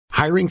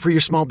Hiring for your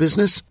small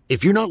business?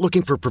 If you're not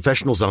looking for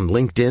professionals on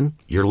LinkedIn,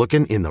 you're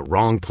looking in the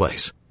wrong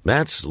place.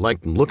 That's like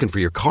looking for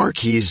your car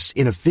keys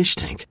in a fish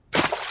tank.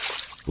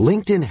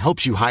 LinkedIn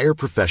helps you hire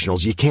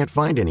professionals you can't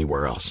find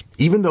anywhere else,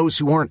 even those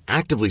who aren't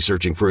actively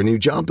searching for a new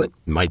job but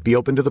might be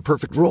open to the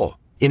perfect role.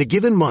 In a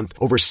given month,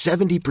 over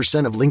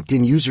 70% of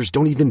LinkedIn users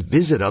don't even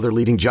visit other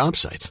leading job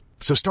sites.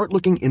 So start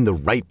looking in the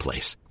right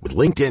place. With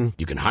LinkedIn,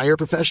 you can hire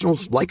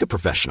professionals like a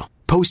professional.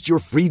 Post your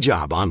free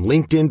job on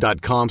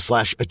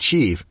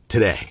linkedin.com/achieve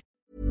today.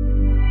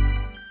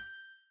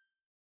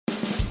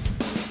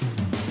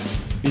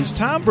 Is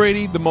Tom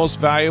Brady the most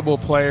valuable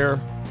player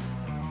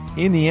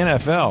in the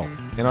NFL?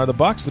 And are the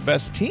Bucs the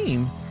best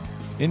team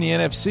in the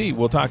NFC?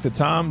 We'll talk to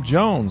Tom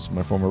Jones,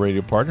 my former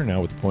radio partner, now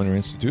with the Poynter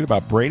Institute,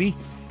 about Brady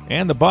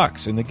and the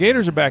Bucs. And the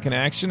Gators are back in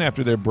action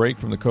after their break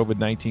from the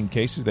COVID-19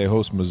 cases. They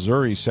host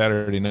Missouri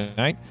Saturday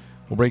night.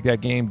 We'll break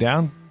that game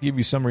down, give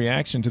you some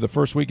reaction to the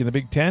first week in the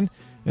Big Ten,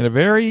 and a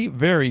very,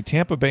 very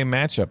Tampa Bay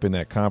matchup in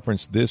that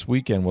conference this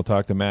weekend. We'll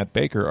talk to Matt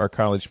Baker, our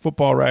college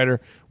football writer.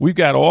 We've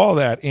got all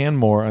that and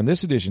more on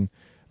this edition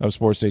of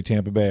Sports Day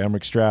Tampa Bay. I'm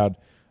Rick Stroud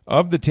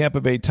of the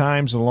Tampa Bay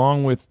Times,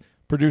 along with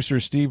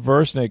producer Steve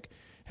Versnick.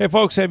 Hey,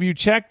 folks, have you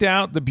checked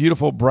out the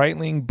beautiful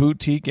Breitling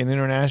Boutique in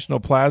International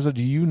Plaza?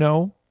 Do you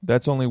know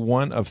that's only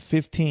one of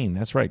 15?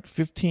 That's right,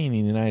 15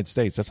 in the United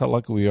States. That's how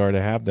lucky we are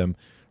to have them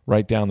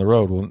right down the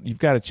road. Well, you've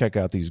got to check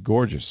out these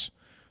gorgeous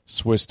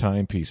Swiss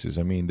timepieces.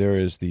 I mean, there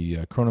is the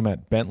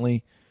Chronomat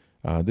Bentley.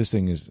 This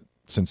thing is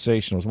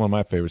sensational. It's one of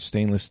my favorites.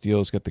 Stainless steel.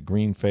 It's got the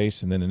green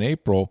face. And then in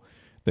April,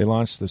 they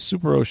launched the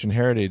Super Ocean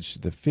Heritage,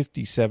 the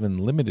 57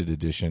 limited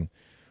edition.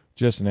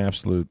 Just an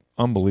absolute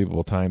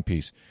unbelievable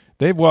timepiece.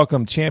 They've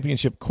welcomed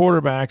championship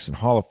quarterbacks and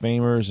Hall of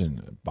Famers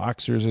and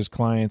boxers as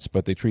clients,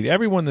 but they treat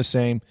everyone the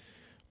same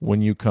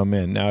when you come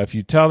in. Now, if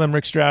you tell them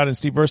Rick Stroud and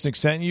Steve Versnick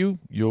sent you,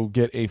 you'll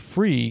get a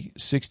free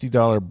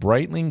 $60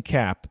 Breitling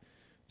cap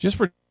just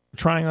for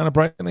trying on a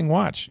Breitling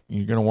watch.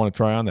 You're going to want to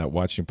try on that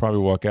watch. You'll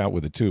probably walk out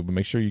with it too, but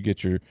make sure you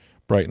get your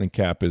Breitling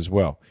cap as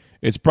well.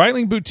 It's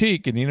Breitling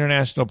Boutique in the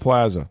International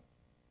Plaza.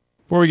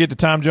 Before we get to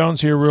Tom Jones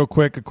here real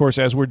quick, of course,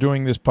 as we're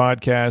doing this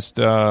podcast,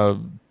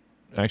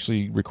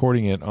 actually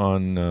recording it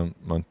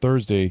on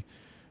Thursday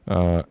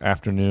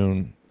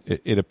afternoon,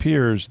 it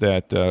appears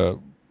that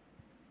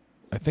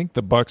I think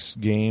the Bucs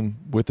game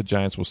with the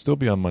Giants will still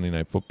be on Monday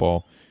Night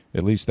Football.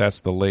 At least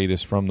that's the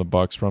latest from the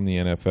Bucs, from the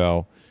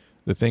NFL.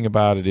 The thing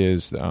about it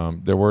is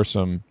there were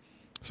some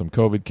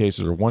COVID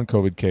cases, or one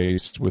COVID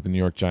case with the New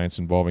York Giants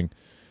involving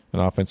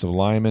an offensive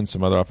lineman.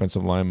 Some other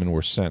offensive linemen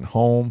were sent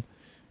home.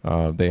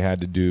 They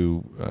had to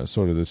do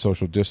sort of the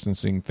social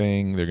distancing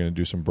thing. They're going to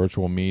do some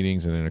virtual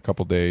meetings, and in a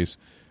couple days,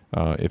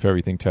 if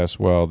everything tests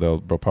well, they'll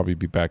probably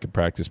be back in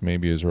practice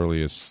maybe as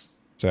early as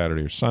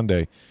Saturday or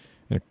Sunday.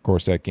 And, of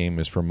course, that game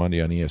is for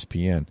Monday on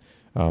ESPN.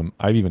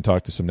 I've even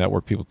talked to some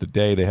network people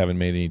today. They haven't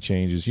made any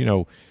changes. You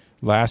know,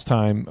 last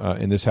time,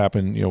 and this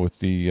happened, with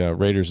the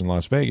Raiders in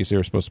Las Vegas, they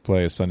were supposed to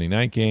play a Sunday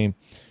night game,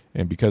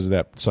 and because of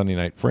that Sunday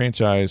night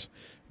franchise,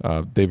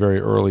 they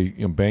very early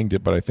banged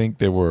it, but I think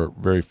they were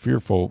very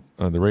fearful.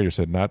 The Raiders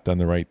had not done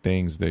the right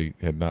things. They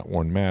had not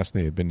worn masks.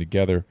 They had been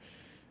together,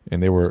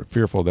 and they were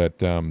fearful that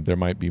there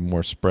might be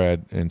more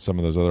spread, and some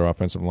of those other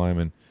offensive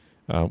linemen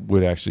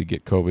would actually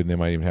get COVID, and they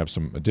might even have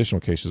some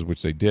additional cases,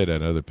 which they did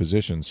at other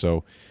positions.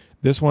 So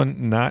this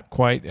one, not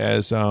quite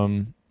as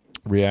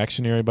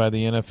reactionary by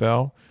the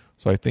NFL.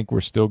 So I think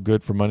we're still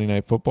good for Monday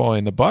Night Football.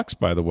 And the Bucs,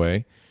 by the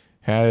way,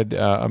 had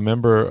a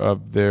member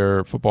of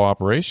their football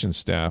operations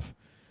staff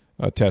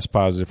test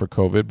positive for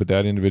COVID, but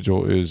that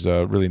individual is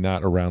really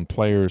not around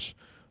players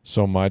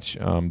so much.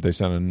 They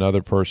sent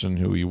another person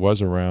who he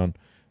was around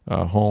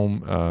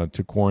home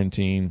to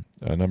quarantine,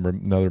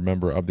 another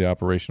member of the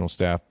operational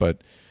staff,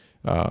 but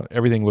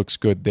everything looks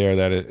good there.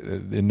 That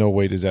in no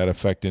way does that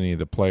affect any of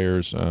the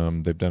players.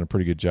 They've done a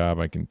pretty good job.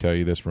 I can tell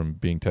you this from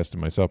being tested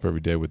myself every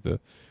day with the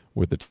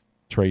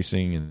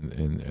tracing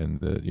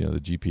and the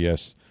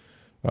GPS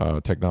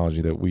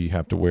technology that we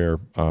have to wear,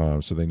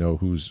 so they know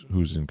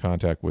who's in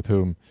contact with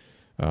whom.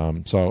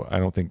 So I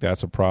don't think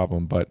that's a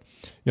problem. But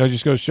it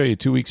just goes to show you,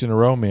 2 weeks in a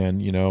row,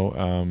 man.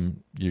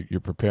 You're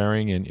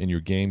preparing, and your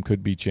game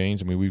could be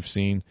changed. I mean, we've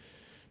seen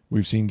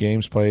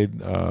games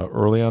played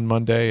early on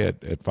Monday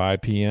at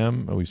 5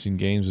 p.m. We've seen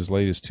games as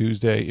late as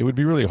Tuesday. It would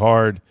be really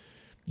hard.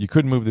 You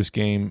couldn't move this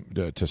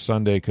game to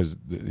Sunday because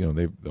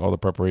all the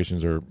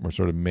preparations were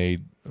sort of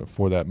made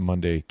for that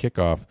Monday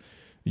kickoff.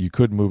 You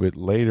could move it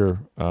later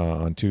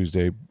on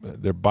Tuesday.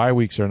 Their bye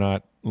weeks are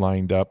not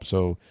lined up,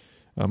 so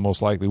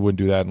most likely wouldn't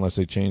do that unless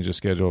they change the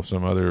schedule of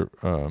some other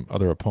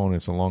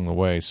opponents along the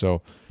way.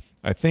 So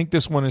I think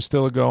this one is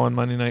still a go on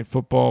Monday Night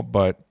Football,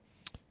 but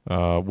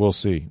we'll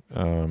see.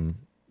 I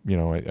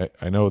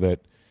know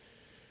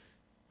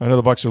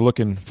the Bucs are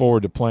looking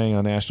forward to playing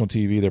on national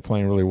TV. They're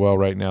playing really well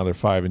right now. They're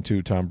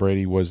 5-2. Tom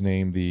Brady was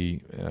named the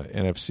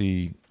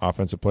NFC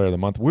Offensive Player of the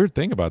Month. Weird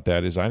thing about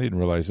that is I didn't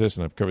realize this,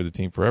 and I've covered the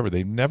team forever.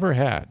 They've never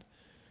had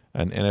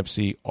an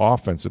NFC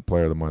Offensive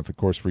Player of the Month. Of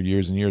course, for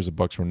years and years, the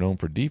Bucs were known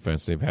for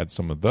defense. They've had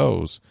some of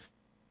those.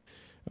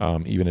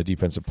 even a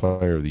Defensive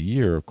Player of the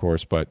Year, of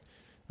course. But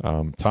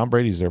Tom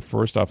Brady's their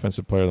first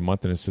Offensive Player of the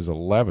Month, and it's his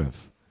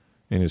 11th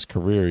in his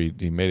career.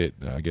 He made it,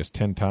 I guess,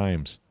 10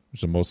 times, which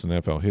is the most in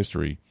NFL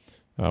history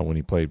when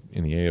he played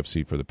in the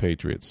AFC for the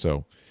Patriots.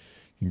 So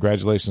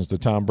congratulations to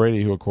Tom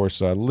Brady, who, of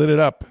course, lit it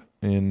up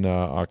in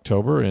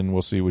October, and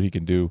we'll see what he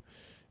can do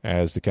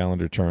as the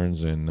calendar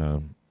turns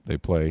and they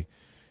play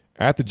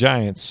at the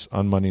Giants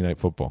on Monday Night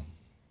Football.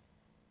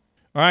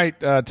 All right,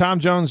 Tom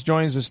Jones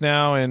joins us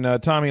now,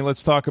 and Tommy,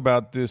 let's talk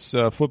about this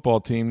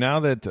football team. Now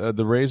that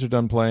the Rays are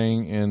done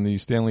playing and the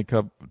Stanley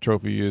Cup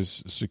trophy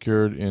is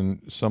secured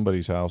in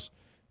somebody's house,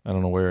 I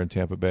don't know where in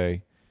Tampa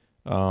Bay,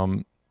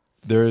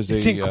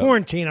 it's in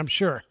quarantine, I'm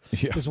sure,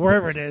 because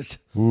wherever it is.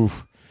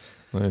 Oof.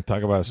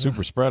 Talk about a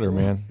super spreader,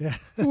 man. Yeah.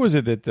 Who was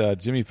it that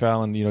Jimmy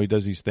Fallon, he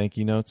does these thank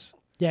you notes?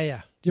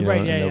 Yeah. You're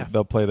right, yeah.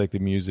 They'll play like the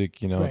music,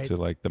 right. to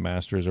like the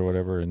Masters or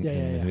whatever, and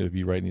he'll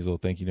be writing these little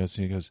thank you notes,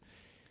 and he goes,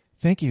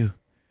 "Thank you,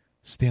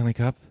 Stanley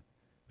Cup,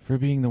 for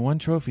being the one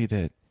trophy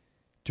that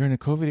during the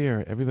COVID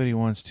era everybody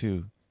wants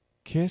to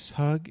kiss,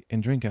 hug,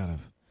 and drink out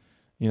of."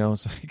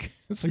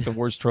 It's like the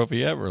worst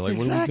trophy ever. Like,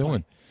 exactly.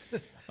 What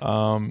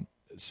are we doing?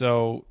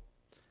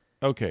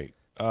 Okay,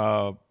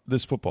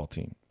 this football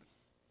team.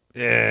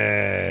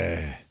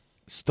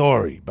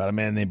 Story about a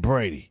man named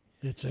Brady.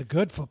 It's a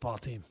good football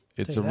team.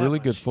 It's a really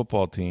good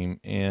football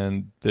team,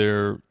 and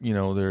they're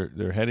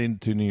heading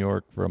to New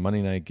York for a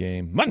Monday night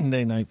game,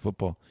 Monday Night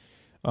Football,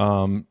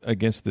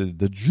 against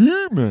the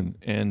G-Men.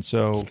 And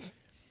so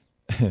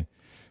it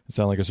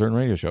sounds like a certain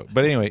radio show.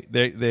 But anyway,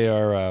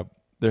 they're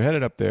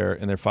headed up there,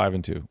 and they're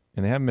 5-2,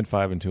 and they haven't been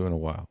 5-2 in a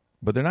while.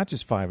 But they're not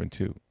just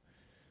 5-2.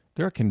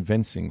 They're a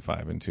convincing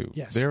 5-2.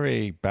 Yes. They're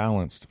a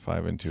balanced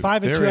 5-2.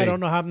 5-2. I don't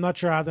know how. I'm not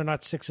sure how they're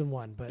not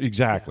 6-1. But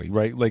exactly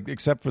right. Like,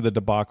 except for the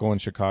debacle in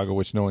Chicago,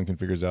 which no one can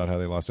figure out how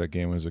they lost that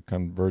game. It was a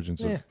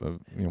convergence of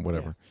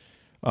whatever.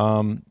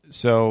 Yeah.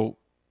 So,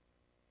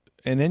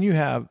 and then you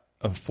have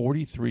a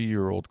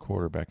 43-year-old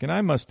quarterback, and I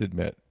must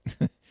admit,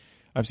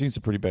 I've seen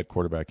some pretty bad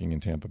quarterbacking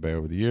in Tampa Bay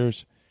over the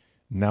years.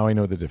 Now I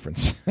know the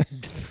difference,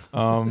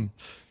 and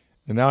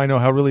now I know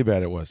how really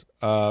bad it was.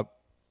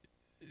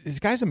 This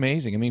guy's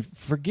amazing. I mean, you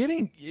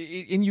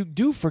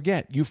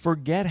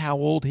forget how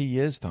old he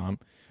is, Tom.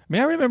 I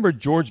mean, I remember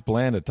George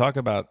Blanda talk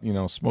about,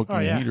 smoking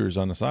the heaters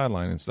on the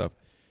sideline and stuff.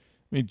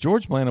 I mean,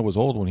 George Blanda was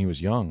old when he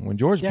was young. When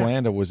George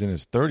Blanda was in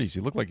his 30s, he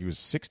looked like he was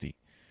 60.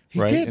 He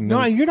right? did. And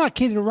you're not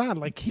kidding around.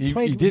 Like, he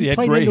played He had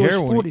into gray his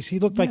hair 40s. He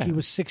looked like he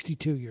was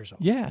 62 years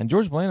old. Yeah, and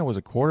George Blanda was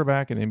a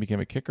quarterback and then became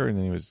a kicker, and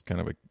then he was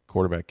kind of a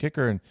quarterback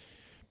kicker.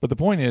 But the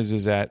point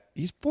is that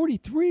he's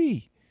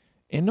 43.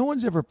 And no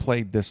one's ever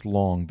played this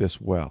long,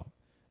 this well.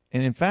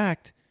 And in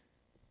fact,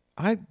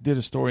 I did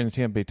a story in the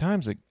Tampa Bay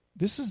Times. Like,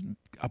 this is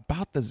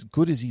about as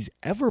good as he's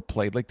ever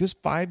played. Like, this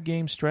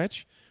 5-game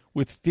stretch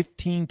with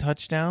 15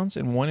 touchdowns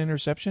and 1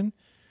 interception.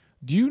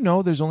 Do you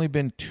know there's only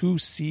been 2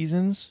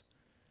 seasons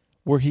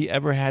where he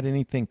ever had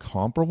anything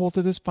comparable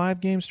to this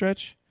 5-game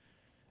stretch?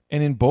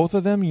 And in both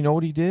of them, you know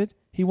what he did?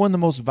 He won the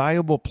most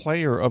valuable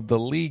player of the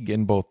league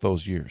in both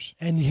those years.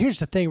 And here's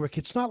the thing, Rick.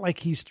 It's not like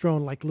he's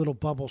throwing like little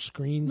bubble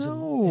screens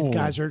and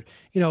guys are,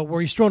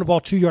 where he's throwing the ball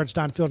 2 yards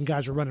downfield and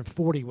guys are running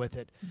 40 with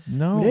it.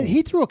 No. I mean,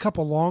 he threw a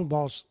couple long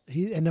balls.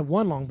 And the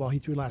one long ball he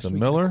threw last week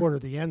Miller? in the corner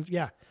of the end.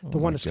 Yeah, the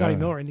one to Scotty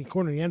Miller in the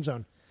corner of the end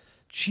zone.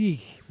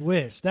 Gee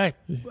whiz.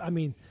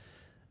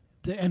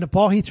 And the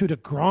ball he threw to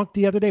Gronk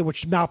the other day,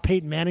 which now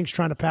Peyton Manning's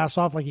trying to pass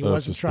off like he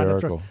wasn't hysterical. trying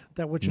to throw.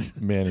 That which is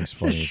Manning's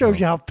funny. Just shows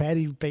you how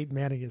petty Peyton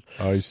Manning is.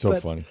 Oh, he's so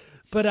funny.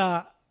 But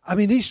I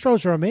mean, these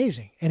throws are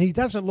amazing, and he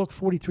doesn't look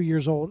 43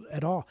 years old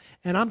at all.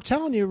 And I'm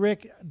telling you,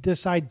 Rick,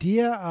 this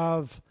idea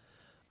of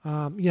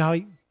that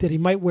he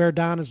might wear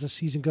down as the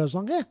season goes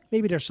along,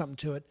 maybe there's something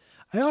to it.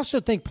 I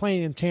also think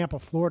playing in Tampa,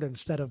 Florida,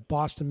 instead of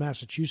Boston,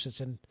 Massachusetts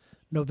in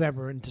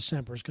November and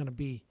December is going to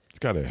be. It's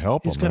got to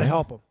help him. It's going to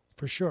help him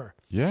for sure.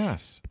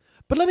 Yes.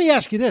 But let me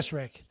ask you this,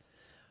 Rick.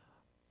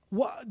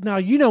 Now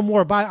you know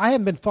more about it. I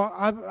haven't been.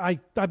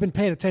 I've been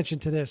paying attention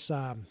to this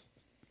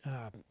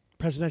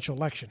presidential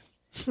election.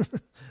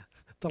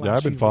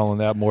 I've been following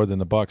that more than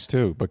the Bucks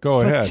too. But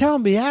go ahead.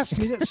 Ask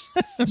me this.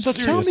 So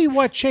tell me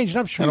what changed.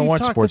 I'm sure I don't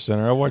watch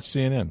SportsCenter. I watch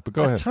CNN. But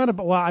go ahead.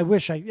 I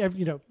wish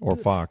or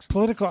Fox.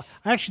 Political.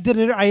 I actually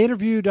did. I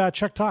interviewed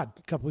Chuck Todd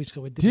a couple weeks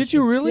ago. Did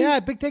you really?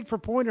 Yeah, Big Take for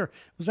Pointer. It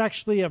was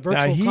actually a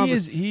virtual. Now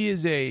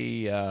he's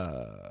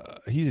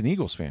an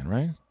Eagles fan,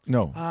 right?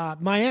 No.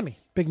 Miami.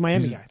 Big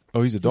Miami guy.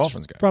 Oh, he's a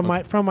Dolphins guy. From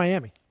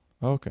Miami.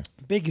 Okay.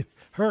 Big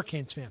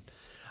Hurricanes fan.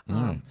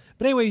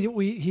 But anyway,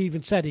 he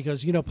even said, he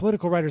goes,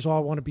 political writers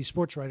all want to be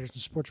sports writers, and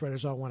sports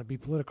writers all want to be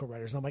political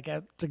writers. And I'm like,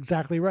 that's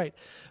exactly right.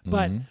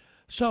 But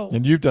so,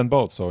 and you've done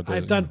both, so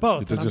I've done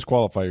both. To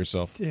disqualify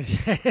yourself.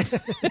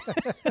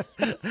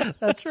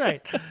 That's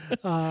right.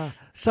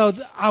 So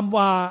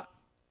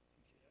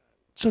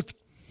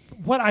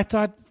what I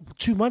thought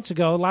 2 months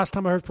ago, last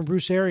time I heard from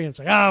Bruce Arians,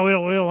 like, we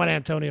don't want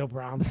Antonio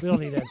Brown. We don't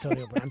need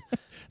Antonio Brown.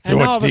 Too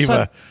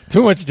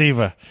much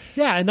diva.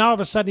 Yeah, and now all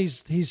of a sudden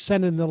he's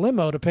sending the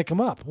limo to pick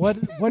him up. What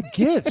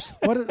gives?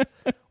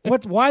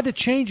 Why the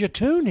change of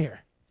tune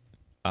here?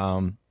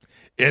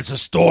 It's a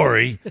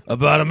story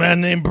about a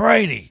man named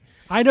Brady.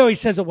 I know he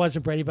says it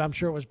wasn't Brady, but I'm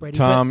sure it was Brady.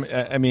 Tom,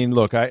 I mean,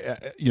 look,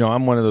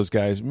 I'm one of those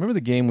guys. Remember the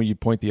game where you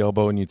point the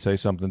elbow and you'd say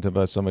something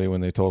about somebody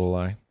when they told a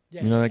lie?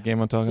 Yeah, you know that game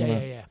I'm talking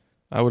about? Yeah.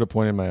 I would have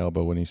pointed my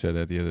elbow when he said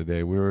that the other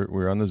day. We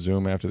were on the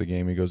Zoom after the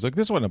game. He goes, look,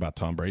 this wasn't about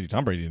Tom Brady.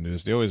 Tom Brady didn't do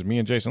this deal. It was me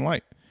and Jason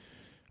Light.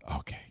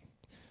 Okay.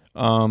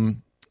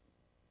 Tom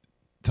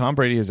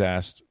Brady has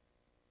asked,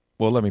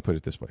 well, let me put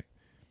it this way.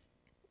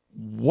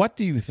 What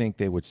do you think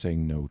they would say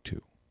no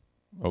to,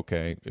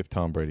 okay, if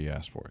Tom Brady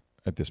asked for it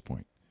at this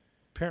point?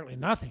 Apparently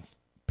nothing.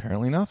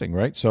 Apparently nothing,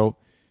 right? So,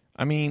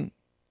 I mean,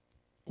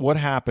 what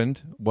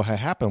happened was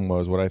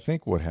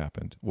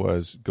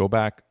go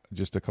back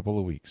just a couple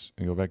of weeks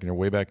and go back in your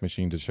Wayback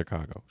Machine to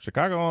Chicago,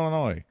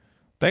 Illinois,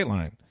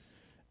 Dateline.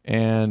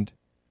 And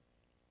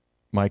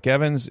Mike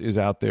Evans is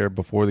out there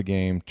before the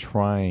game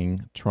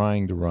trying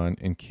to run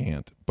and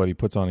can't, but he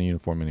puts on a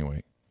uniform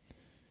anyway.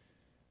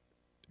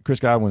 Chris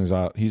Godwin is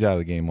out. He's out of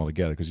the game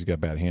altogether because he's got a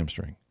bad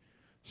hamstring.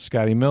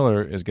 Scotty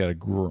Miller has got a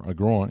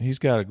groin. He's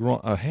got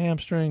a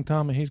hamstring,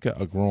 Tommy. He's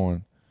got a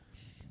groin.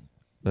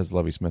 That's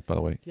Lovie Smith, by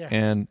the way. Yeah.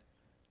 And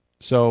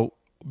so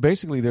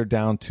basically they're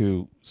down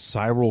to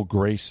Cyril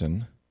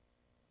Grayson,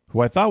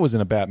 who I thought was in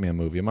a Batman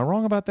movie. Am I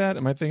wrong about that?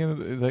 Am I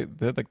thinking is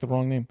that like the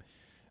wrong name?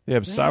 They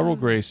have Cyril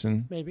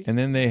Grayson. Maybe. And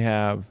then they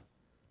have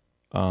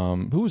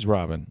who was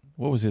Robin?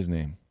 What was his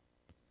name?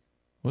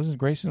 Wasn't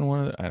Grayson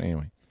one of the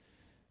anyway.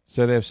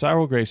 So they have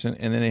Cyril Grayson,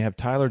 and then they have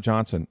Tyler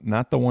Johnson,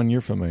 not the one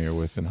you're familiar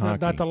with in hockey.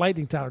 Not the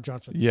Lightning Tyler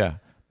Johnson. Yeah,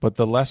 but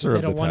the lesser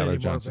of the Tyler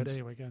Johnson. Johnsons. But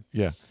anyway, good.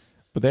 Yeah,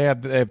 but they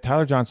have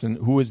Tyler Johnson,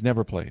 who has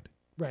never played.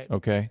 Right.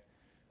 Okay.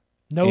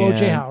 No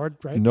O.J. Howard,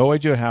 right? No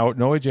O.J.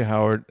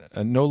 Howard.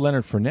 No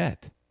Leonard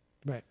Fournette.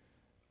 Right.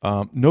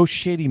 No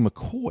Shady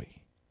McCoy.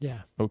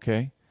 Yeah.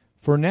 Okay.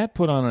 Fournette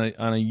put on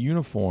a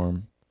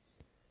uniform,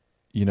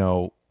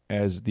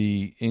 as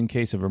the in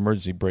case of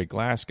emergency break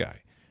glass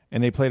guy.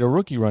 And they played a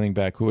rookie running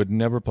back who had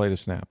never played a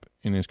snap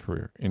in his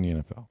career in the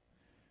NFL.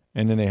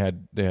 And then they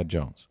had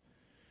Jones.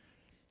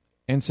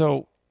 And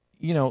so,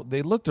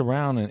 they looked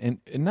around and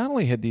not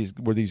only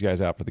were these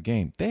guys out for the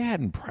game, they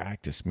hadn't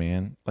practiced,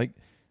 man. Like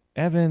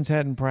Evans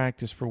hadn't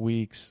practiced for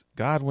weeks.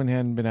 Godwin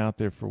hadn't been out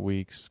there for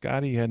weeks.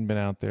 Scotty hadn't been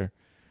out there.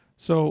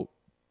 So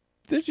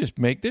they're just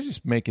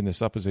making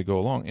this up as they go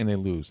along, and they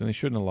lose. And they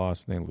shouldn't have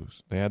lost, and they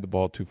lose. They had the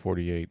ball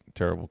 248,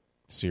 terrible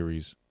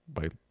series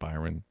by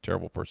Byron,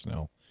 terrible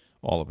personnel.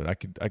 All of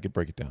it. I could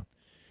break it down.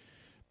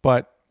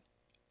 But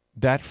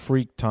that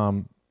freaked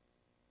Tom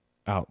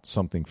out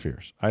something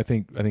fierce. I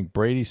think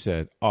Brady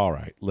said, all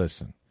right,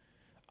 listen,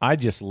 I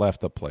just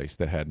left a place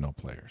that had no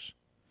players.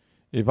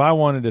 If I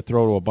wanted to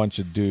throw to a bunch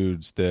of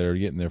dudes that are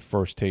getting their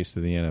first taste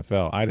of the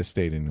NFL, I'd have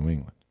stayed in New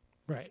England.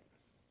 Right.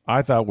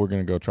 I thought we're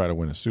going to go try to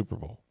win a Super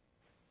Bowl.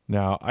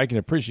 Now, I can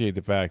appreciate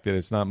the fact that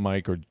it's not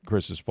Mike or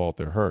Chris's fault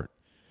they're hurt.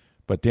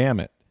 But damn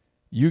it,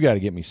 you got to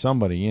get me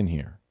somebody in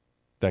here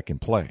that can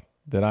play.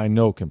 That I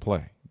know can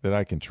play, that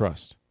I can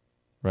trust,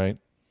 right?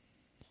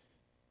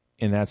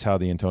 And that's how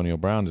the Antonio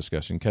Brown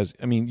discussion, because,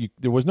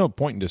 there was no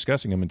point in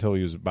discussing him until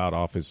he was about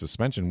off his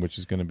suspension, which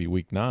is going to be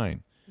week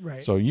 9.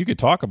 Right. So you could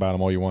talk about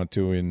him all you want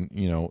to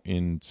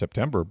in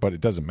September, but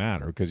it doesn't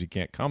matter because he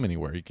can't come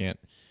anywhere. He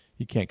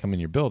can't come in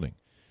your building.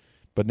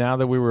 But now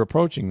that we were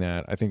approaching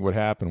that, I think what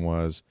happened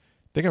was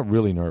they got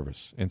really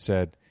nervous and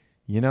said,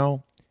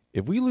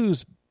 if we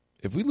lose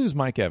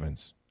Mike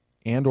Evans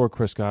and or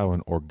Chris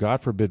Godwin, or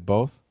God forbid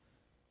both,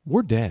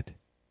 we're dead.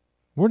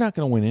 We're not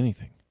going to win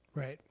anything.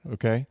 Right.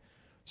 Okay?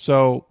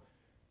 So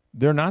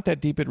they're not that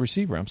deep at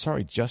receiver. I'm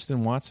sorry,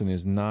 Justin Watson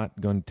is not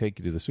going to take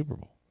you to the Super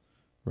Bowl,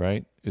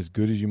 right? As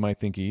good as you might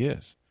think he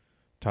is.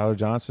 Tyler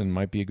Johnson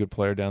might be a good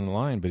player down the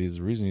line, but he's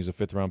the reason he's a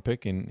 5th-round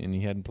pick and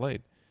he hadn't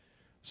played.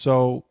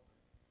 So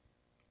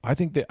I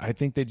think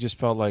they just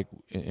felt like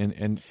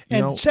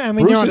Bruce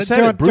has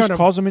said it. Bruce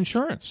calls them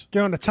insurance.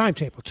 They're on a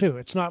timetable too.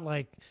 It's not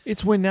like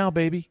it's win now,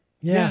 baby.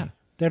 Yeah.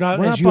 They're not,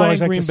 We're as not you always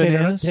buying like to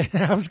green say.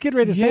 bananas. I was getting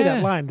ready to say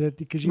that line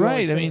because you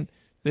right. Always say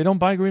they don't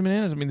buy green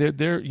bananas.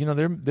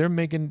 They're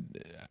making.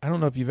 I don't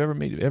know if you've ever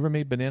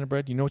made banana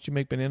bread. You know what you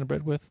make banana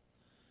bread with?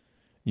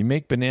 You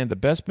make the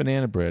best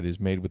banana bread is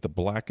made with the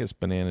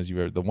blackest bananas you've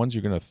ever. The ones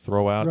you're going to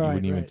throw out, you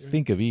wouldn't even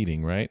think of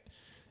eating. Right?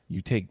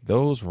 You take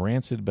those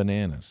rancid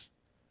bananas,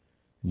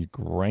 and you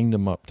grind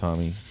them up,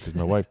 Tommy. Because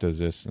my wife does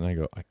this, and I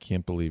go, I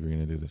can't believe you're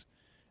going to do this.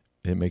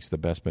 It makes the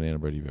best banana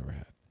bread you've ever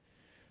had.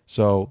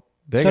 So.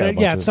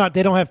 It's not.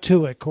 They don't have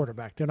two at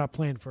quarterback. They're not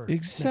playing for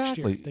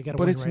exactly. Next year. They got to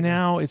but win it's right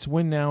now. It's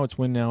win now. It's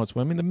win now. It's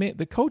win.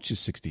 The coach is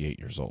 68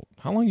 years old.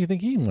 How long do you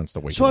think he wants to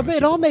wait? So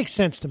it all makes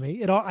sense to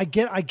me. I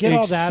get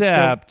all that.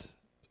 Except,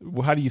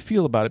 how do you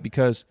feel about it?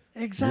 Because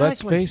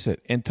let's face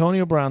it,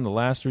 Antonio Brown, the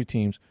last 3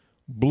 teams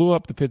blew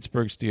up the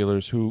Pittsburgh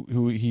Steelers,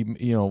 who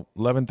he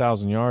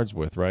 11,000 yards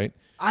with, right?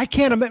 I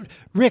can't imagine.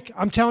 Rick,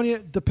 I'm telling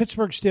you, the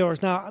Pittsburgh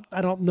Steelers. Now,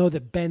 I don't know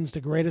that Ben's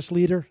the greatest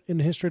leader in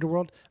the history of the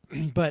world,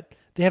 but.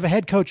 They have a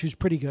head coach who's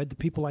pretty good that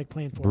people like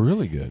playing for.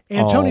 Really good.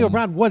 Antonio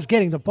Brown was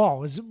getting the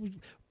ball.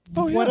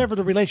 Whatever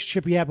the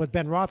relationship he had with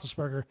Ben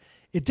Roethlisberger,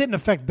 it didn't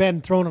affect Ben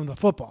throwing him the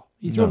football.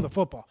 He threw him the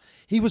football.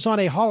 He was on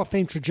a Hall of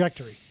Fame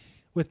trajectory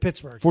with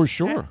Pittsburgh. For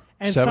sure.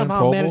 And 7 somehow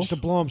Pro managed to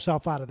Bowls. blow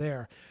himself out of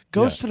there.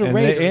 Goes to the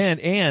Raiders.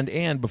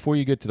 And before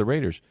you get to the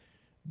Raiders,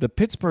 the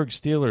Pittsburgh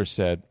Steelers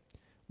said,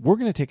 we're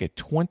going to take a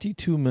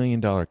 $22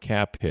 million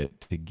cap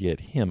hit to get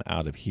him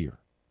out of here.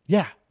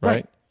 Yeah.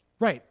 Right?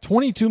 Right.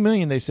 $22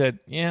 million, they said,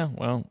 yeah,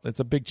 well, it's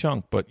a big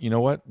chunk, but you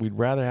know what? We'd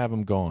rather have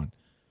him gone.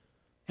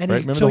 And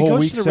right? Remember the whole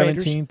Week 17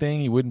 Raiders.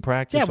 thing? He wouldn't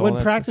practice? Yeah, all wouldn't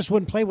that practice, stuff?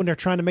 wouldn't play when they're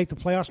trying to make the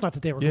playoffs. Not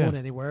that they were going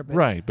anywhere. But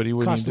right, but he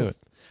wouldn't even do it.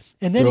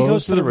 And then he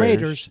goes to the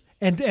Raiders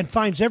and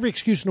finds every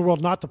excuse in the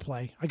world not to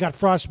play. I got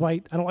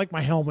frostbite. I don't like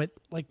my helmet.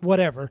 Like,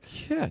 whatever.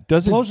 Yeah,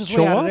 doesn't blows his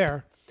show way out up. of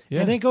there.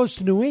 Yeah. And then goes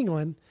to New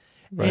England.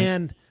 Right.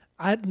 And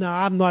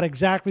I'm not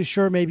exactly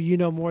sure. Maybe you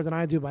know more than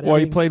I do about it. Well,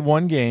 he played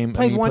one game.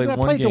 Played he one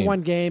game. the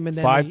one game. And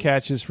then 5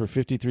 catches for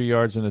 53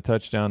 yards and a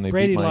touchdown. They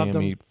Brady beat loved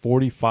Miami him.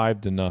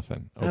 45-0.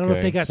 Okay? I don't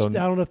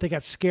know if they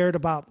got scared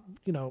about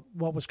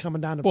what was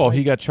coming down the Well, pike.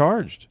 he got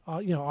charged.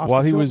 Off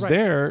While the he field, was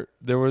right.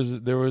 there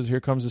was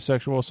here comes the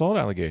sexual assault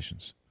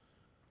allegations.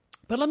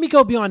 But let me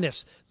go beyond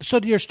this. So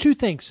there's 2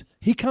 things.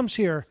 He comes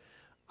here.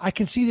 I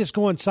can see this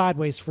going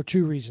sideways for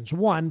 2 reasons.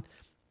 One,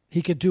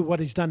 he could do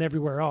what he's done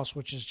everywhere else,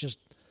 which is just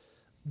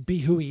be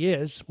who he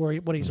is,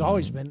 what he's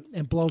always been,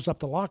 and blows up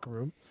the locker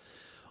room.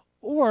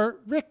 Or,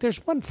 Rick, there's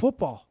one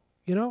football.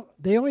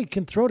 They only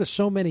can throw to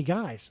so many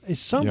guys. Is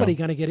somebody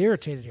going to get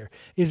irritated here?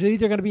 Is it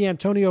either going to be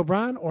Antonio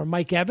Brown or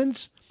Mike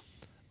Evans?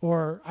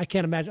 Or I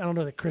can't imagine. I don't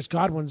know that Chris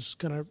Godwin's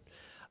going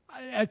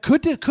to.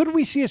 Could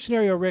we see a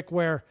scenario, Rick,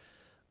 where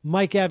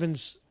Mike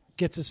Evans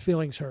gets his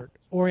feelings hurt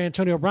or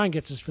Antonio Brown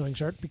gets his feelings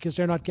hurt because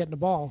they're not getting the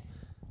ball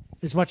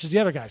as much as the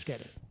other guys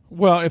get it?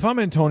 Well, if I'm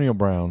Antonio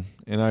Brown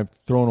and I've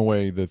thrown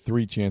away the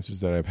 3 chances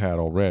that I've had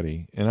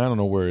already, and I don't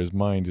know where his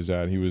mind is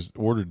at. He was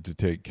ordered to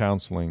take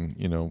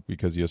counseling,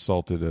 because he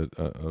assaulted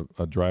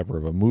a driver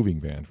of a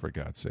moving van, for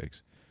God's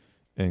sakes,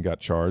 and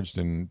got charged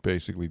and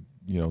basically,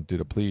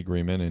 did a plea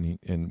agreement.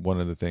 And one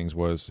of the things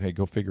was, hey,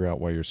 go figure out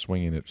why you're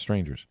swinging at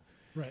strangers.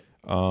 Right.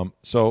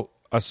 So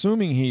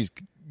assuming he's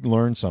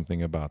learned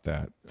something about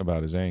that,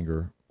 about his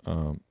anger,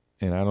 and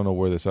I don't know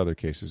where this other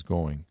case is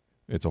going.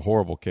 It's a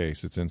horrible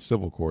case. It's in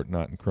civil court,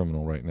 not in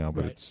criminal right now,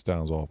 but It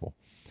sounds awful.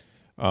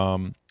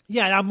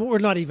 We're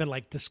not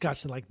even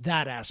discussing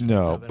that aspect.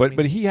 No, of it.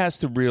 but he has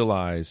to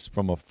realize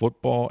from a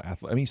football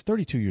athlete. I mean, he's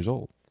 32 years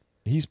old.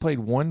 He's played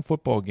one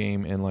football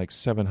game in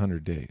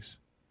 700 days.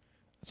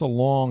 That's a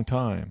long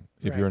time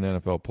if you're an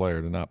NFL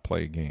player to not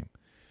play a game,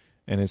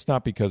 and it's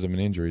not because of an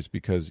injury; it's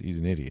because he's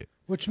an idiot.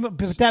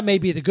 But that may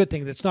be the good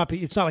thing. It's not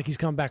like he's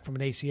coming back from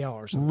an ACL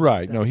or something.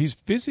 Right. No, he's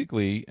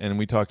physically, and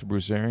we talked to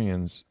Bruce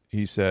Arians.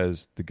 He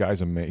says the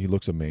guy's he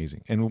looks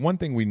amazing. And one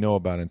thing we know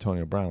about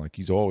Antonio Brown,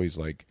 he's always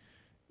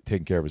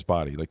taking care of his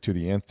body, to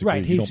the nth degree.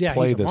 Right. He's don't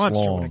play a this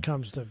monster long. when it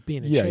comes to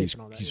being in shape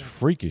and all that. He's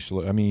freakish.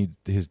 I mean,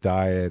 his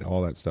diet,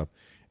 all that stuff.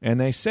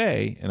 And they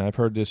say, and I've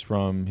heard this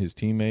from his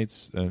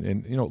teammates,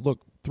 and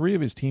look, 3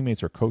 of his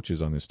teammates are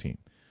coaches on this team: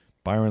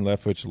 Byron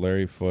Leftwich,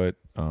 Larry Foote.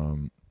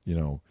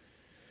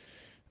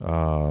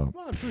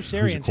 Bruce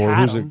Arians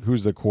had him.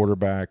 Who's the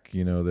quarterback?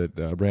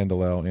 That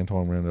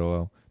Antoine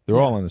Randall. They're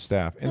all on the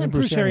staff, and then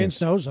Bruce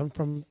Arians knows him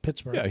from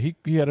Pittsburgh. Yeah, he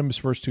had him his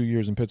first 2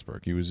 years in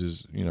Pittsburgh. He was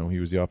he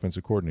was the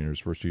offensive coordinator his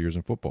first 2 years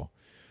in football.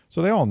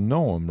 So they all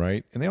know him,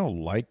 right? And they all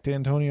liked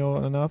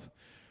Antonio enough.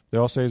 They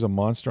all say he's a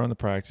monster on the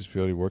practice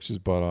field. He works his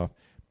butt off.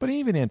 But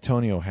even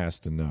Antonio has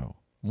to know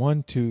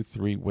 1, 2,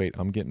 3. Wait,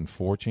 I'm getting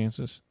 4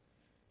 chances,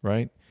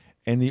 right?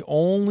 And the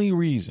only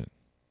reason,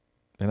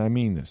 and I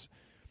mean this,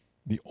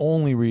 the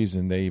only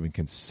reason they even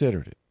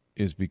considered it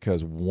is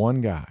because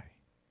one guy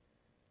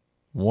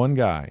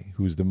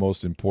who's the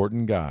most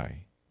important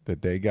guy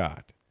that they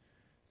got,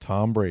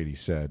 Tom Brady,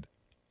 said,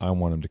 I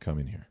want him to come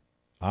in here.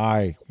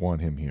 I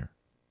want him here.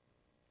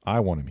 I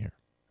want him here.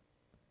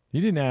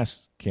 He didn't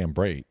ask Cam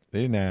Brate.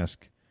 They didn't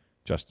ask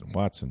Justin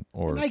Watson.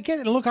 And I get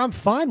it. Look, I'm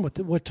fine with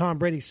what Tom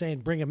Brady's saying.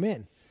 Bring him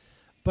in.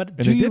 But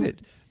they did it.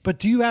 But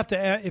do you have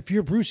to, if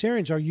you're Bruce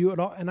Arians, are you at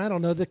all, and I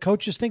don't know, the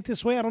coaches think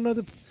this way. I don't know.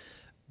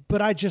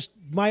 But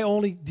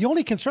the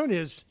only concern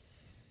is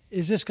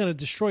this going to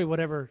destroy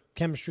whatever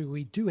chemistry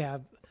we do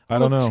have? I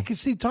don't know.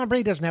 See, Tom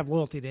Brady doesn't have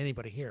loyalty to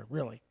anybody here,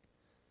 really.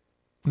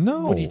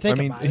 No. When you think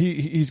about it.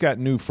 He's got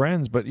new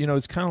friends, but,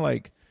 it's kind of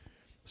like,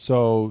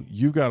 so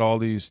you've got all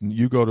these,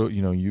 you go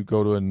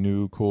to a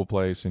new cool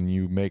place and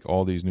you make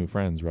all these new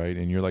friends, right?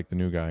 And you're like the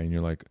new guy and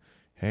you're like,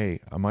 hey,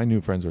 my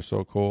new friends are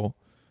so cool.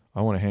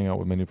 I want to hang out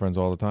with my new friends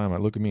all the time.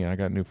 Look at me, I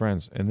got new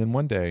friends. And then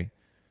one day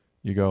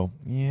you go,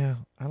 yeah,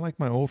 I like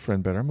my old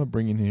friend better. I'm going to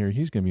bring him in here.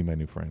 He's going to be my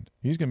new friend.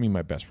 He's going to be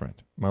my best friend.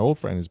 My old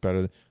friend is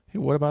better. Hey,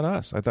 what about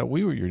us? I thought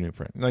we were your new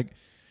friend.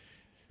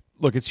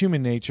 Look, it's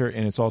human nature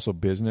and it's also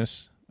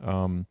business.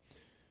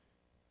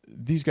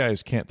 These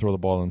guys can't throw the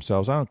ball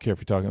themselves. I don't care if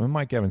you're talking.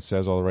 Mike Evans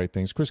says all the right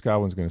things. Chris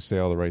Godwin's going to say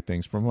all the right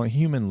things. From a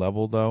human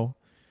level, though,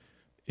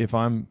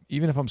 even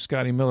if I'm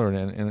Scotty Miller,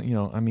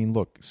 and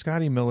look,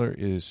 Scotty Miller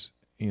is,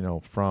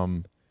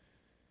 from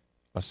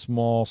a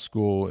small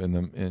school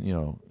in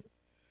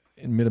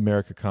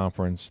Mid-America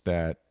Conference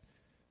that,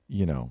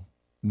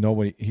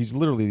 nobody. He's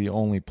literally the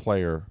only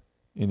player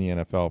in the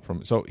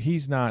NFL so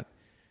he's not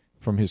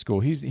from his school.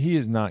 He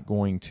is not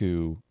going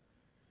to,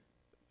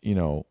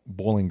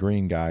 Bowling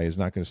Green guy is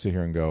not going to sit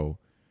here and go,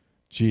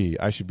 gee,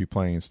 I should be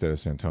playing instead of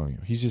Santonio.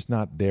 He's just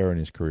not there in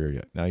his career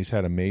yet. Now, he's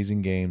had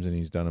amazing games and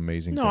he's done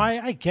amazing things. No,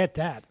 I get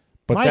that.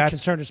 But my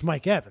concern is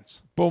Mike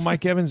Evans. Well,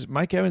 Mike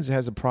Evans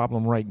has a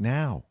problem right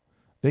now.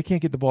 They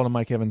can't get the ball to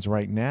Mike Evans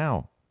right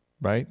now,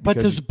 right? But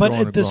does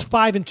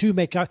 5-2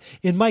 make up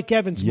in Mike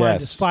Evans' mind?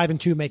 Does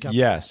 5-2 make up?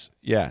 Yes,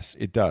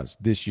 it does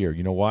this year.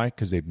 You know why?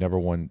 Because they've never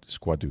won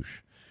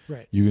Squadouche.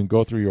 Right. You can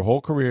go through your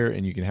whole career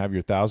and you can have your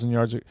 1,000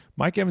 yards.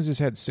 Mike Evans has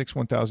had 6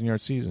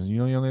 1,000-yard seasons. You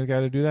know the only guy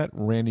to do that?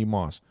 Randy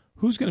Moss.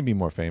 Who's going to be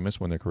more famous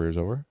when their career's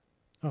over?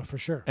 Oh, for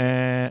sure.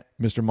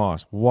 Mr.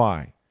 Moss.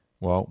 Why?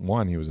 Well,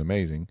 1, he was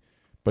amazing.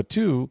 But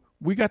 2,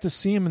 we got to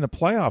see him in the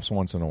playoffs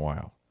once in a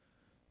while,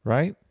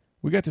 right?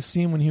 We got to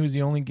see him when he was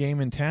the only game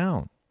in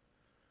town.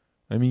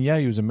 I mean, yeah,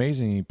 he was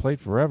amazing. He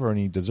played forever, and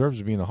he deserves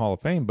to be in the Hall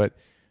of Fame. But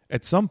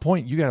at some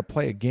point, you got to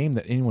play a game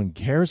that anyone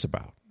cares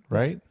about,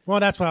 right? Well,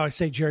 that's why I always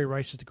say Jerry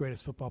Rice is the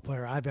greatest football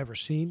player I've ever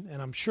seen,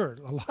 and I'm sure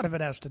a lot of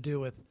it has to do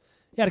with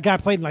he had a guy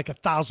played in like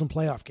 1,000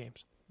 playoff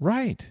games.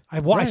 Right.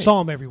 I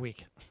saw him every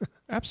week.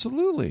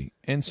 Absolutely.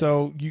 And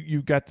so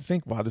you got to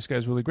think, wow, this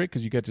guy's really great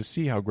because you get to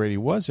see how great he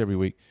was every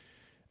week.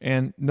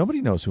 And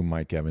nobody knows who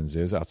Mike Evans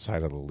is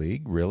outside of the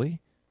league,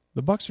 really.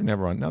 The Bucs are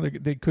never on. Now,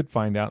 they could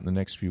find out in the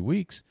next few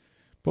weeks.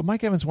 But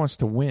Mike Evans wants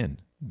to win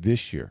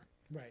this year.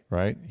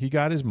 Right? He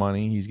got his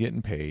money. He's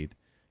getting paid.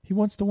 He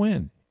wants to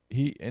win.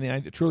 And I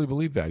truly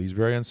believe that. He's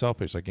very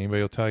unselfish, like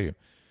anybody will tell you.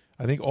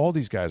 I think all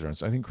these guys are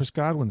unselfish. I think Chris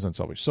Godwin's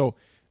unselfish. So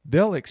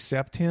they'll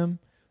accept him.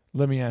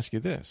 Let me ask you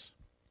this.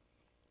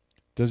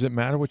 Does it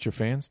matter what your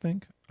fans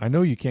think? I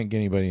know you can't get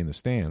anybody in the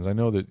stands. I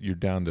know that you're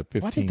down to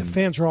 15. Well, I think the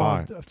fans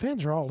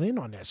are all in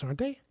on this, aren't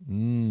they?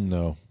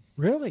 No.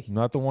 Really?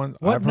 Not the one.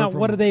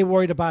 What are they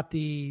worried about?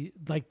 The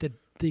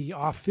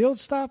off-field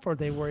stuff, or are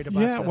they worried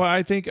about? Yeah, well,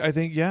 I think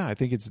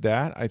it's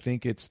that. I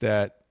think it's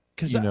that.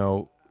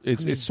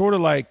 It's sort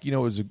of like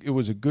it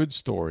was a good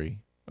story.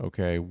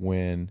 Okay,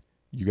 when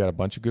you got a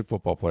bunch of good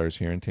football players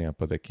here in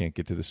Tampa that can't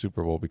get to the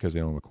Super Bowl because they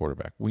don't have a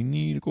quarterback. We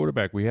need a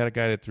quarterback. We had a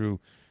guy that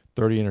threw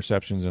 30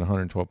 interceptions and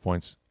 112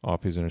 points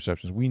off his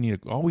interceptions.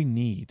 All we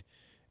need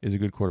is a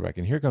good quarterback.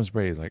 And here comes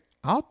Brady. He's like,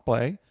 I'll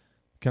play.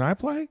 Can I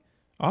play?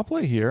 I'll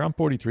play here. I'm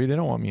 43. They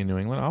don't want me in New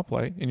England. I'll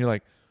play. And you're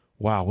like,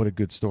 wow, what a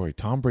good story.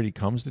 Tom Brady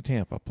comes to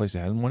Tampa, a place that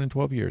hasn't won in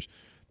 12 years.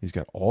 He's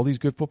got all these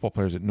good football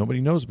players that nobody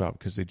knows about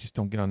because they just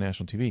don't get on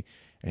national TV.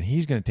 And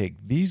he's going to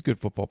take these good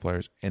football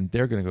players, and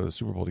they're going to go to the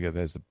Super Bowl together.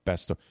 That's the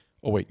best stuff.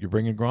 Oh, wait, you're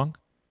bringing Gronk?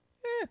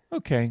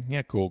 Okay.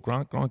 Yeah, cool.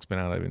 Gronk's been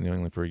out of New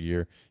England for a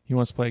year. He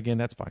wants to play again.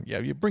 That's fine. Yeah,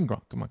 you bring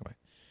Gronk. Come on.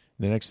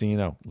 The next thing you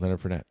know, Leonard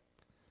Fournette.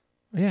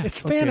 Yeah,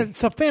 it's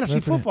a fantasy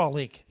football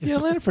league. Yeah,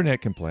 Leonard Fournette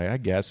can play, I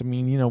guess. I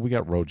mean, we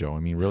got Rojo. I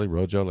mean, really,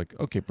 Rojo? Like,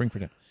 okay, bring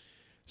Fournette.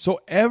 So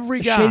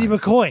every guy. Shady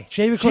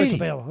McCoy's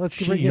available. Let's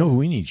get Shady. You know who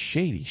we need?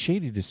 Shady.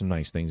 Shady did some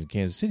nice things in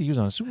Kansas City. He was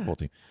on a Super Bowl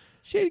team.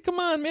 Shady, come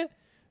on, man.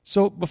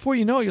 So before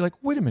you know it, you're like,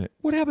 wait a minute.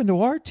 What happened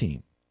to our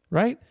team?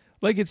 Right?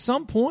 Like at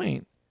some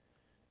point,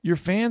 your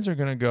fans are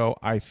going to go,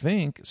 I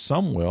think,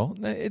 some will.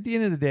 At the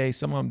end of the day,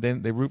 some of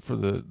them, they root for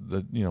the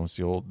it's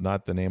the old,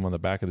 not the name on the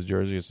back of the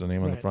jersey, it's the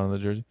name on the front of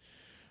the jersey.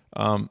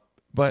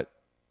 But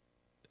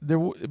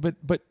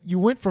you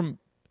went from,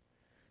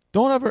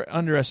 don't ever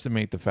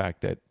underestimate the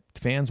fact that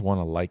fans want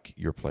to like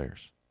your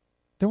players.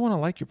 They want to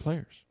like your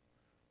players,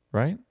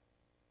 right?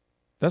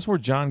 That's where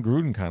John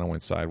Gruden kind of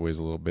went sideways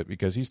a little bit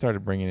because he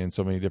started bringing in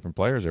so many different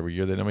players every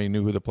year that nobody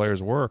knew who the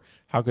players were.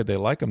 How could they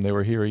like them? They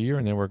were here a year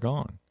and they were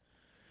gone.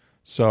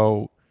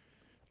 So,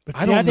 but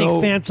see, I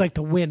think fans like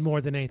to win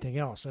more than anything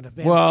else. And if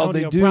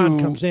Antonio Brown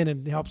comes in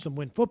and helps them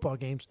win football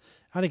games,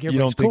 I think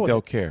everybody's cool. You don't think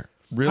they'll care?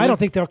 Really? I don't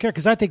think they'll care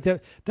because I think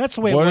that's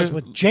the way it was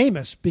with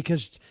Jameis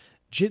because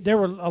there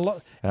were a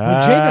lot. When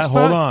Jameis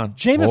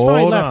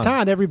finally left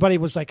town, everybody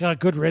was like, "Oh,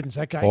 good riddance,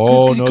 that guy."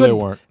 Oh no, they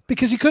weren't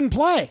because he couldn't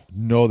play.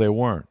 No, they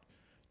weren't.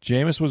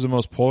 Jameis was the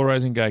most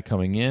polarizing guy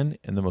coming in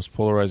and the most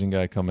polarizing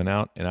guy coming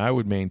out, and I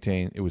would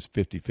maintain it was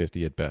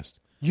 50-50 at best.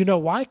 You know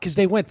why? Because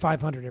they went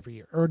 500 every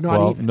year, or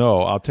not even.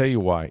 No, I'll tell you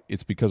why.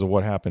 It's because of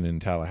what happened in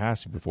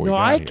Tallahassee before. No,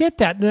 I get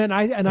that, and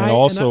I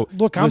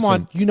look. Listen, I'm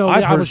on.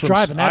 I was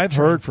driving. I've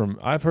heard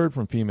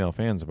from female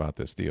fans about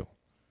this deal.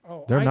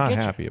 Oh, they're not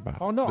happy about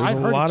it. Oh no, there's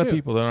a lot of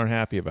people that aren't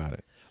happy about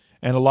it,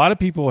 and a lot of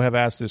people have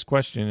asked this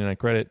question, and I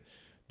credit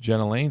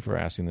Jenna Lane for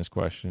asking this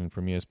question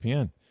from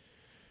ESPN.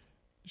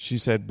 She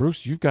said,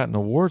 "Bruce, you've gotten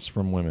awards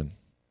from women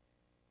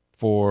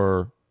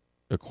for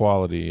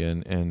equality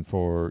and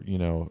for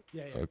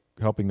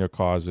helping their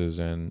causes,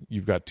 and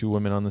you've got 2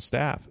 women on the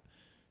staff."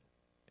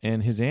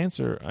 And his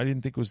answer, I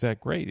didn't think was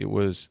that great. It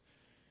was,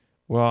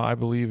 well, I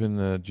believe in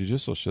the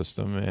judicial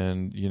system,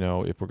 and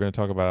if we're going to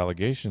talk about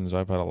allegations,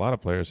 I've had a lot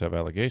of players have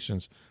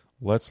allegations.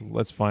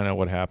 Let's find out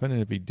what happened,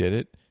 and if he did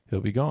it, he'll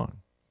be gone.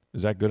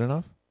 Is that good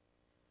enough?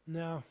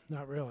 No,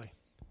 not really.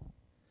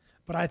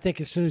 But I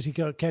think as soon as he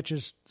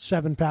catches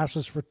 7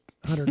 passes for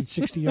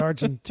 160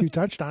 yards and 2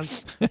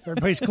 touchdowns,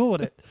 everybody's cool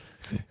with it.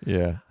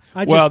 Yeah.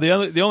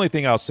 The only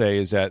thing I'll say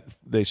is that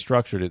they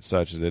structured it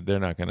such that they're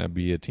not going to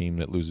be a team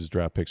that loses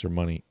draft picks or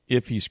money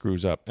if he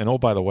screws up. And, oh,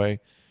 by the way,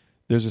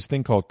 there's this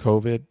thing called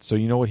COVID. So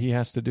you know what he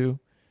has to do?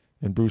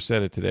 And Bruce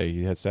said it today.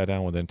 He had sat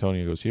down with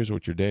Antonio and goes, here's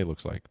what your day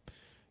looks like.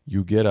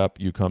 You get up,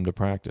 you come to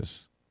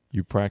practice.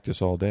 You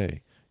practice all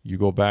day. You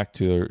go back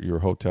to your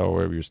hotel or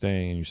wherever you're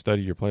staying and you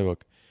study your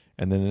playbook.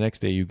 And then the next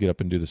day you get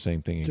up and do the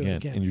same thing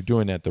again. And you're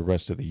doing that the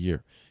rest of the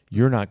year.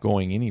 You're not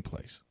going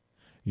anyplace.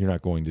 You're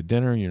not going to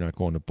dinner. You're not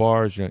going to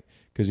bars.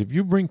 Because if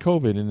you bring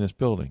COVID in this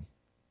building,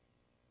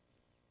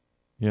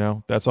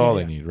 that's all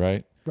they need,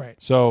 right? Right.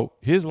 So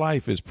his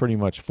life is pretty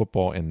much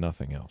football and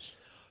nothing else.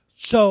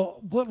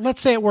 So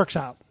let's say it works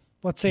out.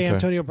 Let's say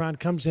Antonio Brown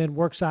comes in,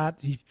 works out,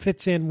 he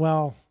fits in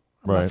well.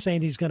 I'm not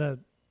saying he's going to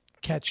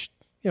catch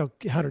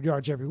 100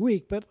 yards every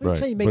week, but let's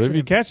say he makes it. But if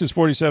he catches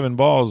 47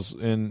 balls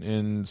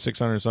in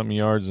 600-something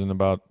yards and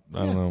about,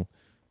 I don't know,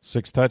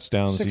 6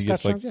 touchdowns, he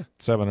gets like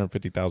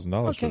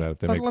 $750,000 for that if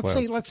they make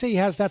playoffs. Let's say he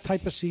has that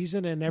type of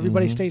season and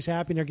everybody stays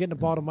happy and they're getting the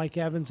ball to Mike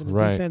Evans and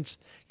the defense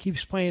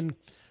keeps playing.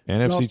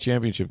 NFC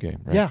Championship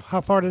game, right? Yeah,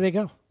 how far do they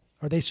go?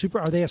 Are they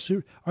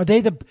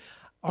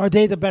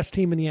the best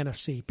team in the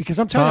NFC? Because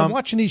I'm telling you, I'm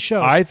watching these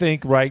shows. I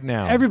think right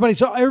now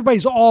everybody's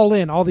all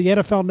in. All the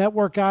NFL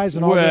Network guys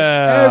and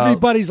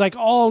everybody's like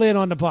all in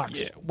on the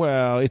Bucs. Yeah,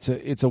 well,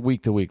 it's a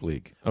week-to-week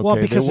league. Okay? Well,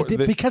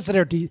 because of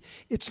their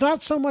it's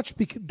not so much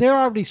because they're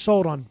already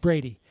sold on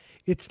Brady.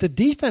 It's the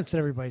defense that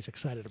everybody's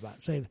excited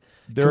about. Say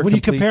when you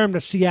compare them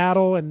to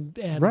Seattle and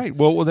right,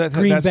 well,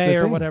 Green Bay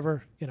or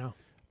whatever,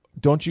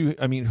 Don't you?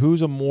 I mean,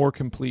 who's a more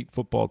complete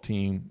football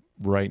team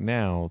right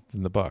now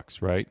than the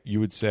Bucs? Right? You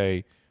would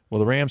say. Well,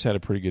 the Rams had a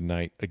pretty good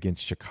night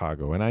against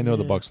Chicago, and I know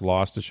the Bucs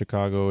lost to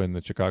Chicago, and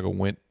the Chicago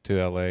went to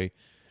L.A.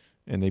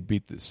 and they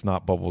beat the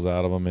snot bubbles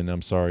out of them. And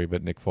I'm sorry,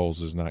 but Nick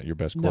Foles is not your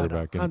best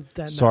quarterback.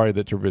 Sorry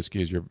that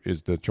Trubisky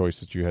is the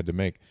choice that you had to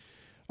make.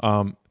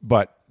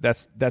 But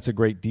that's a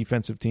great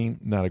defensive team,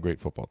 not a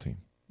great football team,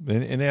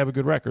 and they have a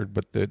good record,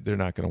 but they're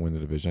not going to win the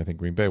division. I think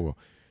Green Bay will.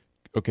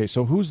 Okay,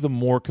 so who's the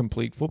more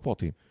complete football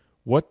team?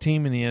 What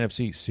team in the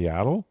NFC?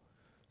 Seattle.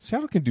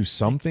 Seattle can do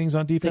some things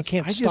on defense. They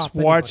can't I just stop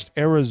watched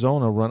anybody.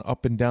 Arizona run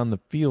up and down the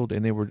field,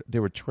 and they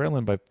were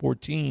trailing by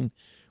 14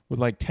 with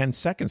like 10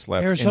 seconds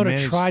left. Arizona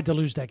tried to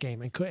lose that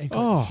game and couldn't.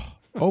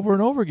 Over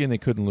and over again, they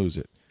couldn't lose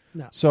it.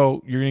 No.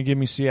 So you're going to give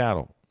me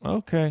Seattle.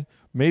 Okay.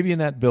 Maybe in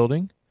that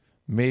building.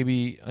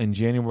 Maybe in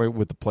January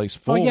with the place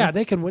full. Oh, yeah,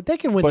 they can win the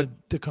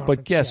conference.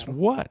 But guess Seattle.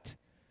 what?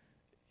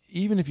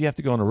 Even if you have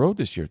to go on the road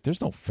this year, there's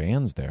no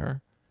fans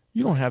there.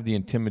 You don't have the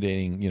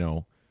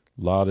intimidating,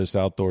 loudest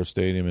outdoor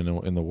stadium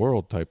in the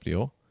world type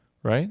deal,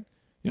 right?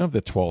 You don't have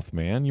the 12th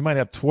man. You might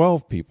have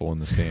 12 people in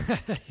the stadium.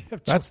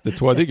 That's the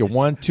 12. They get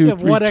 1, 2, 3,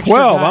 12.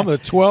 Guy. I'm the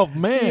 12th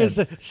man.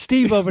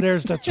 Steve over there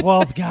is the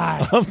 12th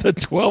guy. I'm the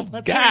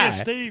 12th guy.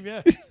 Steve,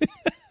 yeah.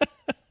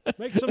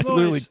 Make some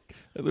noise.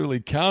 I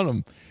literally count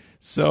them.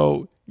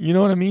 So, you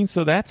know what I mean?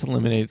 So that's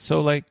eliminated.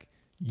 So,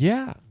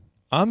 yeah,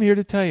 I'm here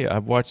to tell you,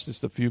 I've watched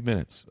this a few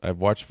minutes. I've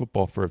watched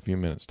football for a few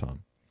minutes,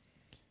 Tom.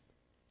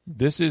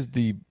 This is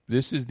the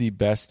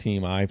best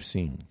team I've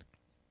seen.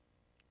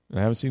 I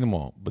haven't seen them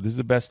all, but this is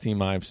the best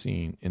team I've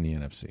seen in the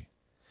NFC.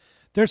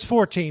 There's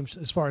 4 teams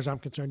as far as I'm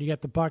concerned. You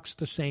got the Bucs,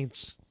 the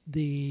Saints,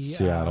 the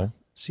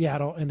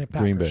Seattle, and the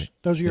Packers. Green Bay.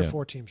 Those are your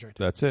 4 teams right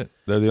there. That's it.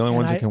 They're the only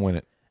ones that can win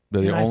it.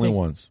 They're the only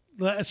ones.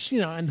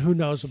 And who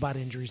knows about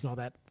injuries and all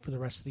that for the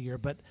rest of the year.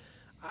 But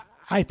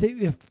I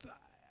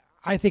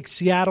think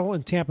Seattle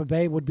and Tampa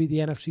Bay would be the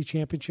NFC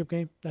Championship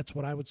game. That's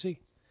what I would see.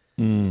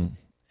 And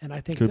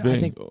I think could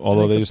be.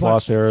 Although they just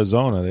lost to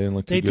Arizona, they didn't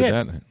look too good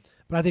that night.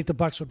 But I think the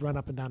Bucs would run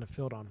up and down the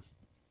field on.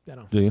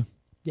 Do you?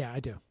 Yeah, I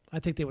do. I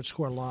think they would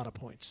score a lot of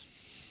points.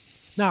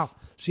 Now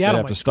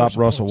Seattle might have to stop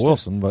Russell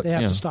Wilson, but they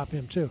have to stop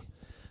him too.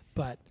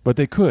 But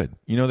they could.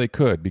 They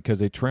could because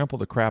they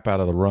trampled the crap out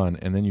of the run,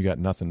 and then you got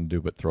nothing to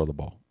do but throw the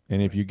ball.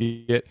 And if you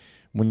get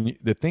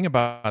the thing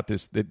about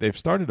this, they've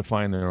started to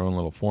find their own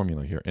little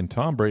formula here. And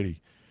Tom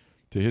Brady,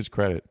 to his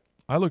credit.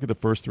 I look at the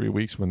first 3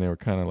 weeks when they were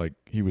kind of like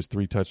he was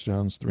 3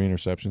 touchdowns, 3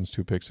 interceptions,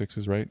 2 pick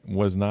sixes, right?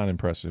 Was not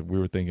impressive. We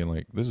were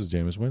thinking this is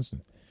Jameis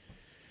Winston.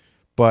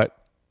 But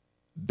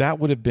that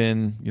would have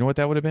been, you know what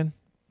that would have been?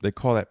 They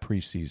call that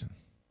preseason.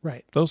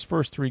 Right. Those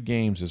first 3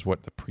 games is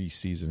what the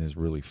preseason is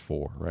really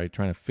for, right?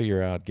 Trying to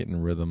figure out,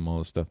 getting rhythm, all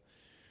this stuff.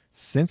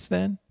 Since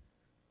then,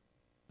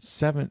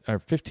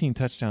 15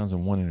 touchdowns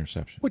and 1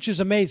 interception. Which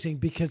is amazing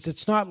because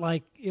it's not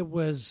like it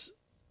was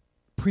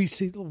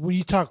preseason. When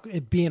you talk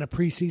it being a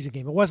preseason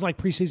game, it wasn't like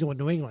preseason with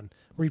New England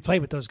where you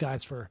played with those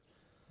guys for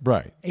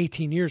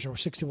 18 years or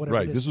 60, whatever.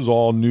 Right. It is. This was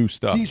all new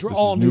stuff. These were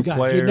all new guys.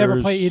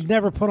 Players. You'd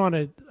never put on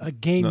a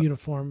game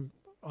uniform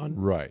on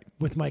right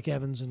with Mike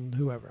Evans and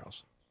whoever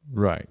else.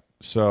 Right.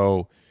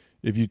 So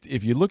if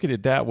you look at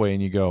it that way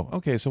and you go,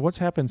 okay, so what's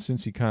happened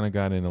since he kind of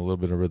got in a little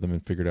bit of rhythm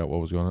and figured out what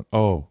was going on?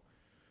 Oh,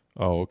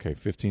 okay,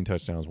 15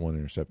 touchdowns, 1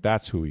 intercept.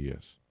 That's who he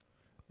is.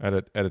 At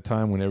a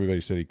time when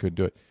everybody said he could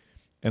do it.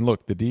 And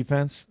look, the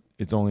defense,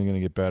 it's only going to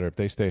get better. If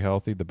they stay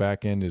healthy, the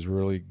back end is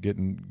really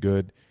getting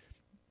good.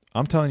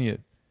 I'm telling you,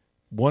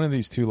 one of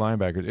these two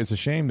linebackers. It's a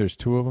shame there's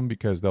two of them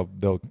because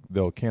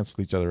they'll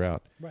cancel each other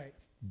out. Right.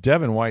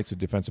 Devin White's a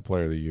Defensive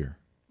Player of the Year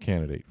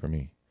candidate for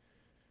me.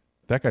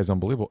 That guy's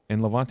unbelievable,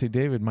 and Levante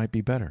David might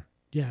be better.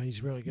 Yeah,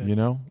 he's really good. You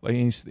know, like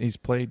he's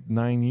played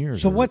 9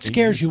 years. So what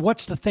scares you?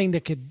 What's the thing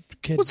that could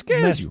what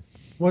scares you?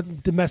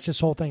 What to mess this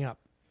whole thing up?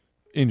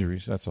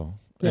 Injuries. That's all.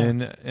 Yeah.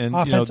 And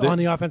on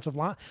the offensive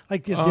line,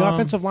 like is the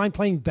offensive line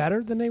playing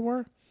better than they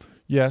were?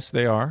 Yes,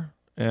 they are.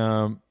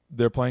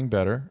 They're playing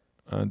better.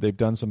 They've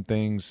done some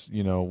things.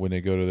 You know, when they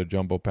go to the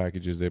jumbo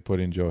packages, they put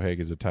in Joe Haig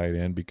as a tight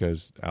end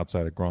because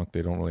outside of Gronk,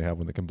 they don't really have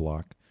one that can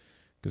block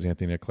because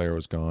Anthony Leclerc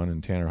was gone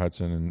and Tanner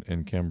Hudson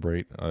and Cam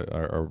Brate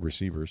are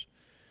receivers.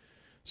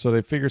 So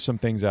they figured some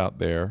things out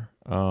there.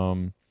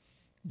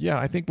 Yeah,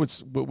 I think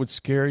what would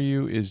scare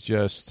you is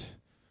just,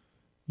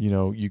 you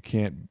know, you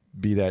can't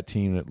be that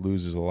team that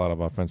loses a lot of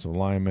offensive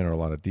linemen or a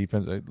lot of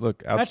defense.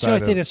 Look, outside that's the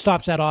only thing that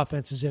stops that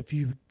offense is if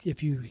you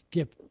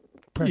get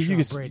pressure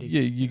on Brady.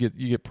 Yeah, you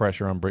get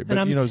pressure on Brady. But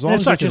and you know, as long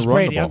as it's they not can just run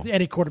Brady, the ball,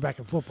 any quarterback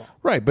in football.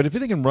 Right, but if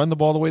they can run the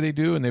ball the way they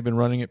do, and they've been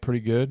running it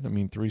pretty good. I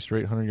mean, 3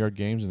 straight 100-yard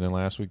games, and then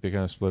last week they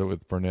kind of split it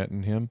with Fournette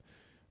and him.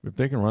 If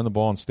they can run the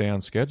ball and stay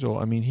on schedule,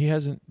 I mean, he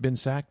hasn't been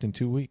sacked in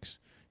 2 weeks.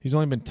 He's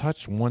only been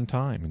touched one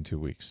time in 2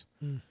 weeks.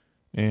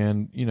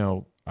 And, you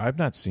know, I've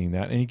not seen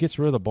that. And he gets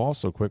rid of the ball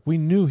so quick. We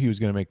knew he was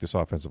going to make this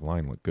offensive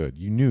line look good.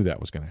 You knew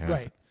that was going to happen.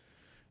 Right.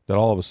 That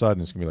all of a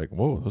sudden it's going to be like,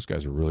 whoa, those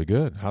guys are really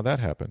good. How'd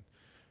that happen?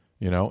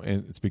 You know,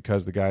 and it's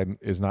because the guy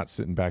is not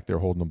sitting back there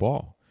holding the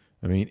ball.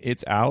 I mean,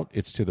 it's out.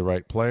 It's to the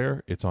right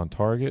player. It's on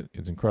target.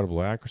 It's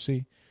incredible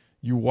accuracy.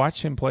 You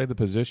watch him play the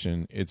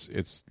position.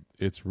 It's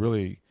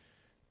really,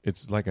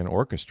 it's like an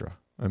orchestra.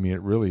 I mean,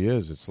 it really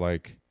is. It's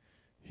like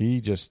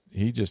he just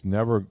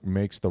never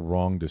makes the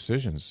wrong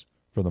decisions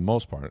for the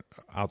most part,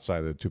 outside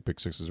of the 2 pick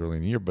sixes early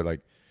in the year. But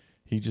like,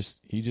 he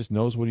just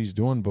knows what he's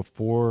doing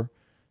before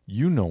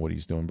you know what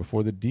he's doing,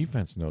 before the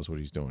defense knows what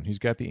he's doing. He's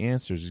got the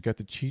answers. He's got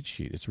the cheat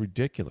sheet. It's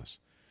ridiculous.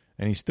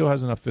 And he still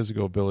has enough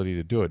physical ability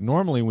to do it.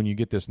 Normally when you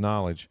get this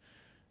knowledge,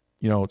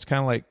 you know, it's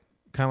kind of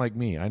like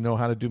me. I know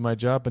how to do my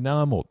job, but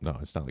now I'm old. No,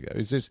 it's not like that.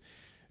 It's just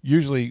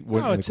usually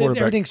when in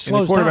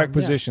the quarterback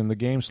position, the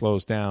game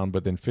slows down,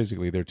 but then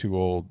physically they're too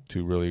old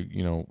to really,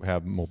 you know,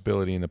 have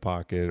mobility in the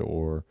pocket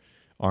or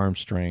arm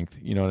strength.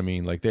 You know what I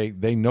mean? Like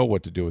they know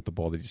what to do with the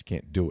ball. They just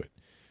can't do it.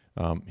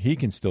 He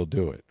can still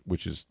do it,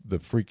 which is the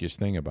freakiest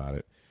thing about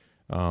it.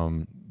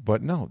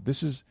 But no,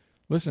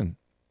 listen,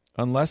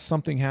 unless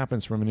something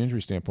happens from an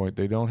injury standpoint,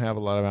 they don't have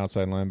a lot of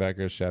outside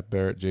linebackers. Shaq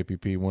Barrett,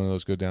 JPP, one of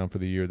those go down for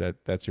the year.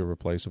 That's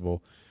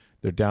irreplaceable.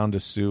 They're down to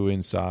Sue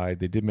inside.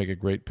 They did make a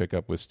great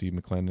pickup with Steve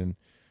McClendon,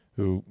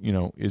 who, you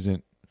know,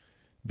 isn't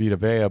Vita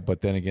Vea,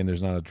 but then again,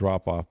 there's not a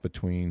drop-off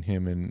between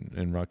him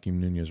and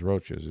Raheem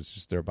Nunez-Roches. It's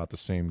just they're about the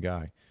same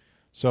guy.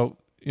 So,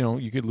 you know,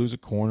 you could lose a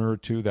corner or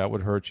two. That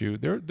would hurt you.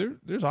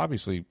 There's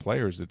obviously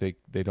players that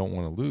they don't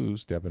want to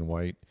lose, Devin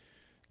White,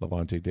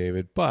 Levante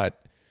David,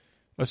 but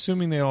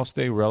assuming they all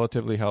stay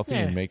relatively healthy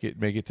and make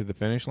it to the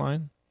finish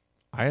line,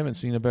 I haven't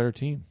seen a better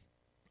team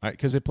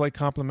because they play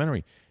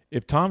complementary.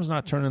 If Tom's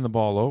not turning the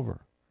ball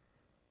over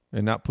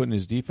and not putting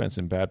his defense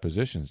in bad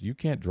positions, you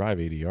can't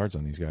drive 80 yards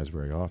on these guys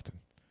very often.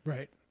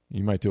 Right.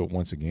 You might do it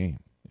once a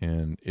game,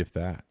 and if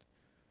that.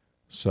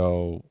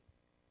 So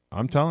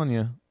I'm telling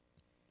you.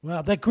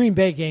 Well, that Green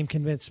Bay game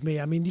convinced me.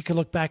 I mean, you can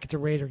look back at the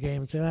Raider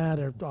game and say,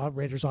 their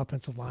Raiders'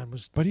 offensive line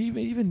was. But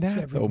even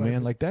that, though,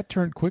 man, like that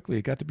turned quickly.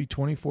 It got to be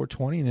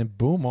 24-20, and then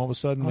boom, all of a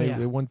sudden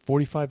they won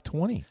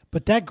 45-20.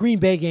 But that Green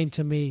Bay game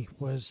to me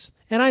was,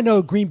 and I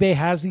know Green Bay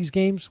has these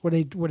games where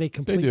they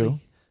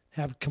completely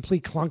have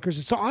complete clunkers.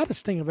 It's the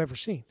oddest thing I've ever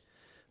seen.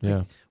 Yeah.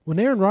 Like, when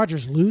Aaron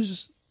Rodgers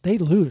loses, they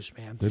lose,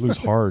 man. They lose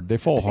hard. They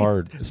fall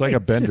hard. It's like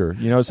a bender.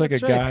 You know, it's like a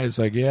guy is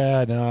like,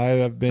 yeah, no,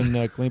 I've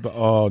been clean, but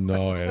oh,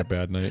 no, I had a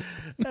bad night.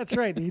 That's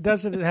right. He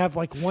doesn't have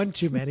like one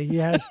too many. He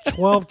has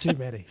 12 too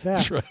many. Yeah.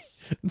 That's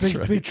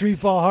right. Big tree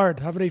fall hard.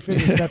 How many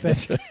fingers, Pepe?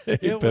 That's right.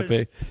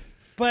 Pepe.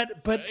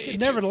 But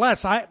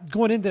nevertheless,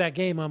 going into that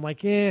game, I'm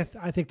like, I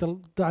think the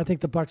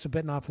Bucs have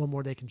bitten off a little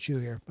more they can chew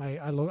here.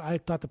 I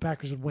thought the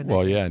Packers would win.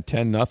 Well, yeah, and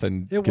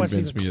 10-0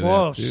 convinced me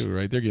close. Of that too,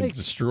 right? They're getting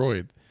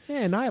destroyed.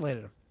 Yeah,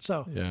 annihilated them.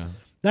 So yeah.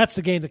 That's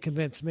the game that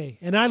convinced me.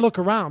 And I look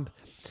around,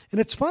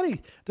 and it's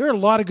funny. There are a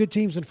lot of good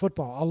teams in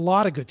football,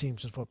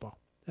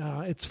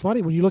 It's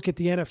funny when you look at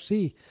the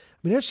NFC. I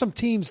mean, there's some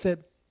teams that,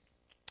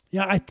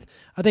 I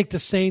think the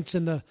Saints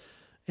and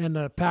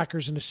the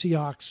Packers and the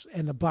Seahawks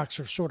and the Bucs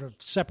are sort of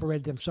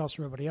separated themselves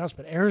from everybody else.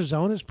 But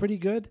Arizona's pretty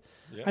good.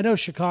 Yeah. I know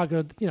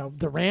Chicago,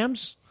 the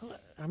Rams.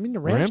 I mean, the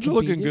Rams are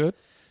looking good.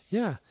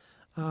 Yeah.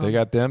 They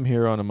got them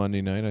here on a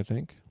Monday night, I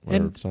think.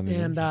 Or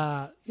Sunday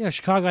night.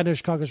 Chicago, I know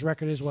Chicago's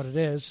record is what it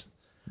is.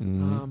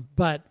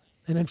 Mm-hmm.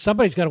 And then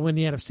somebody's got to win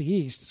the NFC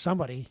East.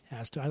 Somebody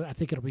has to. I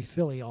think it'll be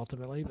Philly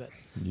ultimately. But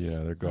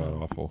yeah, they're god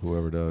awful.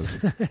 Whoever does.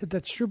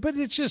 That's true. But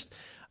it's just,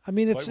 I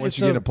mean, once you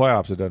get in the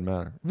playoffs, it doesn't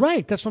matter.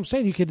 Right. That's what I'm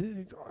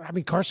saying.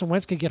 Carson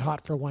Wentz could get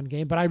hot for one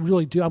game, but I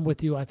really do. I'm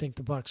with you. I think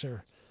the Bucs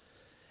are.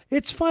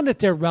 It's fun that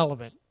they're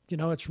relevant.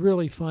 It's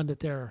really fun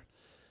that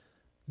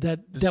that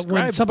when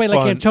Describe somebody fun.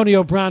 like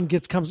Antonio Brown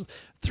comes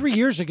 3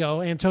 years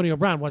ago, Antonio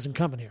Brown wasn't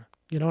coming here.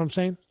 You know what I'm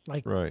saying?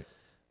 Like Right.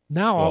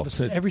 now, all of a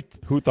sudden,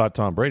 Who thought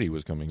Tom Brady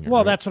was coming here?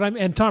 Well, right? that's what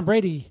and Tom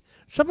Brady.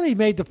 Somebody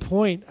made the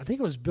point. I think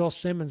it was Bill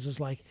Simmons. Is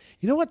like,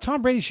 you know what?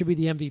 Tom Brady should be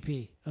the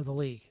MVP of the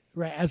league,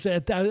 right? As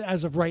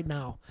of right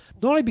now,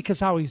 not only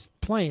because how he's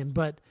playing,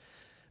 but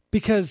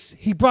because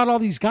he brought all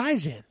these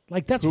guys in.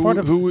 Like that's part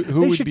of who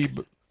would be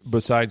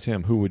besides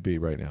him. Who would be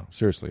right now?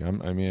 Seriously, I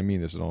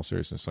mean this in all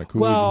seriousness. Like who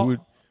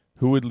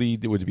would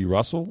lead? Would it be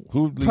Russell?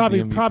 Who would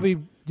lead? Probably.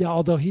 Yeah,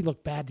 although he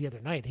looked bad the other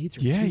night. He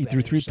threw he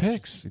threw 3 interceptions.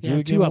 picks. He Yeah, threw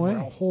the 2 game of them away.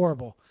 were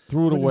horrible.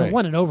 Threw it away. The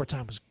one in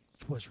overtime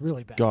was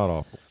really bad. God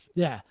awful.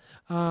 Yeah,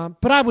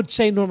 but I would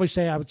say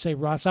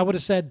Russ. I would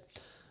have said.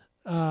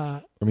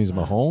 I mean, is it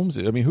Mahomes?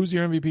 I mean, who's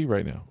your MVP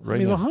right now?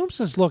 Right now, Mahomes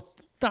has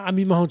looked. I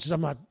mean, Mahomes.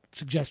 I'm not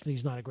suggesting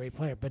he's not a great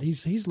player, but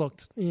he's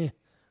looked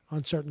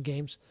on certain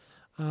games.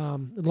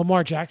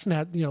 Lamar Jackson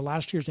had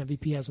last year's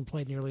MVP hasn't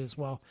played nearly as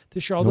well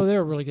this year, although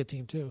they're a really good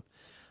team too.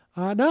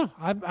 No,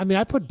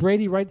 I put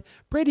Brady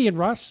and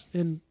Russ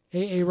and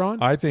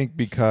Aaron. I think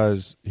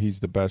because he's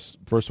the best.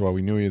 First of all,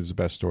 we knew he was the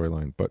best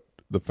storyline, but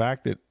the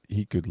fact that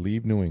he could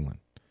leave New England,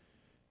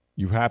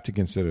 you have to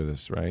consider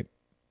this, right?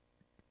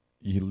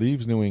 He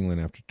leaves New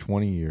England after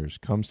 20 years,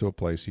 comes to a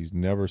place he's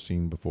never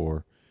seen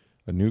before,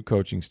 a new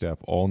coaching staff,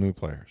 all new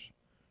players.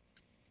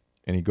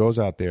 And he goes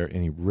out there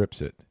and he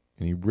rips it.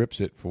 And he rips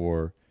it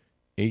for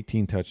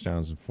 18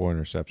 touchdowns and 4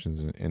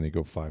 interceptions, and they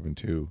go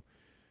 5-2.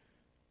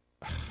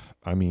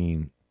 I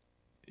mean,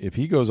 if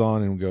he goes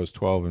on and goes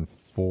 12-4,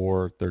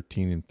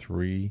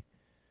 13-3,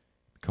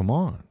 come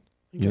on.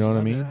 You know what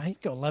I mean? I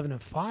think go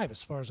 11-5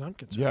 as far as I'm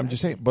concerned. Yeah, I'm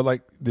just saying. But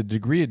like the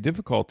degree of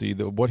difficulty,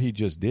 what he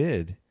just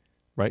did,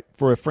 right?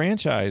 For a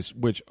franchise,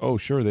 which,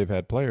 sure, they've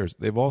had players.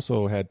 They've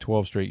also had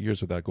 12 straight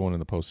years without going in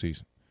the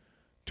postseason.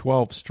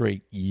 12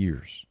 straight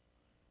years.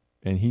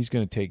 And he's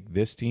going to take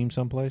this team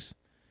someplace,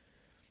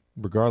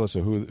 regardless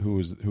of who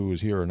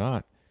is here or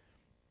not.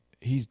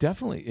 He's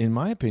definitely, in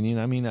my opinion,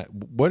 I mean,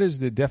 what is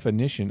the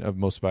definition of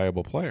most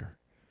valuable player?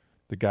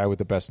 The guy with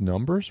the best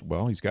numbers?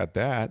 Well, he's got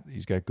that.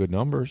 He's got good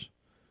numbers.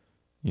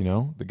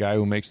 The guy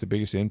who makes the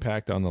biggest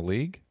impact on the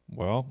league?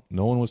 Well,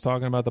 no one was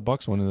talking about the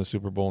Bucs winning the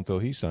Super Bowl until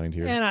he signed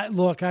here. And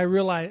I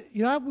realize,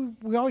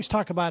 we always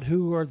talk about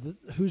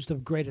who's the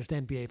greatest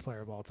NBA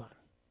player of all time.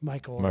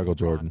 Michael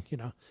Jordan.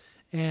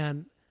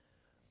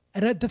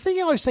 And the thing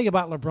I always think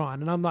about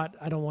LeBron, and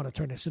I don't want to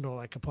turn this into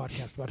like a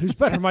podcast about who's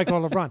better,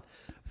 Michael or LeBron.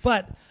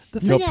 But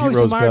the thing I always Pete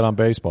Rose admire bet on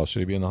baseball. Should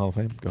he be in the Hall of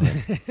Fame? Go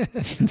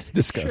ahead.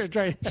 Discuss. Sure,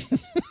 right.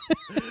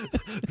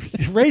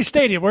 Ray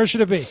Stadium, where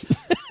should it be?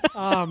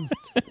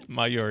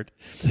 My yard.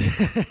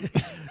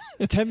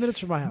 10 minutes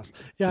from my house.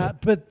 Yeah,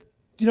 but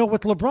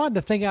with LeBron,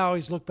 the thing I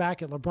always look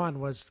back at LeBron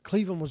was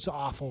Cleveland was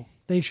awful.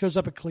 Then he shows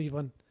up at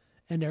Cleveland,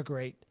 and they're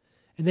great.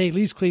 And then he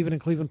leaves Cleveland,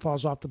 and Cleveland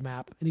falls off the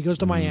map. And he goes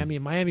to Miami,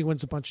 and Miami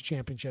wins a bunch of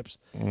championships.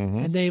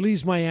 And then he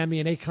leaves Miami,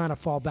 and they kind of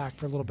fall back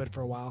for a little bit for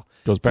a while.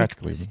 Goes back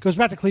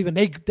to Cleveland.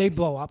 They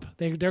blow up.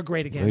 They're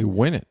great again. They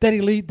win it. Then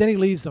he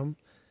leaves them,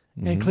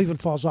 and Cleveland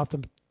falls off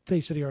the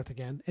face of the earth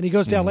again. And he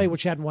goes to L.A.,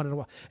 which hadn't won in a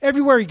while.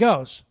 Everywhere he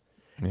goes.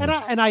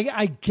 Yeah. And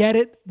I get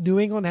it. New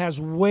England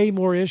has way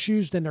more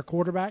issues than their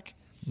quarterback.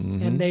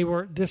 And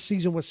this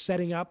season was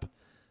setting up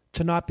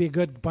to not be a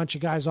good bunch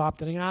of guys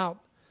opting out.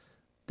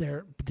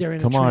 They're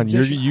in Come a on,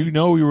 transition. you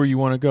know where you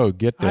want to go.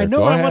 Get there. I know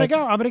go where ahead. I want to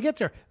go. I'm going to get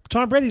there.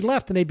 Tom Brady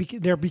left, and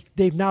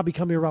they've now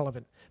become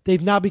irrelevant.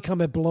 They've now become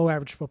a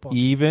below-average football team.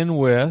 Even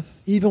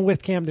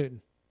with Cam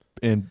Newton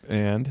and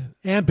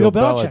Bill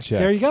Belichick.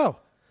 There you go.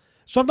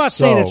 So I'm not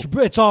saying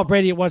it's all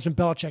Brady. It wasn't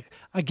Belichick.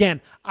 Again,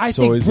 I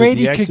think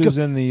Brady could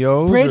go. And the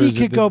O's, Brady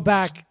could go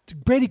back.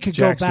 Brady could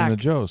go Jackson back and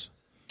the Joes.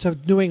 to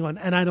New England,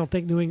 and I don't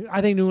think New England.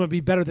 I think New England would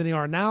be better than they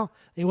are now.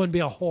 They wouldn't be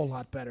a whole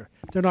lot better.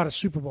 They're not a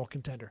Super Bowl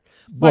contender.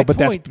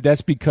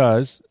 That's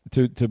because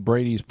to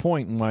Brady's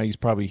point and why he's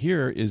probably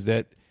here is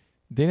that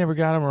they never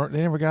got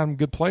him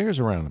good players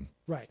around him.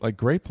 Right. Like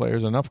great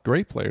players, enough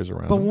great players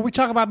around him. But when we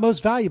talk about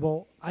most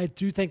valuable, I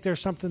do think there's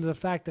something to the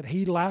fact that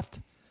he left.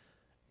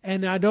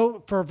 And I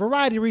know for a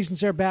variety of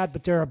reasons they're bad,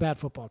 but they're a bad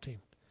football team.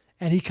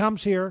 And he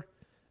comes here,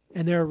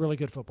 and they're a really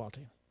good football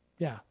team.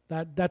 Yeah,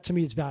 that to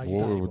me is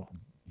valuable.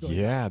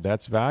 Yeah,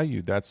 that's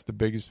value. That's the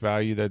biggest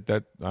value that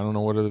I don't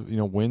know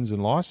what wins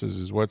and losses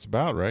is what it's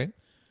about, right?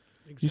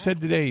 Exactly. You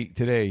said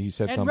today he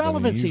said and something.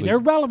 Relevancy. They're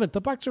relevant.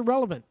 The Bucs are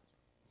relevant.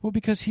 Well,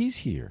 because he's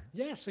here.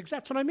 Yes,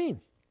 that's what I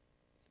mean.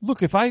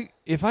 Look, if I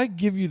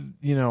give you,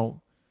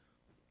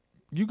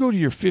 you go to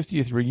your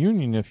 50th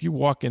reunion, if you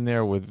walk in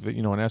there with,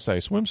 an SI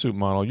swimsuit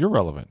model, you're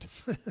relevant.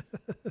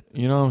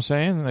 You know what I'm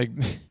saying? Like,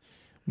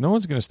 no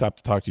one's going to stop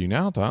to talk to you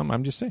now, Tom.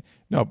 I'm just saying.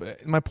 No,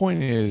 but my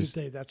point is,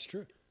 that's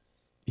true.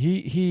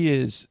 He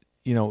is,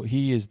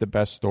 he is the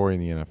best story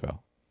in the NFL.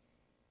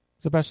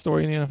 It's the best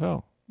story in the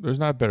NFL. There's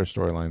not a better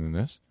storyline than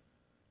this.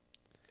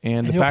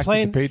 And the fact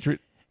that the Patriot.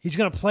 He's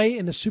going to play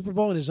in the Super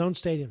Bowl in his own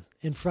stadium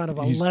in front of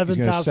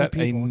 11,000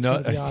 people. It's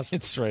going to be awesome.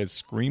 It's right, a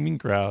screaming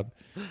crowd.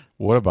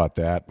 What about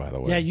that, by the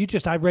way? Yeah,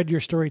 I read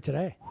your story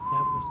today.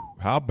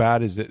 How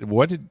bad is it?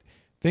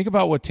 Think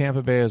about what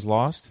Tampa Bay has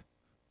lost.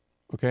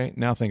 Okay,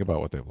 now think about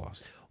what they've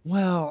lost.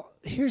 Well,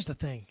 here's the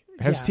thing.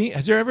 Has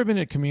there ever been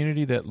a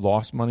community that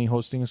lost money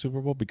hosting a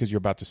Super Bowl? Because you're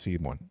about to see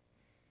one.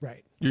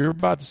 Right. You're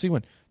about to see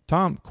one.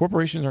 Tom,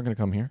 corporations aren't going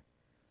to come here.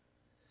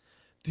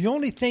 The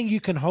only thing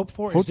you can hope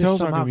for is Hotels this aren't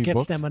somehow gonna be gets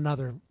booked. them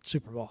another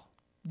Super Bowl.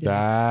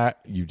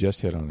 You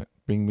just hit on it.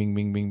 Bing, bing,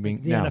 bing, bing,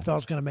 bing. The Now, NFL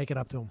is going to make it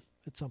up to them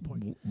at some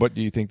point. But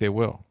do you think they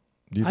will?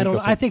 Do you I don't. they'll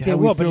say, I think they "Yeah,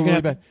 we will, but feel you're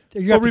really going bad."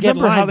 to have to get in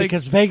remember how line they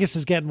because Vegas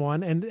is getting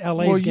one and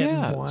LA is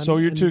getting one. So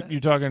you're and-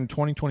 you're talking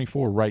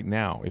 2024 right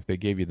now. If they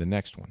gave you the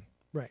next one,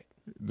 right.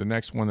 the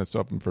next one that's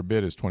up for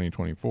bid is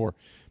 2024.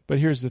 But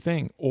here's the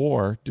thing: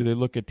 or do they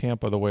look at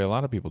Tampa the way a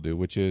lot of people do,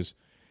 which is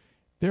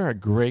they're a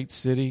great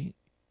city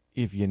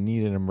if you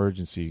need an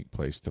emergency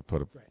place to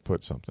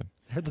put something.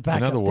 They're the In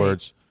backup other date.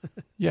 words,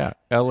 yeah,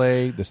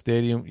 L.A., the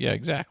stadium, yeah,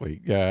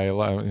 exactly. Yeah,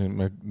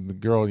 the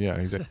girl, yeah,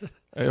 exactly.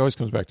 It always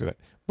comes back to that.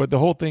 But the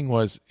whole thing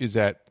is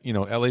that,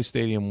 L.A.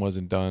 Stadium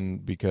wasn't done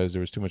because there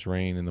was too much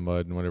rain in the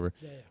mud and whatever.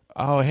 Yeah.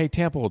 Oh, hey,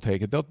 Tampa will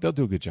take it. They'll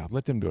do a good job.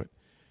 Let them do it.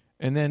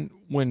 And then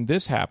when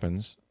this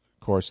happens,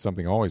 of course,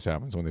 something always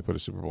happens when they put a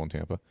Super Bowl in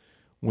Tampa.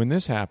 When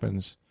this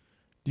happens,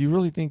 do you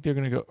really think they're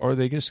going to go, or are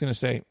they just going to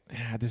say,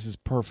 this is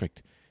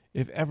perfect?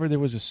 If ever there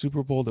was a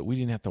Super Bowl that we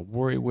didn't have to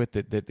worry with,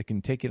 that they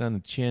can take it on the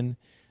chin,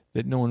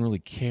 that no one really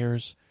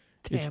cares,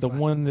 it's the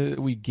Tampa. one that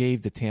we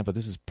gave to Tampa.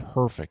 This is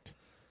perfect,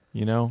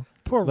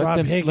 Poor Let Rob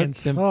them- let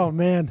Higgins. them- Oh,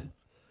 man.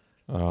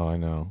 Oh, I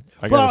know.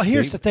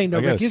 Here's the thing, though,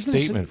 I got Rick. a Isn't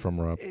this statement from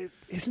Rob.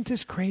 Isn't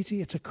this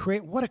crazy?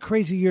 What a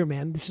crazy year,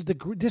 man.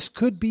 This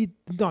could be.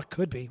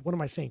 What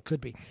am I saying?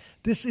 Could be.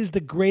 This is the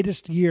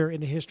greatest year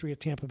in the history of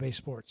Tampa Bay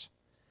sports.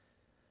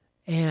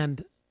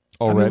 And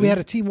Already? we had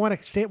a team won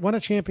a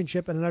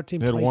championship, and another team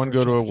They had played one for go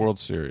to a championship. World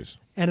Series.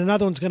 And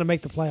another one's going to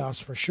make the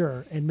playoffs for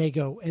sure, and may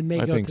go I to think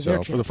their so. For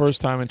the championship.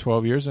 first time in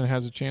 12 years, and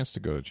has a chance to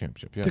go to the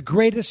championship. Yeah. The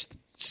greatest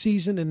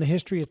season in the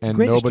history of the And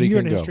greatest nobody year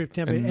in can the go. history of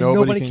Tampa Bay, And and nobody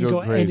nobody can can go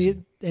go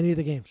crazy. any of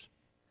the games.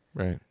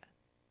 Right.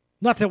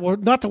 Not that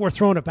we're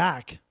throwing it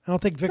back. I don't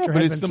think Victor No,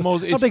 but it's Hedman's. the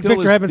most- I don't it think still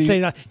Victor is Hedman's the-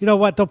 saying, you know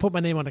what? Don't put my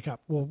name on the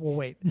cup. We'll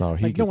wait. No,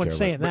 he like, could no one's care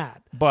saying less.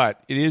 that.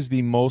 But it is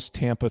the most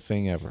Tampa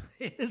thing ever.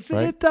 Isn't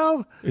right? it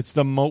though? It's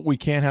the we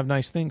can't have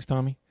nice things,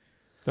 Tommy.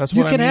 That's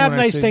You what can I mean have when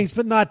I nice say- things,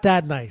 but not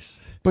that nice.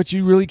 But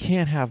you really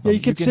can't have Yeah, them. you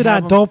can sit have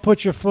on. them- Don't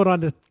put your foot on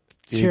the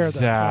chair. though.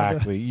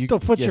 Exactly.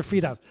 Don't put your yes.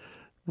 feet up.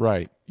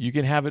 Right. You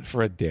can have it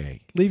for a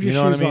day. Leave your you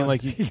know shoes what I mean? on.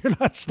 Like You're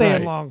not staying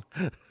Right. long.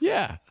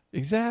 Yeah,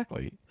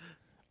 exactly.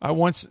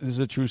 This is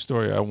a true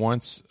story.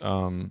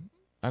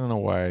 I don't know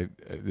why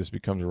this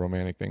becomes a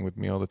romantic thing with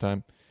me all the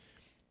time.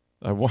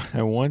 I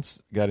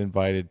once got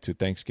invited to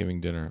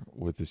Thanksgiving dinner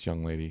with this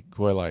young lady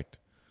who I liked.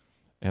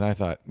 And I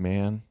thought,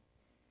 man,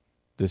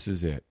 this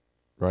is it,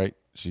 right?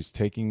 She's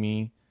taking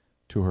me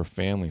to her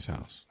family's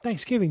house.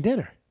 Thanksgiving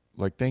dinner.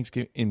 Like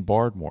Thanksgiving in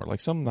Bardmore,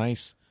 like some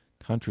nice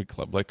country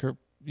club. Like her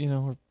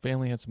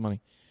family had some money.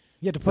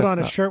 You had to put That's on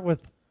a not- shirt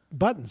with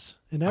buttons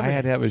and I everything.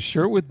 had to have a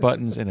shirt with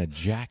buttons and a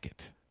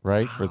jacket,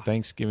 right, for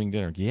Thanksgiving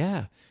dinner.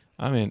 Yeah,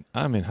 I'm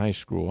in high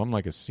school. I'm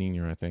like a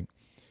senior, I think.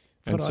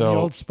 Put And on so, the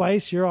Old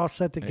Spice. You're all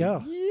set to go.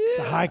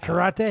 The high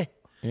karate.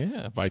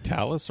 yeah,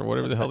 Vitalis or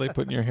whatever the hell they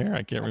put in your hair.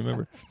 I can't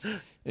remember.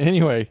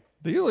 Anyway,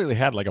 they usually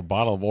had like a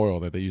bottle of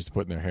oil that they used to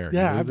put in their hair. Can you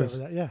Yeah, I believe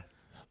remember this? that.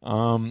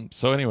 Yeah.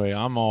 So anyway,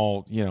 I'm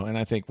all and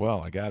I think,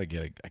 well, I gotta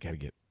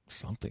get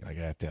something. Like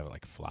I have to have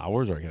like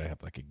flowers, or I gotta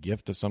have like a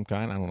gift of some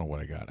kind. I don't know what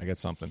I got. I got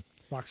something.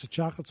 Box of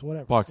chocolates,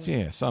 whatever. Box,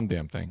 yeah, some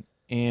damn thing.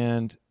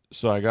 And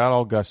so I got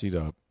all gussied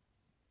up.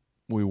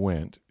 We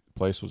went. The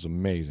place was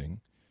amazing.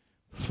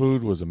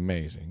 Food was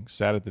amazing.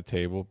 Sat at the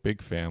table,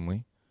 big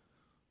family.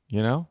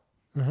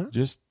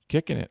 Just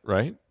kicking it,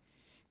 right?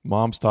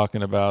 Mom's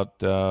talking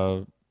about,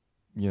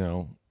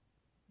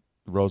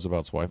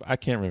 Roosevelt's wife. I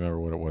can't remember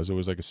what it was. It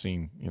was like a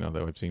scene, that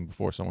I've seen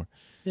before somewhere.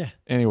 Yeah.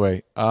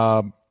 Anyway,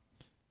 and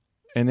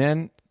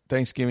then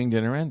Thanksgiving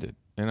dinner ended.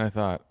 And I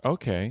thought,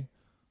 okay,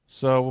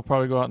 so we'll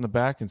probably go out in the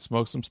back and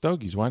smoke some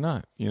stogies. Why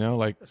not?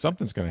 Like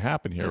something's going to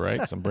happen here,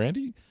 right? Some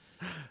brandy?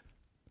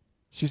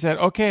 She said,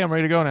 okay, I'm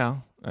ready to go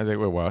now. I think,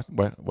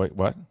 wait,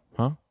 what?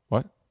 Huh?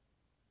 What?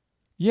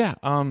 Yeah,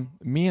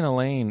 me and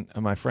Elaine,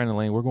 my friend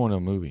Elaine, we're going to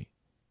a movie.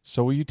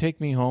 So will you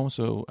take me home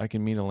so I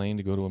can meet Elaine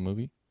to go to a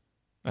movie?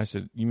 I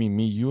said, you mean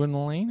me, you, and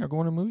Elaine are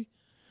going to a movie?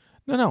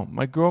 No,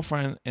 my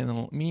girlfriend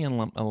and me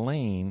and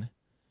Elaine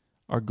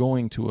are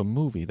going to a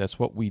movie. That's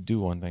what we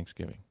do on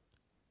Thanksgiving.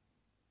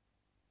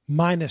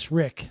 Minus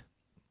Rick.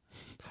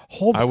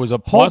 I was a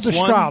hold plus the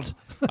one. Stroud.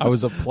 I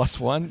was a plus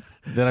one.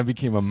 Then I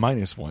became a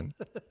minus one.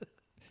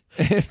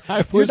 And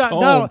I was You're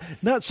home. not,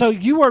 no. So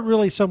you weren't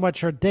really so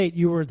much her date.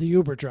 You were the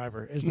Uber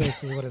driver. Is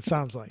basically what it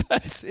sounds like.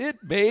 That's it,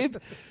 babe.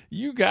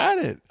 You got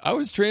it. I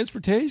was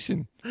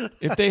transportation.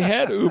 If they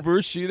had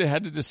Uber, she'd have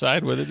had to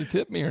decide whether to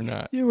tip me or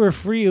not. You were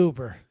free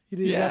Uber. You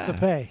didn't have to Yeah.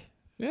 pay.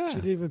 Yeah. She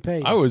didn't even pay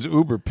you. I was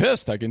uber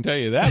pissed, I can tell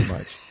you that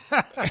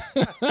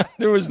much.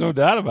 There was no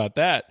doubt about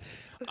that.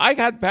 I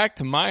got back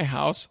to my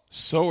house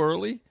so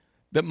early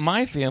that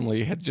my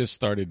family had just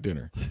started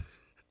dinner.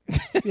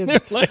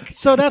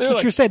 So that's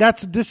what you're saying.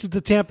 This is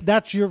the Tampa.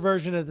 That's your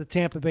version of the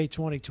Tampa Bay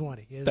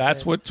 2020.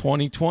 That's what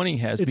 2020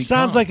 has become. It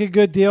sounds like a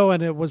good deal,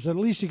 and it was at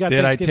least you got.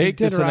 Did I Thanksgiving take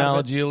this dinner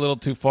analogy a little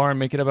too far and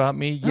make it about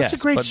me? That's yes, a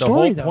great but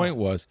story. The whole point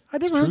was I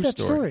never heard that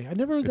story. I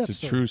never heard that story.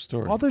 It's a true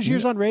story. All those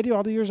years on radio,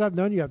 all the years I've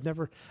known you, I've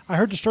never. I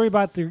heard the story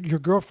about your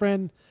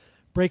girlfriend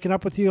breaking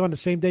up with you on the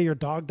same day your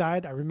dog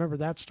died. I remember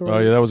that story. Oh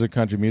yeah, that was a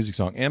country music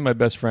song. And my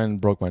best friend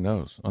broke my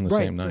nose on the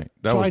same night.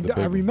 That was the big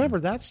I one. remember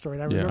that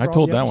story. I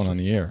told that one on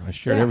the air. I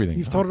shared everything.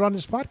 You've told it on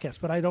this podcast,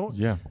 but I don't.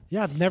 Yeah,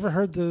 I've never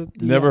heard the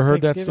never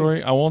heard that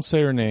story. I won't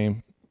say her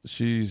name.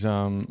 She's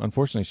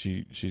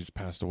unfortunately she's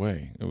passed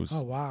away. It was.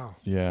 Oh wow.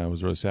 Yeah, it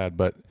was really sad,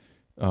 but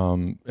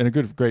and a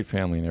great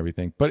family and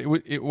everything. But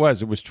it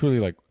was truly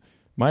like.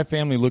 My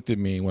family looked at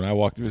me when I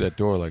walked through that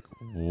door like,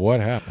 what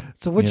happened?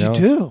 So what'd you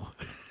do?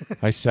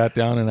 I sat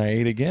down and I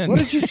ate again. What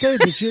did you say?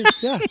 Did you?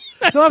 Yeah.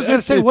 No, I was going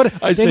to say, what?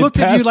 I they said, looked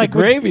at you like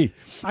gravy.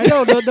 I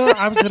know. No.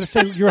 I was going to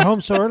say, you're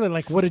home so early.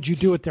 Like, what did you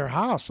do at their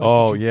house?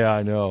 Like,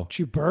 I know. Did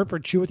you burp or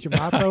chew with your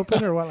mouth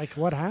open or what? Like,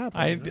 what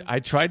happened? I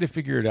tried to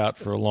figure it out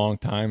for a long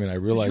time, and I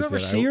realized Did you ever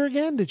see her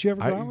again? Did you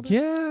ever go out with her?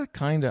 Yeah,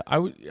 kind of. I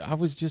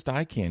was just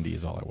eye candy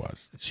is all I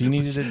was. She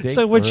needed a date.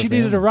 So when she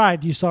needed a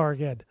ride, you saw her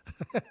again.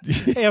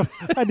 Hey,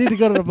 I need to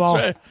go to the mall.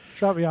 Right.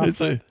 Drop me off.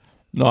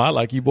 No, I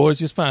like you boys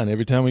just fine.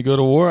 Every time we go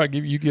to war,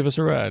 you give us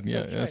a ride.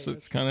 Yeah,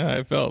 that's kind of how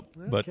I felt.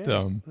 Okay.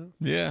 But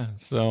yeah,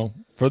 so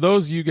for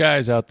those of you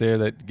guys out there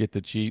that get to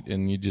cheat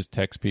and you just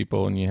text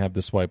people and you have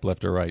the swipe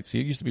left or right.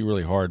 See, it used to be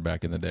really hard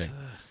back in the day.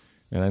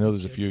 And I know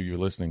there's a few of you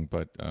listening,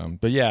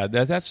 but yeah,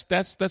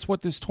 that's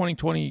what this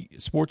 2020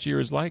 sports year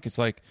is like. It's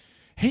like,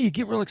 hey, you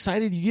get real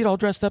excited, you get all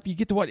dressed up, you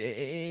get to what,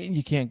 and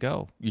you can't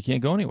go. You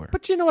can't go anywhere.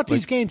 But you know what?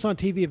 These games on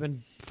TV have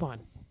been fun.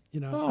 You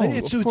know,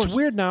 it's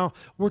weird now.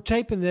 We're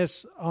taping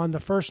this on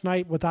the first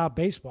night without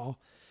baseball.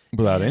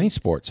 Without any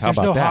sports. How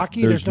about no that?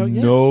 Hockey, there's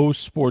no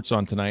sports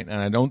on tonight, and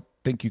I don't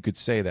think you could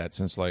say that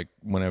since like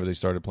whenever they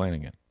started playing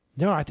again.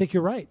 No, I think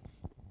you're right.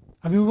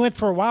 I mean, we went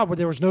for a while where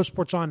there was no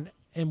sports on,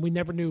 and we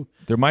never knew.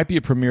 There might be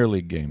a Premier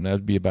League game. That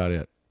would be about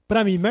it. But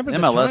I mean, remember MLS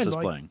the time, is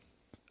playing.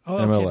 Oh,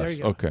 okay, MLS. there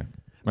you go. Okay.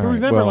 But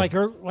remember,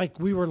 like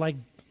we were like,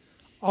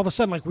 all of a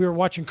sudden, like we were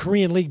watching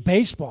Korean League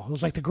baseball. It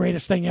was like the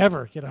greatest thing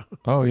ever, you know.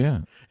 Oh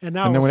yeah. And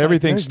now, then when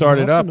everything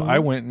started up, I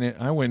went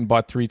and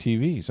bought 3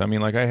 TVs. I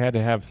mean, like I had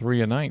to have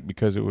 3 a night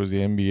because it was the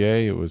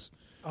NBA. It was.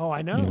 Oh,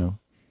 I know. You know,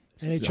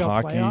 NHL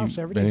hockey, playoffs,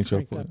 everything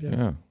cranked up.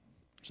 Yeah.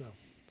 So.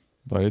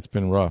 But it's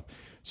been rough.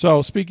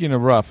 So speaking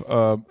of rough,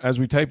 as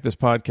we tape this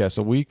podcast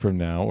a week from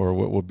now, or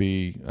what will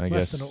be, I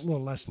guess, a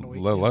little less than a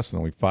week. Less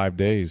than a week, 5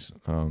 days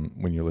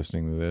when you're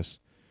listening to this,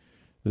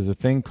 there's a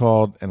thing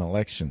called an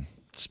election.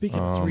 Speaking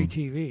of 3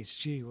 TVs,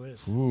 gee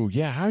whiz. Ooh,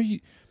 yeah. How you?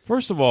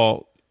 First of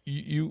all,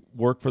 you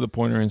work for the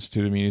Poynter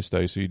Institute of Media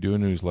Studies, so you do a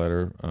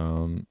newsletter,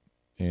 and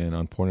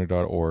on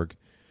Poynter.org,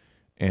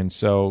 and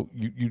so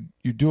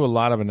you do a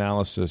lot of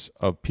analysis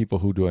of people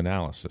who do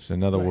analysis.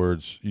 In other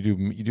words, you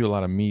do a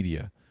lot of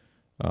media,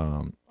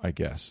 I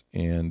guess,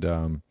 and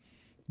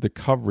the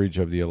coverage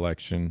of the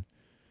election.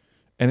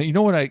 And you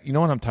know what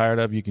I'm tired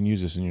of? You can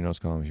use this in your notes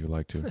column if you'd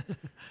like to.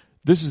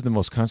 This is the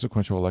most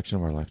consequential election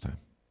of our lifetime.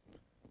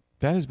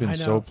 That has been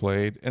so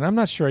played, and I'm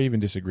not sure I even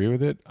disagree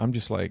with it. I'm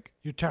just like...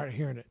 You're tired of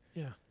hearing it,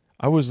 yeah.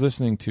 I was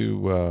listening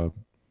to...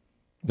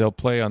 they'll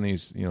play on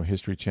these,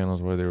 history channels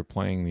where they were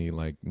playing the,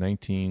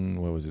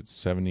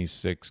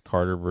 76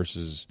 Carter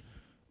versus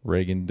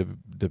Reagan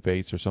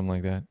debates or something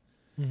like that.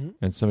 Mm-hmm.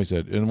 And somebody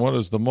said, and what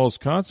is the most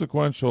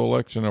consequential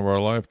election of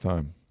our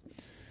lifetime?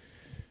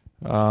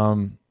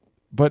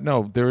 But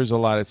no, there is a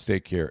lot at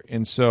stake here.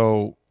 And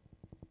so...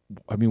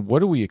 I mean,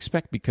 what do we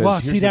expect?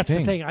 Because that's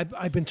the thing.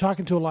 I've been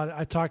talking to a lot.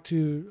 I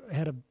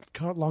had a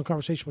long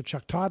conversation with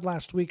Chuck Todd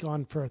last week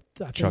on for a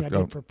thing I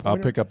did for Poynter. I'll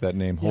pick up that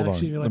name. Hold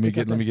on. Let me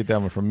get that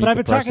one from Meet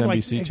the Press,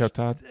 NBC, Chuck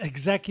Todd.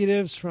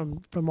 Executives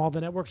from all the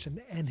networks.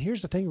 And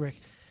here's the thing, Rick.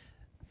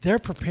 They're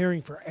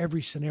preparing for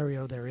every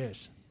scenario there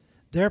is.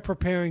 They're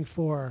preparing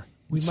for...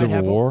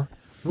 Civil War?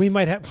 We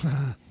might have...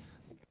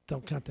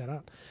 Don't count that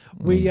out.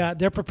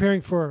 They're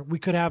preparing for... We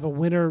could have a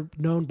winner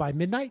known by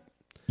midnight.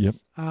 Yep.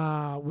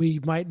 We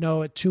might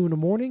know at 2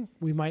 a.m.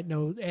 We might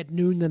know at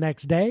noon the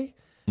next day.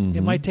 Mm-hmm.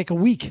 It might take a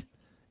week.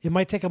 It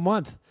might take a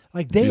month.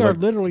 Like they are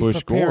literally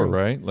Bush preparing. Gore,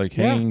 right? Like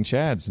hanging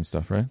chads and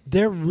stuff, right?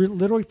 They're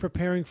literally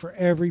preparing for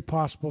every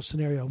possible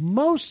scenario.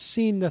 Most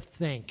seem to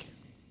think,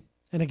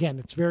 and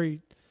again,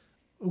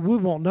 we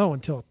won't know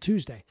until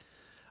Tuesday.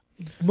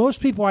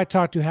 Most people I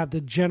talk to have the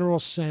general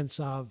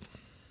sense of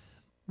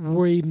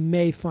we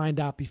may find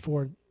out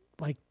before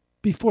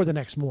the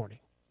next morning.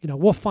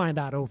 We'll find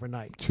out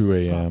overnight. 2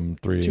 a.m.,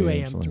 3 a.m. 2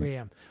 a.m., 3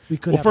 a.m. We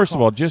could. Well, first of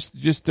all,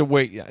 just the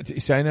way.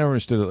 See, I never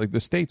understood it. Like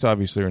the states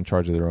obviously are in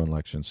charge of their own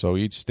elections, so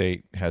each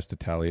state has to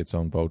tally its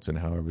own votes, and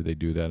however they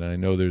do that. And I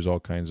know there's all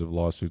kinds of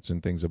lawsuits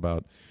and things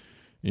about,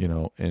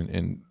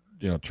 and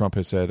Trump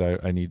has said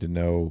I need to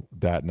know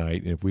that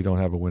night, and if we don't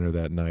have a winner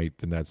that night,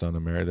 then that's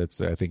un-American.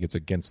 I think it's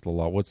against the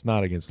law. What's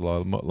not against the law?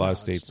 A lot of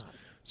states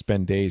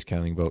spend days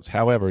counting votes.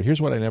 However,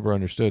 here's what I never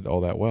understood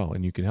all that well,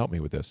 and you can help me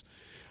with this.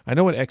 I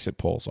know what exit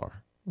polls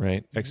are.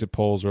 right? Exit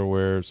polls are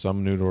where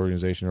some news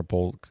organization or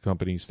poll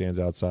company stands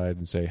outside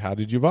and say, how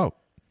did you vote?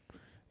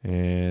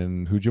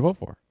 And who'd you vote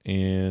for?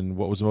 And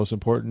what was the most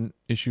important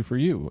issue for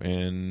you?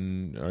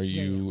 And are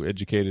you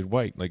educated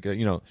white? Like,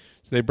 so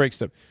they break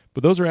stuff.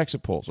 But those are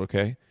exit polls,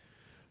 okay?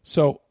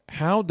 So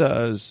how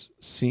does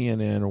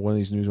CNN or one of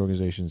these news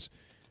organizations,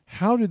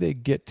 how do they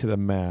get to the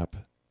map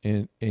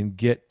and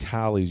get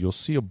tallies? You'll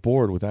see a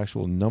board with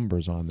actual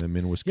numbers on them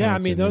in Wisconsin. Yeah, I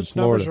mean, those and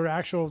Florida. numbers are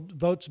actual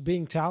votes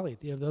being tallied.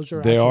 Those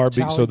are they actual are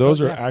tallied so those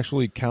votes, are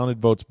actually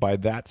counted votes by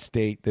that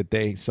state that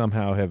they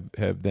somehow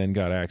have then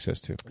got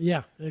access to.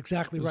 Yeah,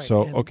 exactly right.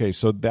 So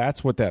so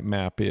that's what that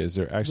map is.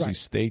 They're actually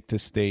state to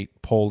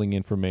state polling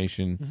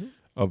information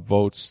of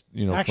votes,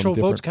 actual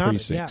from votes different counted,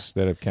 precincts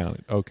that have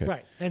counted. Okay,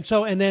 right.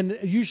 And then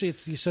usually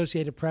it's the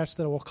Associated Press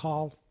that will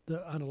call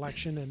an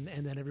election,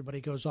 and then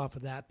everybody goes off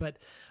of that. But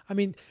I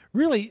mean,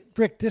 really,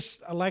 Rick, this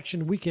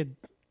election we could,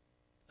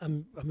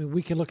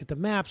 we can look at the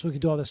maps, we can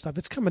do all this stuff.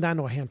 It's coming down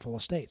to a handful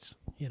of states,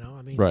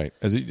 right,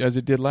 as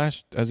it did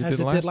last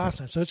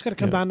time. So it's going to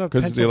come down to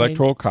because it's the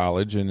Electoral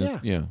College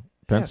and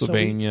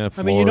Pennsylvania,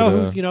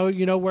 Florida.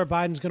 you know where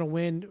Biden's going to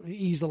win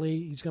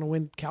easily. He's going to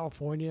win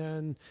California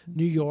and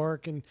New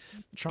York, and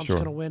Trump's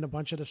going to win a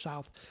bunch of the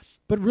South.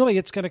 But really,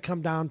 it's going to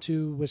come down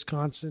to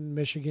Wisconsin,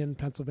 Michigan,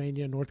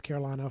 Pennsylvania, North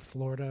Carolina,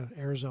 Florida,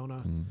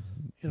 Arizona.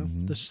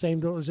 The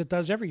same as it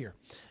does every year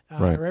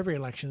or every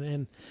election.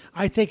 And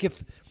I think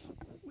if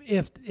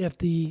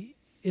the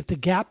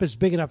gap is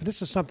big enough, and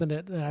this is something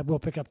that I will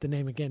pick up the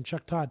name again,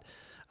 Chuck Todd.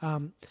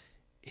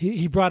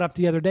 He brought up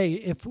the other day.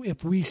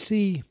 If we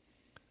see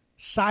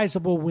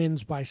sizable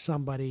wins by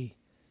somebody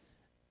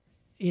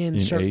in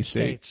certain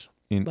states,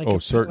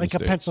 certain like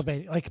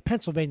states.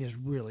 Pennsylvania is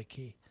really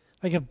key.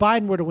 Like if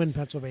Biden were to win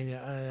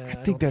Pennsylvania, I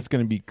think that's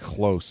going to be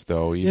close,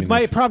 though.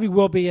 It probably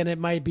will be, and it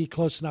might be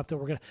close enough that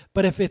we're going to.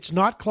 But if it's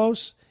not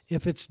close,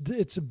 if it's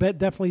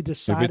definitely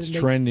decided, if it's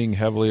trending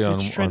heavily on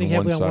one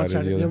side,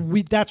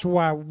 then that's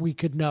why we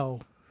could know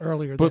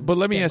earlier. But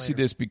let me ask you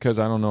this, because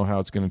I don't know how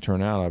it's going to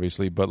turn out,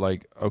 obviously. But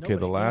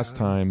the last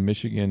time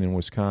Michigan and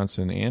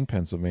Wisconsin and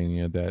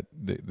Pennsylvania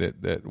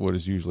that what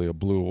is usually a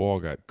blue wall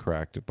got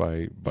cracked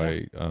by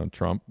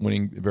Trump,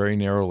 winning very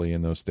narrowly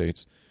in those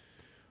states.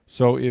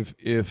 So if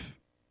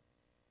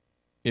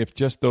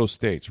just those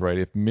states, right?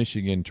 If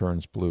Michigan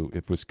turns blue,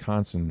 if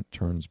Wisconsin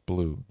turns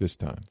blue this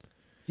time,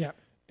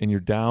 and you're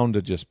down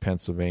to just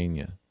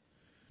Pennsylvania,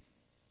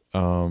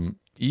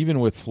 even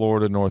with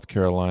Florida, North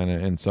Carolina,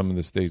 and some of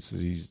the states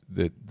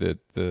that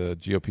the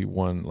GOP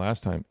won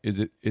last time, is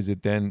it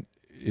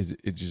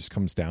just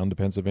comes down to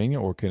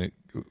Pennsylvania, or can it,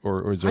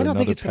 or is there another path? I don't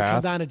think it's going to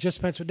come down to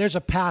just Pennsylvania. There's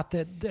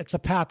a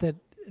path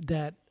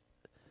that.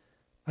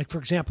 Like, for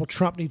example,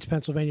 Trump needs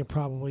Pennsylvania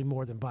probably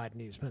more than Biden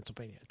needs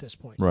Pennsylvania at this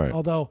point. Right.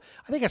 Although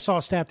I think I saw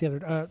a stat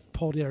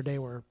poll the other day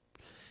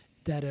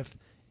that if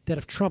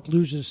Trump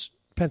loses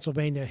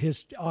Pennsylvania,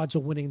 his odds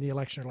of winning the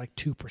election are like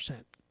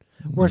 2%.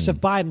 Whereas if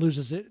Biden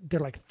loses it, they're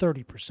like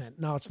 30%.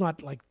 Now it's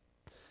not like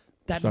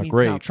that means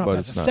now Trump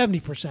has a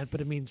 70%, but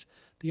it means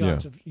the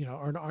odds of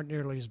aren't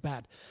nearly as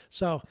bad.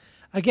 So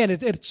again,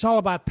 it's all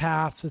about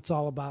paths. It's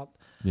all about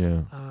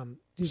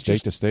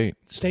state to state.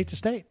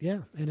 Yeah,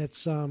 and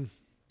it's.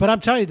 But I'm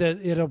telling you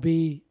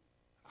that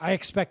I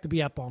expect to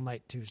be up all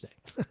night Tuesday.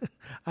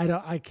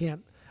 I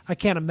can't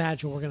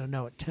imagine we're going to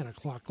know at 10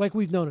 o'clock like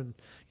we've known.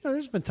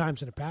 There's been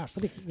times in the past.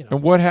 I think,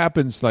 And what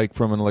happens, like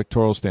from an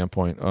electoral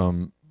standpoint?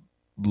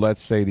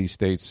 Let's say these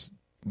states,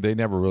 they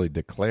never really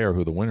declare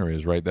who the winner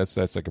is, right? That's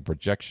like a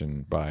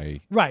projection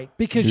by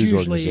because news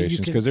usually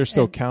organizations, because they're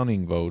still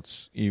counting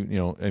votes.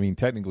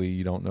 Technically,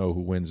 you don't know who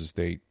wins a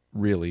state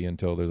really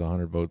until there's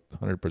 100%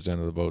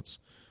 of the votes.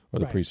 Or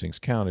the precincts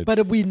counted.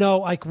 But we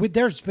know,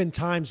 there's been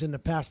times in the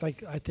past,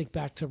 like I think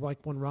back to like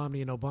when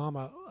Romney and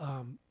Obama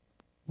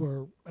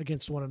were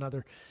against one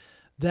another,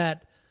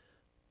 that,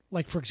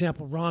 like, for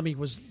example, Romney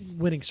was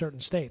winning certain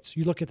states.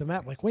 You look at the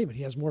map, like, wait a minute,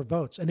 he has more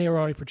votes. And they were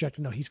already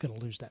projecting, no, he's going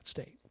to lose that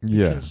state.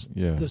 Because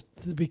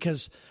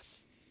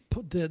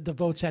the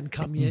votes hadn't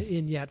come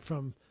in yet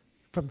from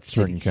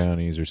certain cities.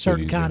 Counties or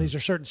certain cities, counties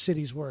or certain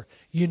cities where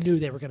you knew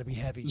they were going to be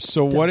heavy.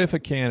 So what if a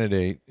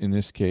candidate, in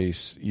this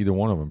case, either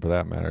one of them for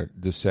that matter,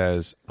 just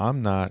says,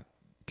 I'm not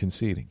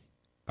conceding.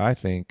 I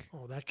think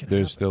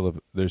there's still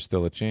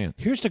a chance.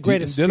 Here's the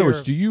greatest fear. In other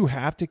words, do you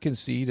have to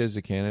concede as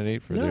a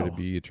candidate for there to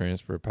be a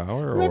transfer of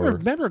power?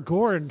 Remember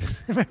Gore and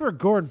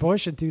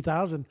Bush in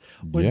 2000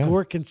 when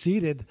Gore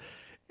conceded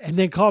and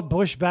then called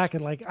Bush back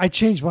and I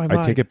changed my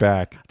mind. I take it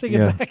back.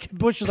 It back. And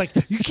Bush is like,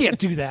 you can't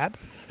do that.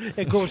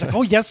 And Gore was like,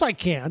 oh, yes, I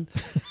can.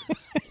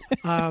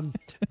 The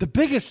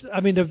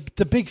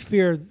big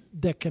fear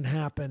that can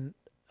happen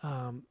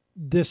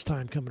this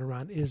time coming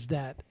around is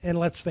that, and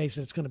let's face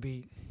it,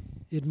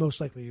 it most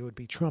likely would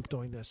be Trump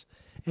doing this,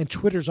 and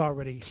Twitter's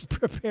already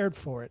prepared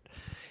for it,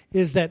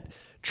 is that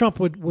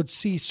Trump would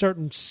see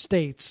certain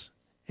states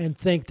and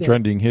think that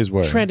trending his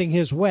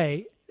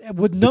way,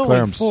 with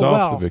knowing full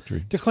well,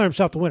 declare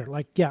himself the winner.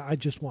 Like, yeah, I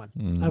just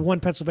won. I won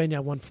Pennsylvania.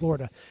 I won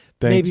Florida.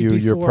 Thank you.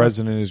 Your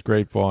president is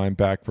grateful. I'm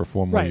back for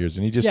 4 more years.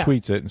 And he just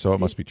tweets it, and so it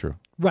must be true.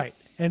 Right.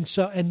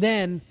 And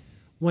then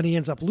when he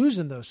ends up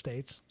losing those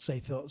states,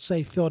 say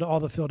all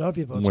the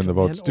Philadelphia votes, when the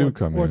votes do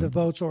come in, or the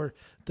votes or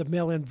the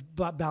mail-in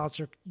ballots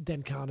are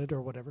then counted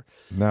or whatever.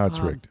 Now it's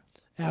rigged.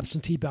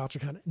 Absentee ballots are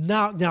counted.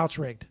 Now it's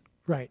rigged.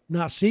 Right.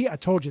 Now, see, I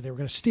told you they were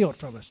going to steal it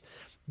from us.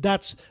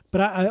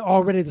 But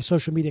already the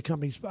social media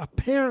companies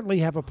apparently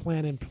have a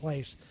plan in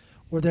place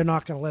where they're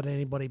not going to let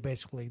anybody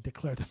basically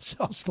declare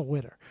themselves the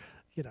winner.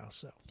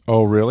 So.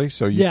 Oh, really?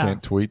 So you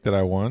can't tweet that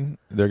I won?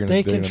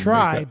 They can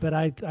try, but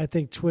I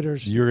think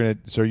Twitter's. You're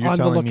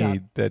telling me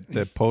that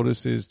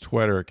POTUS's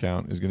Twitter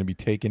account is going to be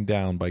taken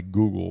down by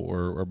Google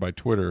or by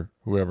Twitter,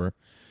 whoever.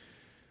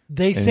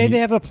 They say they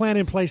have a plan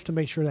in place to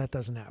make sure that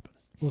doesn't happen.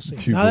 We'll see.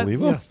 Do you believe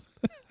them?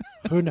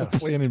 Who knows?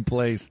 Plan in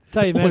place.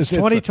 Tell you, man, it's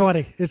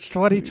 2020. It's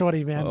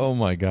 2020, man. Oh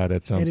my God,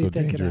 that sounds Anything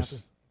so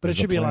dangerous. But it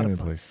should be a lot of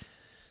fun. Place.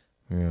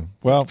 Yeah.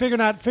 Well, figuring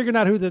out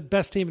who the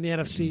best team in the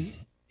NFC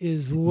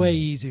is way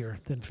easier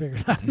than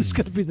figuring out who's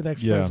going to be the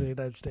next president of the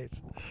United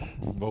States.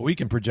 But we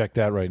can project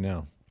that right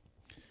now.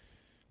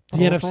 The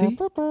NFC?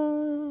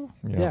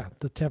 Yeah,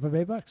 the Tampa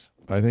Bay Bucks.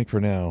 I think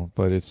for now,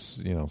 but it's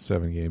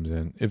 7 games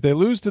in. If they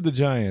lose to the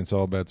Giants,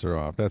 all bets are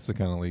off. That's the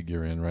kind of league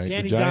you're in, right?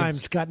 Danny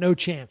Dimes got no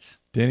chance.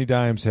 Danny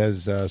Dimes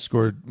has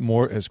scored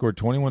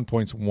 21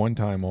 points one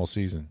time all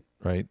season,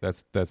 right?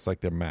 That's like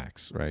their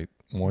max, right?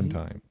 One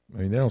time. I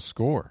mean, they don't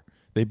score.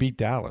 They beat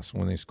Dallas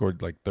when they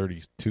scored like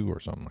 32 or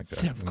something like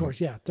that. Yeah, of course,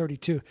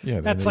 32. Yeah,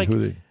 that's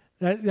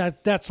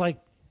that's like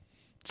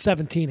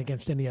 17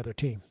 against any other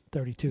team.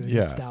 32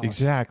 against Dallas.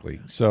 Exactly.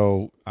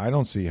 So I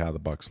don't see how the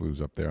Bucks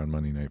lose up there on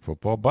Monday Night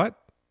Football, but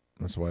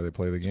that's why they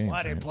play the game.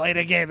 Why they play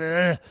the game?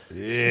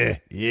 Yeah.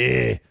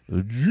 The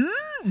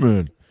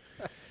German.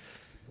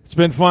 It's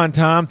been fun,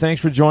 Tom.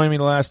 Thanks for joining me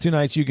the last 2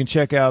 nights. You can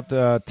check out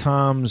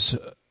Tom's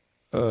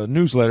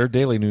newsletter,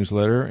 daily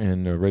newsletter,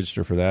 and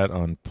register for that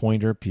on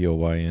Poynter,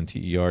 POYNTER.org.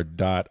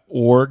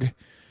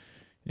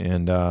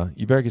 And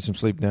you better get some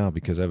sleep now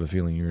because I have a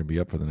feeling you're going to be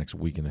up for the next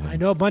week and a half. I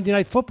know Monday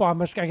Night Football. I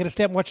got to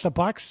stay up and watch the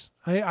Bucks.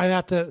 I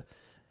have to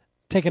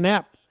take a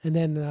nap, and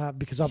then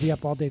because I'll be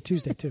up all day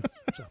Tuesday too.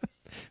 So.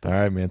 All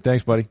right, man.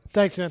 Thanks, buddy.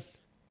 Thanks, man.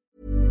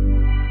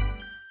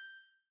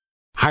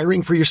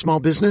 Hiring for your small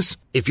business?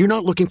 If you're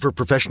not looking for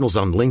professionals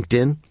on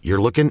LinkedIn,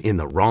 you're looking in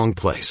the wrong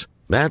place.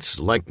 That's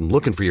like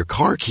looking for your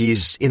car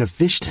keys in a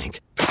fish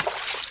tank.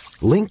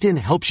 LinkedIn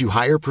helps you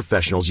hire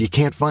professionals you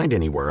can't find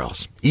anywhere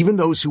else, even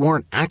those who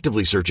aren't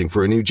actively searching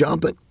for a new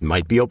job but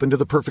might be open to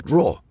the perfect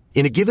role.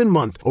 In a given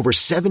month, over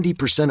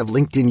 70% of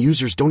LinkedIn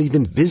users don't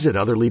even visit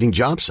other leading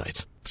job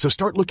sites. So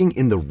start looking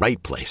in the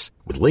right place.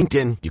 With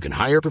LinkedIn, you can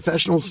hire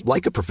professionals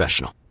like a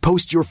professional.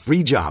 Post your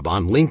free job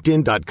on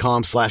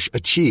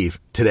linkedin.com/achieve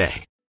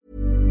today.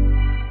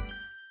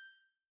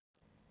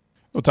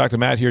 We'll talk to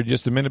Matt here in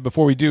just a minute.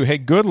 Before we do, hey,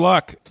 good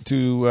luck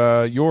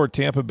to your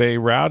Tampa Bay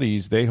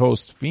Rowdies. They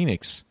host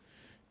Phoenix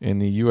in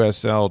the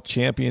USL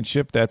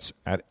Championship. That's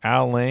at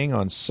Al Lang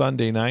on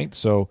Sunday night.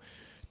 So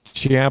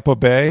Tampa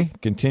Bay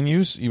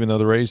continues, even though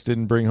the Rays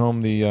didn't bring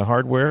home the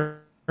hardware.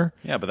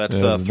 Yeah, but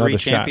that's 3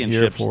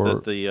 championships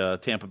that the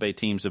Tampa Bay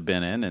teams have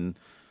been in, and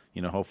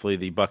hopefully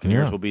the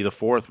Buccaneers will be the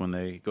 4th when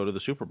they go to the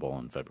Super Bowl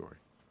in February.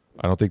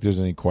 I don't think there's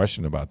any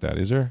question about that,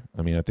 is there?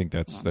 I mean, I think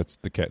that's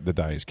the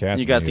die is cast.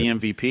 You got the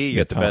MVP. You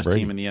got the best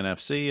team in the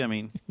NFC. I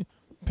mean,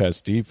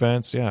 best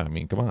defense. Yeah, I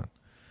mean, come on.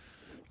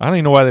 I don't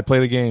even know why they play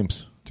the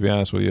games, to be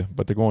honest with you,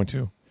 but they're going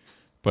to.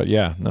 But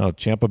yeah, no,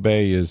 Tampa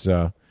Bay is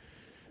going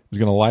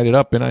to light it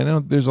up, and I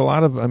know there's a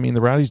lot of. I mean,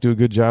 the Rowdies do a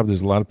good job.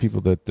 There's a lot of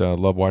people that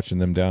love watching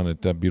them down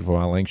at beautiful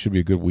Al Lang. Should be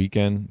a good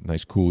weekend,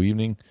 nice cool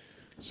evening.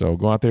 So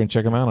go out there and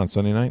check them out on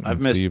Sunday night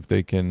and see if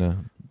they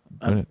can.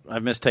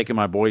 I've missed taking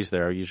my boys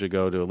there. I usually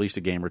go to at least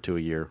a game or two a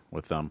year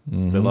with them.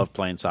 Mm-hmm. They love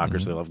playing soccer,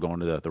 so they love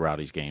going to the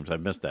Rowdies games. I've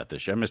missed that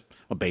this year. I missed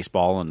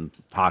baseball and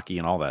hockey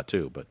and all that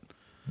too, but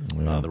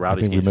the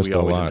Rowdies games, we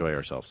always enjoy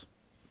ourselves.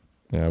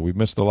 Yeah, we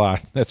missed a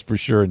lot. That's for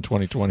sure in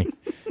 2020.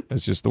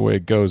 That's just the way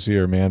it goes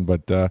here, man.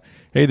 But,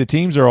 hey, the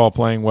teams are all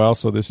playing well,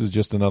 so this is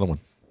just another one.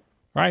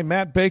 All right,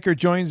 Matt Baker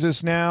joins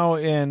us now.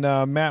 And,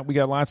 Matt, we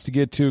got lots to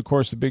get to. Of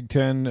course, the Big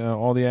Ten,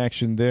 all the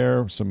action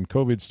there, some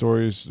COVID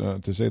stories,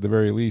 to say the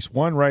very least.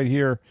 One right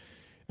here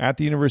at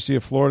the University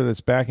of Florida that's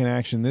back in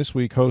action this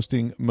week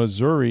hosting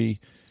Missouri.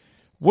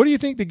 What do you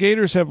think the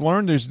Gators have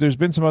learned? There's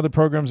been some other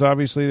programs,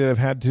 obviously, that have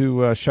had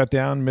to shut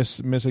down, miss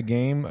a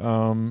game.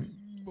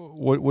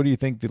 What do you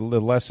think the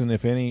lesson,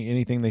 if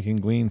anything they can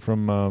glean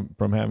from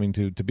having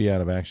to be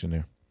out of action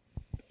there?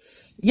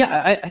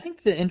 Yeah, I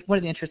think one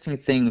of the interesting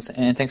things,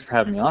 and thanks for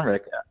having me on,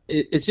 Rick,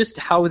 is just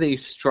how they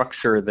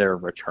structure their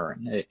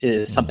return. It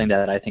is something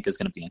that I think is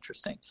going to be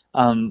interesting.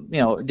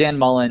 Dan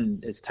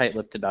Mullen is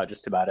tight-lipped about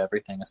just about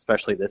everything,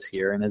 especially this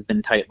year, and has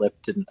been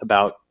tight-lipped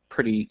about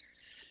pretty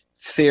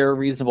fair,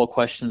 reasonable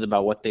questions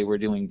about what they were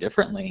doing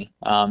differently,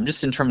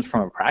 just in terms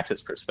from a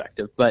practice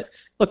perspective. But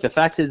look, the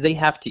fact is they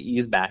have to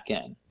ease back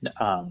in,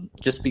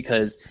 just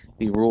because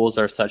the rules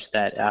are such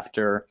that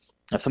after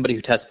somebody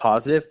who tests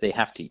positive, they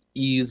have to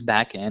ease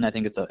back in. I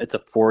think it's a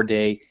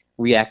 4-day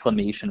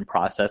reacclimation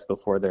process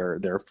before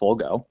they're full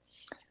go,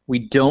 We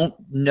don't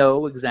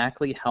know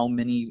exactly how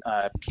many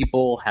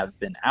people have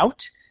been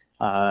out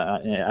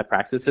at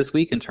practice this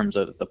week in terms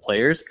of the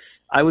players.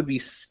 I would be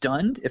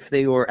stunned if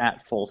they were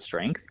at full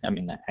strength. I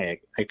mean, I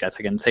guess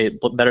I can say it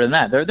better than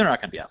that. They're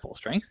not going to be at full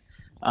strength,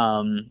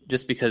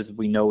 just because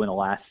we know in the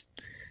last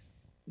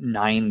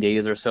 9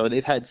 days or so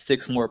they've had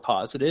 6 more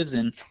positives,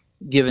 and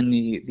given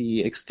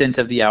the extent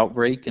of the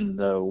outbreak and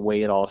the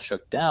way it all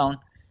shook down,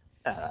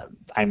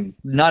 I'm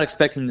not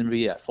expecting them to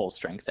be at full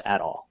strength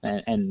at all,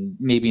 and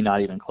maybe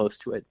not even close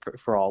to it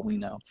for all we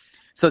know.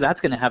 So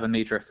that's going to have a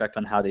major effect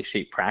on how they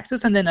shape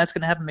practice, and then that's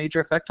going to have a major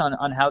effect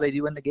on how they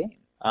do in the game.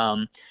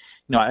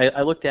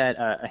 I looked at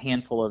a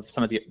handful of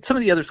some of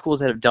the other schools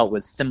that have dealt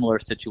with similar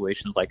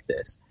situations like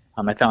this.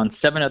 I found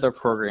 7 other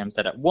programs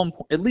that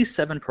at least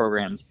 7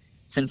 programs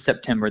since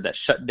September that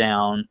shut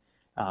down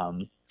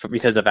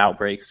because of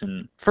outbreaks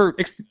and for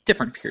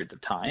different periods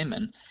of time.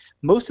 And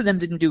most of them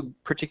didn't do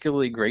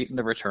particularly great in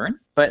the return,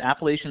 but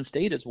Appalachian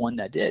State is one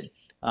that did.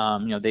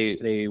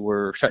 They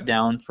were shut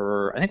down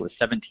for, I think it was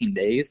 17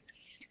 days,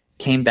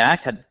 came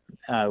back,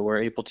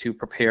 were able to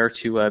prepare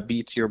to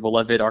beat your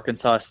beloved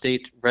Arkansas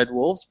State Red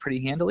Wolves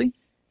pretty handily.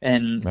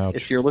 And Ouch.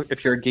 if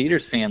you're a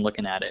Gators fan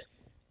looking at it,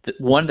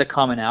 one of the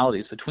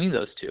commonalities between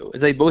those two is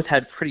they both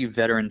had pretty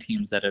veteran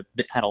teams that have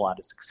had a lot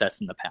of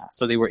success in the past.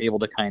 So they were able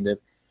to kind of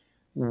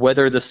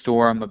weather the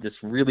storm of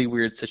this really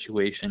weird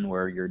situation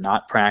where you're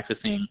not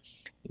practicing,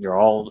 you're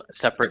all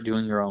separate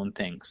doing your own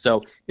thing.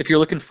 So if you're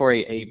looking for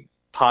a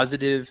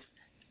positive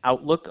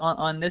outlook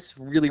on this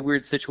really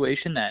weird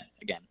situation that,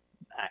 again,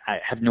 I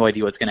have no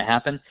idea what's going to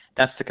happen,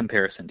 that's the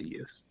comparison to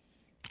use.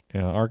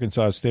 Yeah,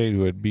 Arkansas State,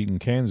 who had beaten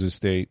Kansas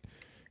State,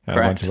 had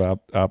Correct. a bunch of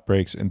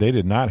outbreaks, and they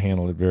did not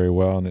handle it very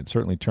well, and it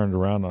certainly turned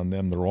around on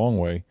them the wrong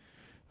way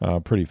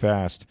pretty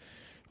fast.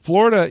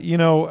 Florida,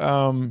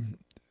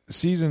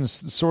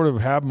 seasons sort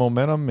of have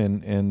momentum,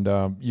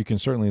 and you can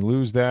certainly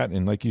lose that.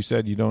 And like you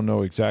said, you don't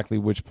know exactly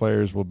which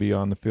players will be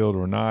on the field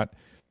or not.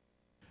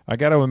 I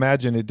got to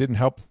imagine it didn't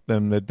help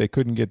them that they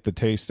couldn't get the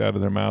taste out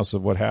of their mouths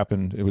of what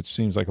happened, which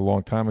seems like a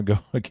long time ago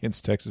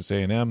against Texas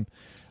A&M.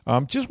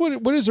 Just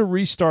what is a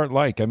restart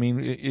like? I mean,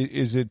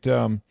 is it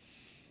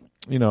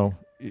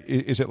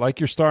is it like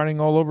you're starting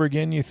all over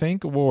again, you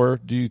think,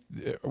 or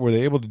were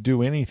they able to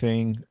do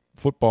anything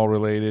football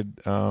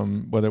related,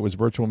 whether it was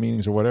virtual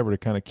meetings or whatever, to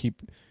kind of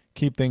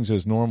keep things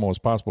as normal as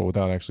possible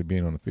without actually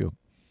being on the field?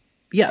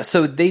 Yeah,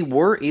 so they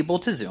were able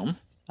to Zoom.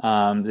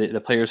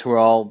 The players who were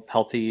all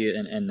healthy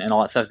and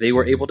all that stuff, they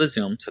were able to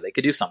Zoom, so they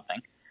could do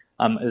something.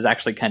 It was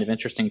actually kind of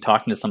interesting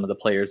talking to some of the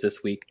players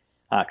this week.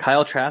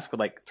 Kyle Trask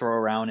would throw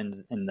around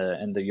in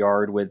the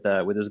yard with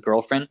his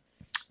girlfriend.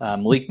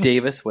 Malik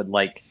Davis would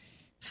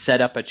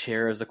set up a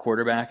chair as a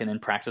quarterback and then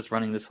practice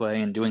running this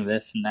way and doing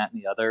this and that and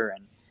the other.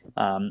 And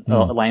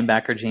a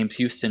linebacker, James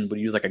Houston, would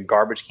use a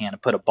garbage can to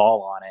put a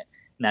ball on it,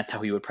 and that's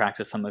how he would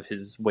practice some of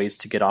his ways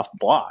to get off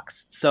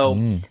blocks.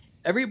 So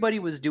everybody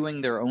was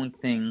doing their own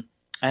thing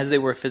as they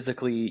were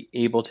physically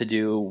able to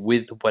do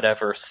with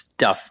whatever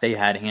stuff they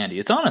had handy.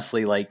 It's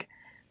honestly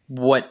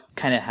what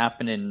kind of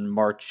happened in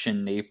March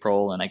and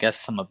April and I guess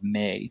some of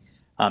May,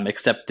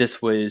 except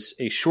this was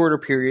a shorter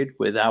period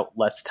without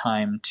less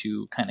time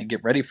to kind of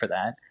get ready for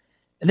that.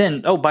 And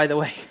then, oh, by the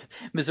way,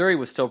 Missouri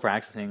was still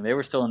practicing. They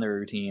were still in their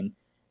routine.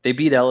 They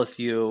beat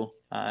LSU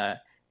a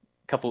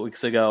couple of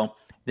weeks ago,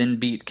 then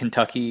beat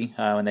Kentucky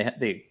when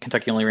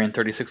Kentucky only ran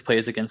 36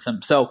 plays against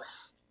them. So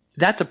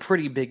that's a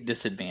pretty big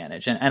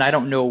disadvantage, and I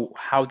don't know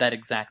how that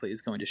exactly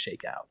is going to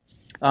shake out.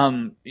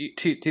 To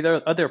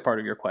the other part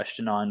of your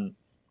question on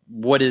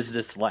what is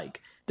this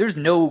like, there's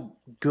no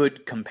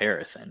good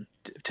comparison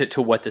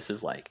to what this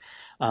is like.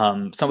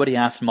 Somebody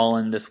asked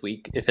Mullen this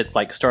week if it's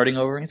like starting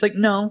over. He's like,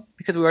 no,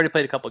 because we already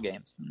played a couple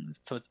games.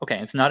 So it's okay.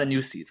 It's not a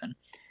new season.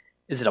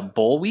 Is it a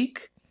bowl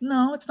week?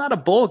 No, it's not a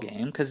bowl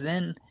game, because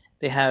then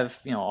they have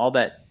all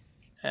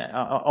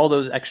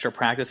those extra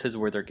practices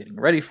where they're getting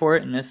ready for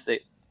it, and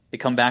they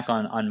come back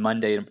on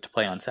Monday to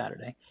play on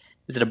Saturday.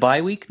 Is it a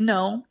bye week?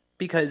 No,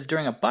 because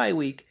during a bye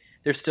week,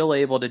 they're still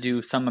able to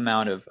do some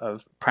amount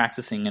of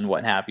practicing and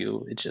what have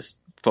you. It's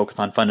just focus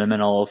on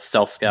fundamentals,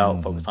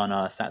 self-scout, focus on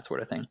us, that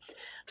sort of thing.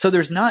 So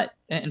there's not,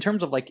 in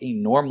terms of a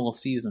normal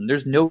season,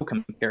 there's no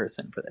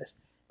comparison for this.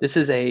 This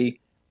is a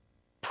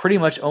pretty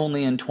much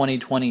only in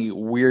 2020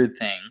 weird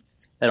thing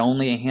that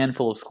only a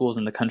handful of schools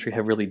in the country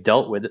have really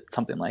dealt with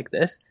something like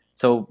this.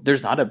 So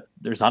there's not a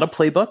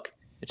playbook.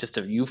 It's just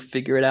you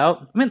figure it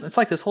out. I mean, it's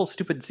like this whole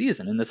stupid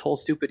season and this whole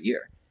stupid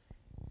year.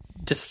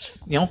 Just,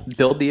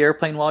 build the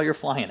airplane while you're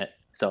flying it.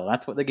 So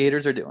that's what the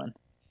Gators are doing.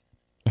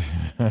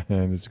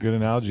 It's a good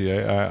analogy.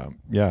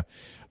 Yeah.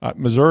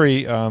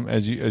 Missouri,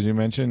 as you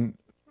mentioned,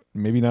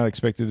 maybe not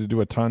expected to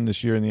do a ton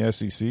this year in the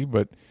SEC,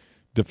 but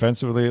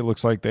defensively it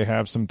looks like they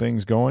have some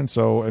things going.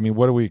 So, I mean,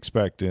 what do we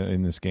expect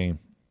in this game?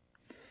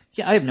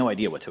 Yeah, I have no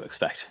idea what to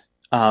expect.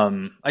 I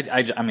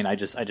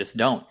just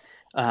don't.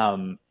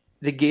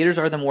 The Gators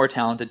are the more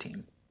talented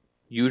team.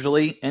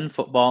 Usually in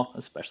football,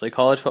 especially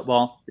college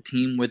football, the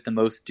team with the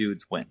most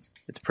dudes wins.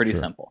 It's pretty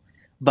simple.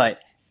 But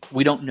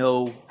we don't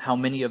know how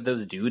many of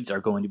those dudes are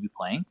going to be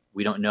playing.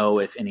 We don't know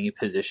if any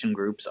position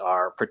groups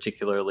are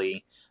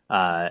particularly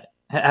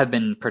have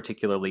been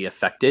particularly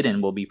affected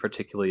and will be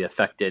particularly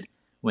affected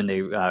when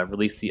they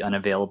release the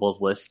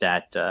unavailables list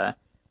at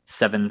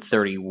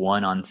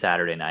 7:31 on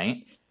Saturday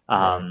night.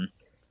 Right.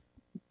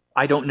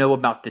 I don't know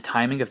about the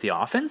timing of the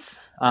offense.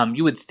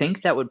 You would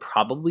think that would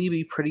probably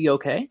be pretty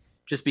okay,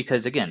 just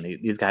because, again,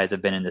 these guys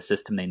have been in the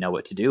system. They know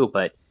what to do.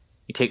 But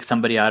you take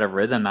somebody out of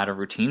rhythm, out of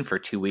routine for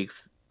 2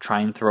 weeks, try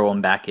and throw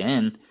them back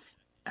in,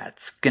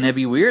 that's going to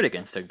be weird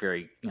against a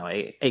very,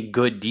 a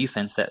good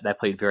defense that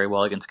played very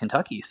well against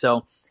Kentucky.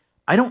 So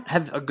I don't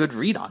have a good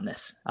read on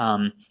this.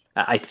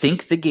 I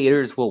think the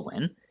Gators will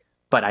win,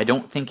 but I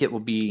don't think it will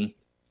be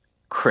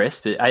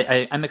crisp.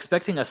 I'm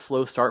expecting a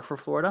slow start for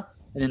Florida.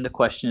 And then the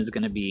question is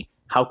going to be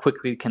how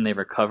quickly can they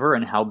recover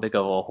and how big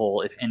of a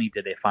hole, if any,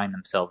 did they find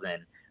themselves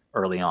in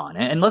early on.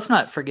 And let's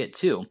not forget,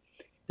 too,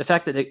 the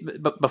fact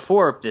that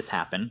before this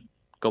happened,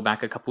 go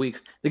back a couple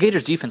weeks, the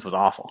Gators defense was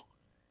awful.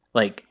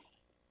 Like,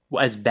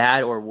 as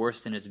bad or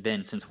worse than it's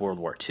been since World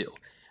War II.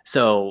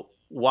 So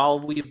while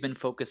we've been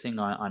focusing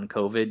on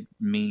COVID,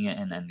 me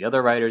and the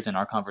other writers in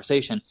our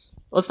conversation,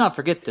 let's not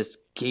forget this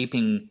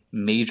gaping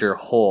major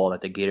hole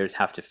that the Gators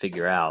have to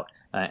figure out.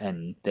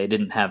 And they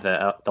didn't have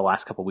the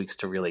last couple of weeks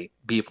to really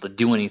be able to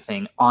do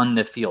anything on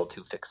the field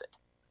to fix it.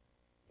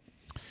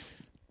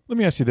 Let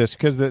me ask you this,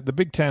 because the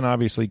Big Ten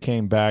obviously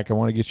came back. I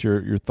want to get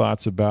your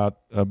thoughts about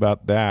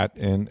that.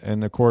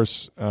 And of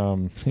course,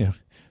 no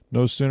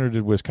sooner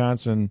did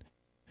Wisconsin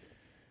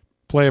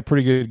play a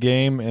pretty good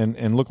game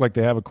and look like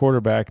they have a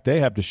quarterback, they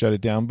have to shut it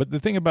down. But the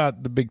thing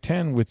about the Big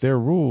Ten with their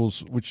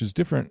rules, which is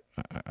different,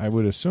 I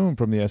would assume,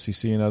 from the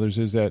SEC and others,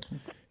 is that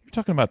you're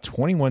talking about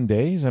 21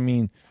 days. I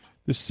mean,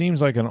 this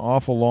seems like an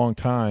awful long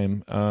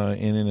time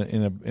in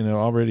an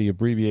already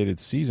abbreviated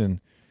season.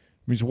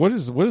 I mean, what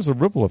is the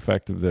ripple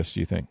effect of this, do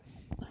you think?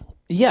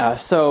 Yeah,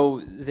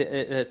 so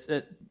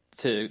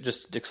to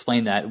just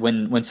explain that,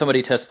 when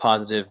somebody tests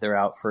positive, they're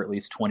out for at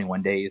least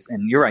 21 days.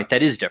 And you're right,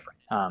 that is different.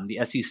 The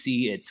SEC,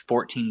 it's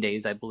 14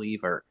 days, I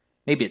believe, or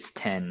maybe it's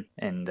 10,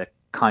 and the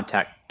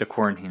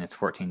quarantine is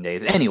 14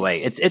 days.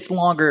 Anyway, it's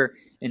longer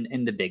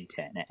in the Big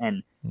Ten.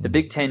 And the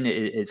Big Ten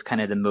is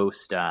kind of the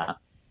most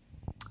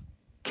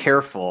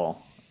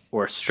careful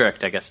or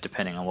strict, I guess,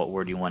 depending on what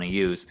word you want to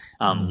use,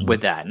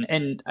 with that.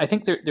 And I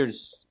think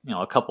there's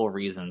a couple of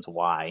reasons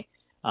why.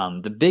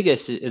 The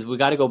biggest is we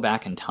got to go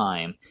back in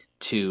time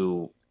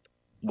to,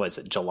 was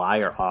it July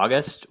or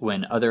August,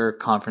 when other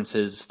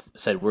conferences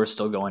said we're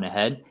still going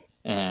ahead,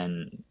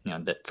 and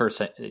the first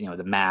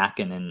the MAC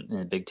and then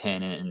the Big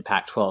Ten and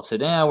Pac-12 said,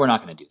 we're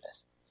not going to do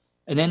this.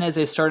 And then as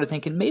they started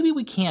thinking maybe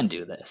we can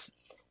do this,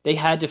 they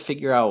had to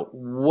figure out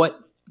what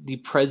the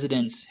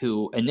presidents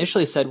who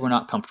initially said we're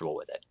not comfortable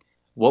with it,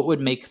 what would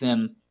make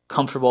them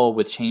comfortable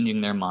with changing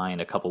their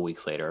mind a couple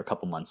weeks later, a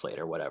couple months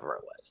later, whatever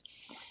it was.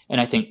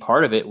 And I think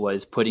part of it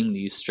was putting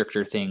these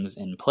stricter things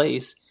in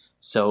place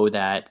so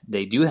that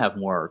they do have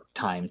more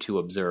time to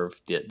observe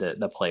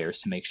the players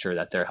to make sure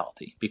that they're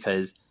healthy.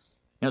 Because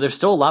there's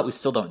still a lot we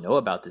still don't know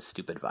about this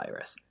stupid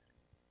virus.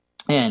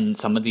 And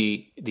some of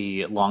the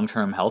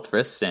long-term health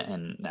risks,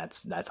 and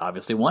that's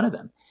obviously one of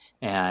them.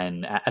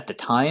 And at the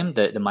time,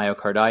 the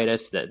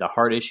myocarditis, the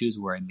heart issues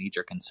were a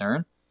major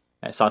concern.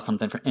 I saw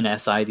something in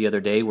SI the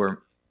other day where,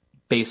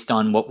 based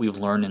on what we've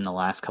learned in the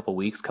last couple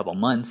weeks, couple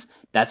months,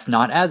 that's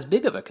not as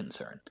big of a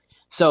concern.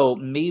 So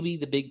maybe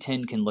the Big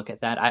Ten can look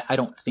at that. I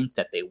don't think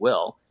that they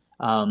will.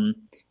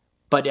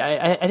 But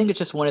I think it's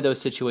just one of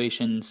those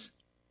situations.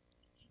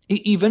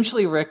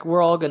 Eventually, Rick,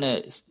 we're all going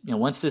to,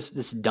 once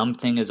this dumb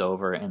thing is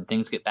over and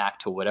things get back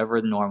to whatever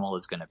normal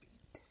is going to be,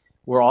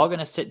 we're all going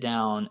to sit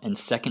down and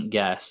second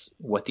guess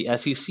what the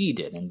SEC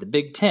did and the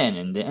Big Ten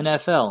and the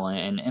NFL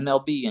and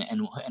MLB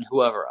and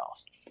whoever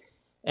else.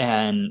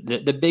 And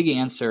the big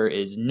answer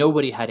is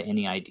nobody had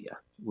any idea.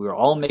 We were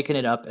all making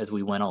it up as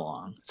we went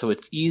along. So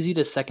it's easy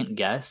to second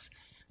guess,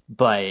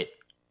 but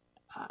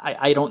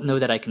I don't know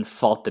that I can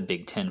fault the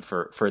Big Ten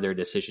for their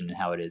decision and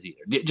how it is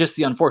either. Just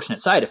the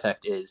unfortunate side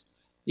effect is,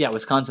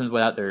 Wisconsin's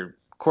without their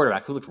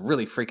quarterback, who looked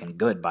really freaking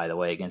good, by the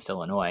way, against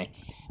Illinois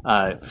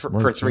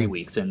for 3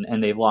 weeks.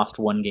 And they've lost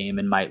one game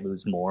and might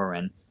lose more.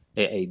 And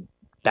a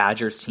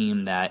Badgers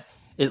team that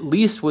at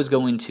least was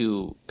going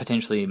to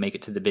potentially make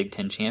it to the Big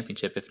Ten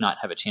championship, if not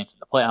have a chance at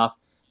the playoff,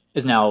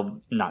 is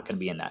now not going to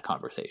be in that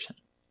conversation.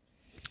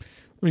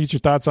 Let me get your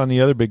thoughts on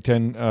the other Big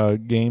Ten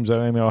games.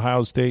 I mean,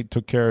 Ohio State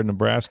took care of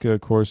Nebraska,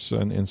 of course,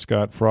 and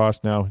Scott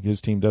Frost. Now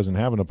his team doesn't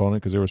have an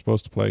opponent because they were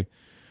supposed to play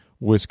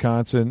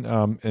Wisconsin.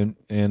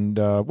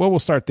 We'll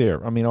start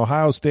there. I mean,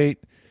 Ohio State,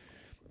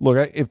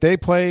 look, if they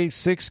play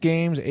 6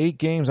 games, 8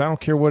 games, I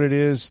don't care what it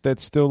is, that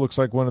still looks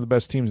like one of the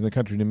best teams in the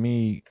country to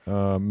me,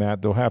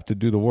 Matt. They'll have to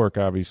do the work,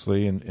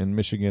 obviously, and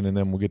Michigan and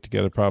them will get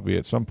together probably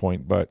at some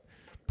point, but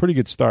pretty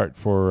good start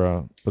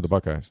for the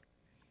Buckeyes.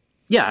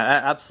 Yeah,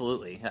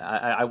 absolutely.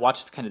 I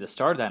watched kind of the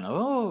start of that,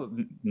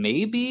 and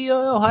maybe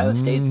Ohio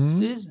State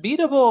is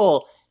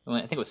beatable. I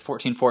think it was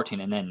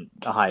 14-14, and then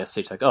Ohio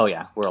State's like, oh,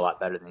 yeah, we're a lot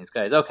better than these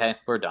guys. Okay,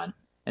 we're done.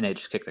 and they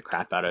just kick the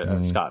crap out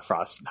of Scott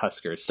Frost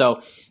Huskers.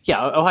 So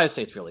yeah, Ohio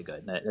State's really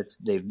good.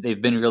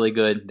 They've been really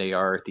good. They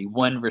are the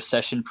one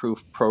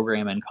recession-proof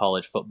program in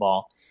college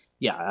football.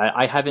 Yeah,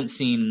 I haven't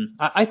seen.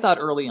 I thought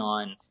early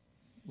on,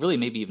 really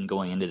maybe even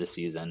going into the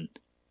season,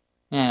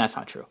 that's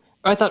not true.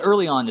 I thought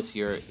early on this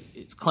year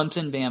it's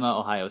Clemson, Bama,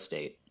 Ohio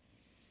State.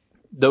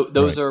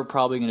 Those are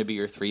probably going to be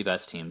your three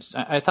best teams.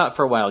 I thought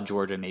for a while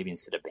Georgia maybe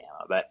instead of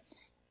Bama, but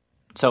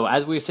so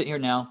as we sit here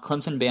now,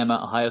 Clemson,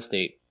 Bama, Ohio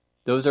State.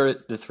 Those are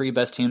the three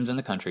best teams in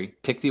the country.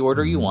 Pick the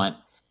order you want.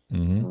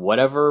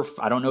 Whatever,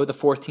 I don't know the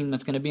fourth team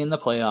that's going to be in the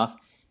playoff.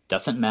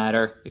 Doesn't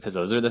matter because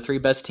those are the three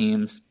best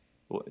teams.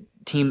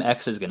 Team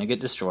X is going to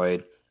get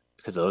destroyed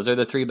because those are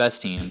the three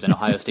best teams, and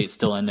Ohio State's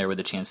still in there with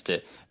a chance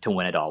to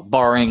win it all,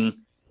 barring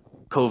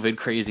COVID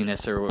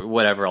craziness or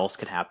whatever else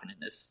could happen in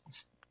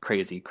this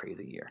crazy,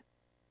 crazy year.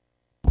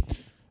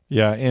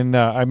 Yeah, and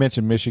I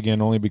mentioned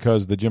Michigan only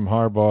because the Jim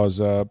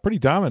Harbaugh's pretty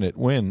dominant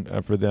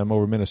win for them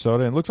over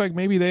Minnesota, and it looks like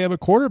maybe they have a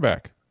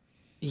quarterback.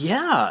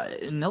 Yeah,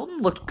 Milton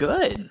looked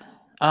good.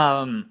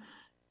 I'm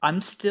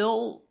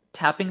still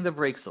tapping the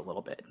brakes a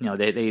little bit.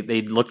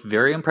 They looked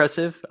very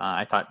impressive.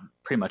 I thought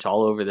pretty much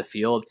all over the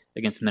field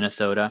against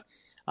Minnesota.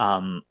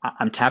 I'm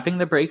tapping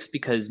the brakes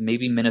because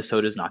maybe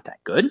Minnesota's not that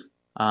good.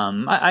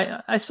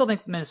 I still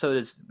think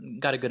Minnesota's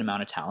got a good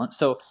amount of talent,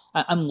 so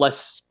I'm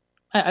less.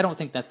 I don't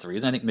think that's the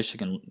reason. I think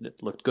Michigan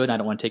looked good. I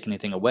don't want to take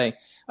anything away.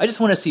 I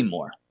just want to see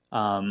more.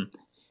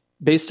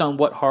 Based on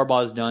what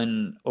Harbaugh's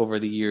done over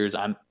the years,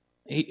 I'm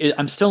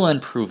still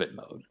in prove it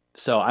mode.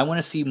 So I want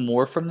to see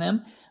more from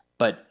them.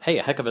 But hey,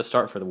 a heck of a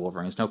start for the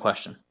Wolverines, no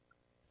question.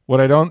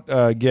 What I don't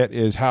get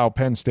is how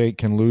Penn State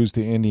can lose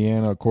to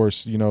Indiana. Of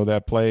course,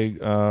 that play,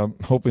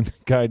 hoping the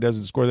guy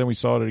doesn't score. Then we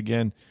saw it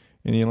again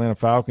in the Atlanta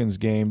Falcons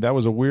game. That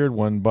was a weird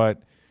one,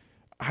 but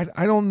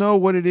I don't know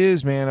what it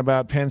is, man,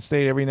 about Penn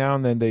State. Every now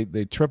and then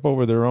they trip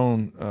over their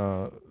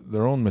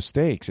own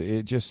mistakes.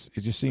 It just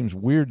seems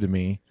weird to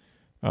me.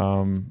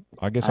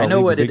 I guess I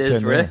know what it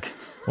is, Rick.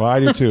 Well, I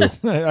do too.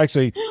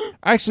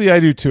 Actually, I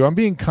do too. I'm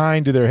being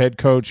kind to their head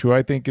coach, who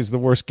I think is the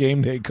worst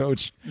game day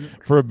coach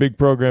for a big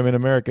program in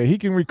America. He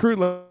can recruit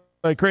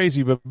like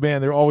crazy, but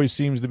man, there always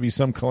seems to be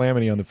some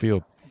calamity on the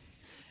field.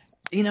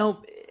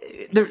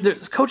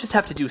 Coaches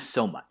have to do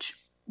so much.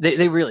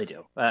 They really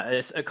do.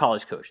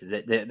 College coaches,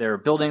 they're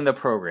building the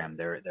program.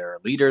 They're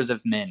leaders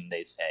of men,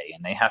 they say,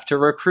 and they have to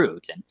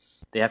recruit and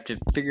they have to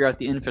figure out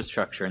the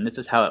infrastructure, and this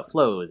is how it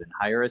flows, and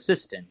hire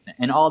assistants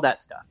and all that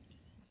stuff.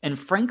 And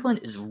Franklin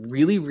is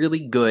really, really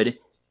good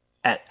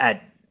at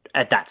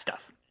that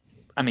stuff.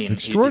 I mean,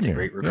 he's a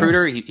great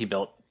recruiter. Yeah. He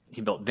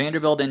built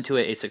Vanderbilt into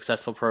a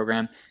successful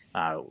program.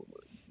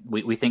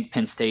 We think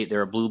Penn State,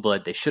 they're a blue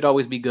blood. They should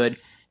always be good.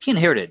 He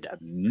inherited a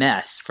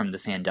mess from the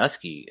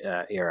Sandusky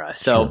era.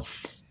 So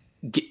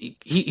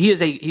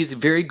he's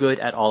very good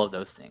at all of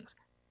those things.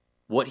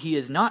 What he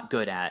is not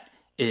good at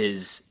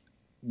is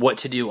what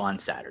to do on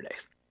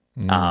Saturdays.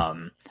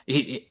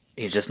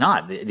 He's just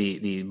not.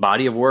 The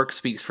body of work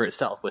speaks for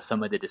itself with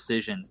some of the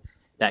decisions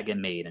that get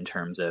made in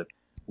terms of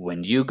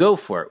when do you go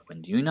for it,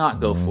 when do you not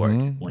go for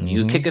it, when do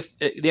you kick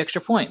the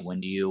extra point, when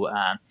do you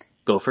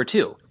go for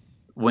two,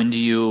 when do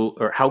you,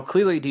 or how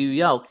clearly do you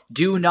yell,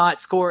 do not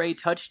score a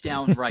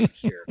touchdown right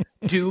here,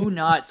 do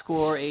not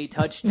score a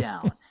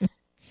touchdown,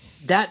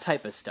 that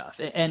type of stuff.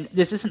 And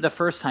this isn't the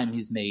first time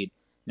he's made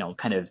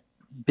kind of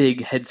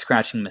big head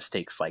scratching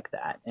mistakes like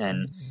that,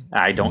 and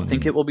I don't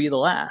think it will be the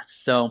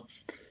last. So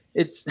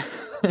it's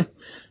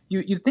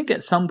you think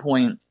at some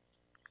point,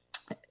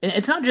 and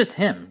it's not just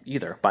him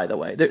either, by the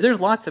way. There's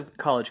lots of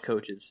college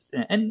coaches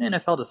and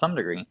NFL to some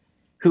degree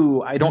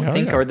who I don't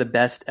think are the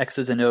best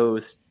X's and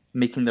O's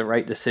making the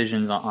right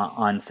decisions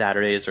on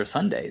Saturdays or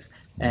Sundays.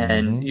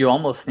 And you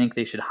almost think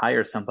they should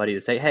hire somebody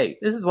to say, hey,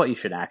 this is what you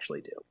should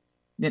actually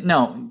do.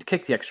 No,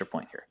 kick the extra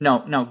point here.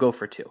 No, go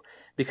for two.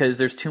 Because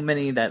there's too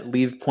many that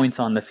leave points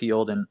on the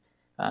field, and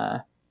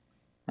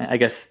I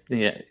guess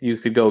you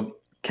could go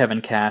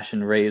Kevin Cash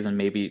and Rays and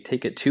maybe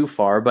take it too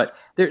far, but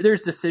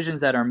there's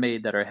decisions that are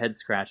made that are head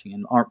scratching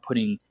and aren't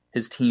putting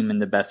his team in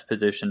the best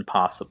position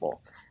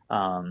possible.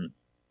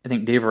 I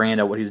think Dave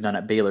Aranda, what he's done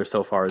at Baylor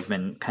so far has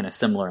been kind of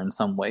similar in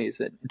some ways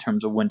in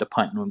terms of when to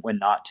punt and when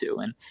not to.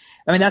 And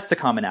I mean, that's the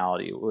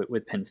commonality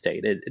with Penn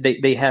State.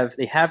 They have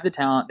the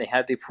talent, they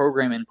have the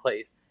program in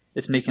place.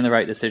 It's making the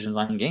right decisions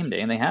on game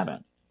day, and they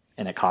haven't.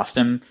 And it cost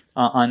him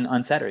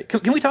on Saturday.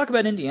 Can we talk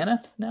about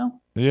Indiana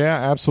now?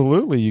 Yeah,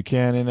 absolutely. You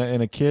can.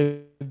 In a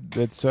kid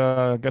that's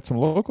got some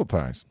local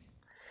ties.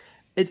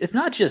 It's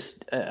not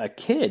just a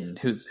kid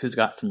who's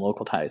got some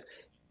local ties.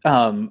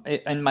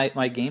 And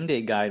my game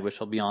day guide, which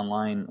will be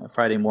online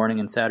Friday morning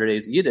and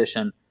Saturday's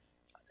e-edition,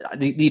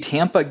 the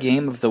Tampa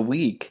game of the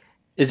week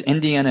is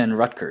Indiana and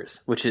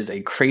Rutgers, which is a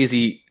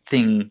crazy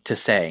thing to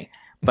say.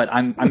 But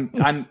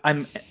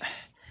I'm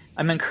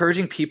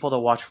encouraging people to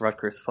watch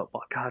Rutgers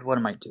football. God, what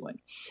am I doing?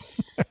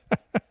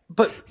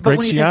 But Greg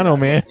Schiano,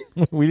 man,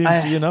 we didn't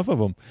see enough of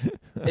them.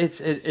 It's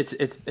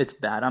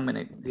bad.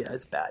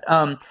 It's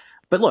bad.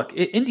 But look,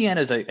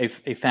 Indiana is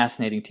a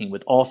fascinating team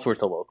with all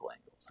sorts of local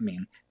angles. schools. I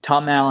mean,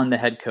 Tom Allen, the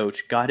head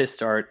coach, got his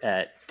start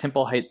at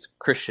Temple Heights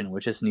Christian,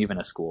 which isn't even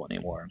a school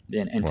anymore,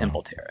 in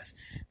Temple Terrace.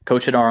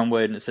 Coach at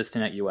Armwood, an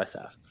assistant at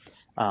USF.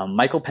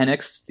 Michael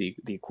Penix,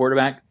 the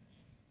quarterback,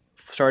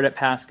 started at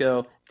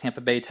Pasco,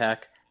 Tampa Bay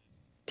Tech,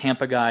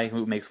 Tampa guy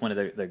who makes one of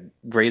the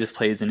greatest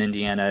plays in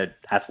Indiana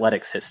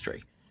athletics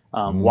history.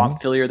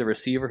 Walt Fillier, the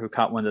receiver who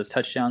caught one of those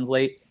touchdowns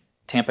late,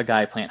 Tampa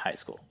guy, Plant High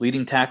School.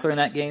 Leading tackler in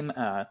that game,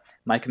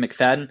 Micah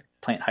McFadden,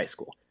 Plant High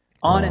School.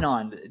 On and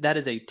on. That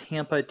is a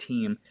Tampa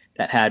team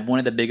that had one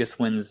of the biggest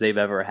wins they've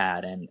ever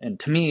had. And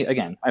to me,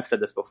 again, I've said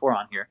this before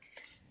on here,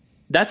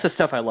 that's the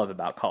stuff I love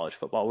about college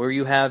football, where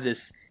you have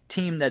this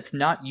team that's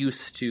not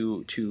used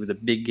to the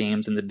big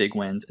games and the big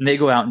wins, and they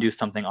go out and do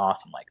something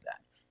awesome like that.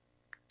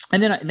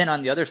 And then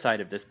on the other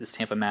side of this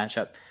Tampa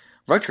matchup,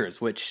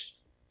 Rutgers, which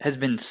has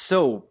been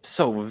so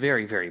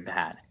very, very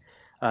bad.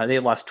 They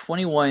lost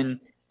 21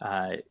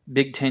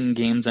 Big Ten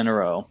games in a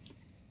row.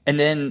 And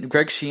then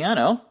Greg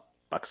Schiano,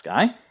 Bucks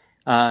guy,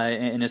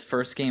 in his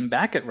first game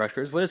back at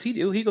Rutgers, what does he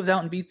do? He goes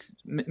out and beats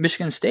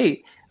Michigan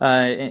State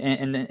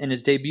in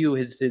his debut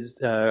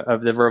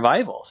of the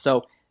Revival.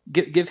 So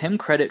give him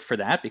credit for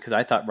that, because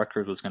I thought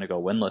Rutgers was going to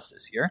go winless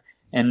this year.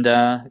 And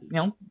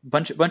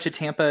bunch of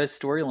Tampa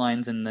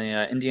storylines in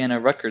the Indiana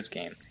Rutgers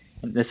game.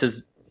 And this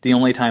is the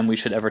only time we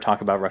should ever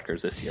talk about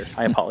Rutgers this year.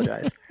 I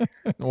apologize.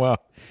 Well,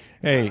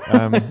 hey,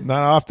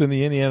 not often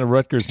the Indiana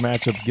Rutgers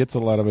matchup gets a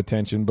lot of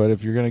attention, but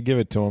if you're going to give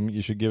it to them,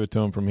 you should give it to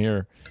them from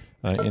here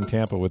in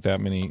Tampa with that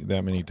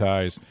many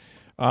ties.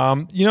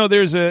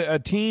 There's a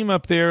team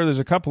up there. There's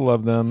a couple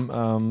of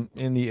them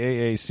in the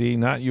AAC,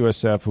 not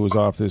USF, who was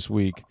off this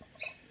week.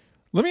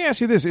 Let me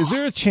ask you this: is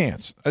there a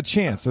chance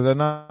that a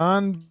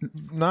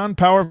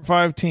non-Power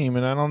 5 team,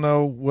 and I don't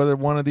know whether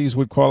one of these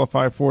would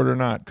qualify for it or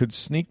not, could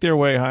sneak their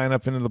way high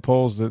enough into the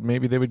polls that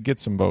maybe they would get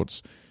some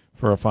votes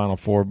for a Final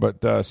Four?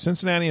 But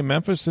Cincinnati and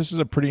Memphis, this is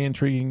a pretty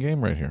intriguing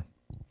game right here.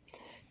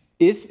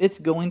 If it's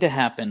going to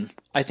happen,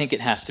 I think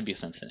it has to be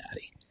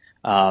Cincinnati.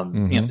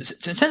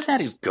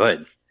 Cincinnati's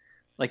good.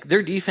 Like,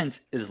 their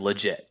defense is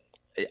legit.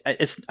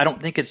 I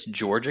don't think it's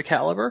Georgia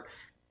caliber,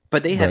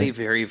 but they have a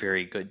very,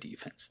 very good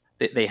defense.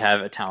 They have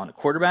a talented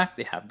quarterback.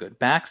 They have good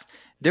backs.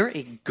 They're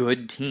a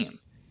good team.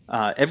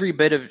 Every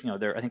bit of,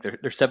 I think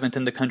they're seventh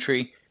in the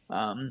country.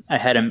 I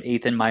had them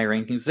eighth in my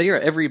rankings. They are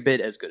every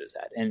bit as good as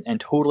that, and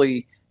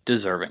totally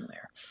deserving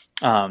there.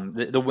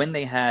 The win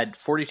they had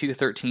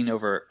 42-13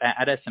 over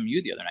at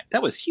SMU the other night,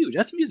 that was huge.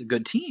 SMU's a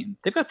good team.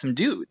 They've got some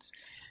dudes.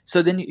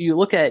 So then you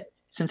look at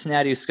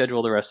Cincinnati's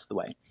schedule the rest of the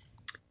way.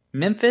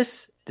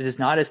 Memphis is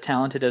not as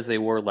talented as they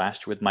were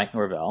last year with Mike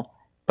Norvell,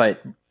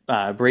 but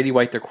Brady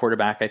White, their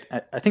quarterback,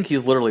 I think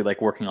he's literally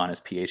like working on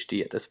his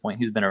PhD at this point.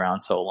 He's been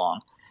around so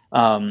long.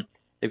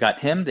 They've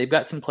got him. They've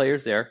got some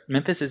players there.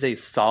 Memphis is a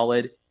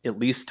solid, at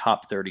least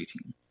top 30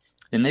 team.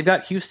 Then they've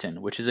got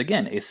Houston, which is,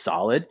 again, a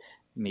solid,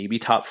 maybe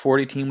top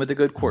 40 team with a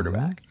good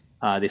quarterback.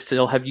 They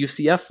still have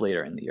UCF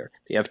later in the year.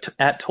 They have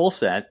at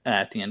Tulsa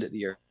at the end of the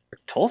year.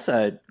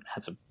 Tulsa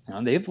has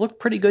they've looked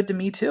pretty good to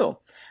me too.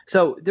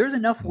 So there's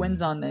enough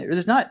wins on there.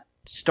 There's not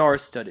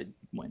star-studded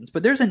wins,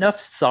 but there's enough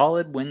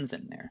solid wins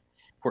in there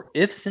where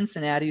if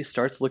Cincinnati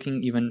starts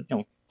looking even,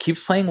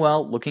 keeps playing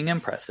well, looking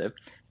impressive,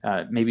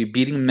 maybe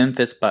beating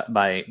Memphis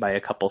by a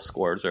couple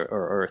scores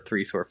or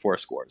 3 or 4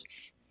 scores.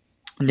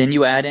 And then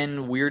you add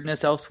in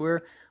weirdness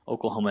elsewhere.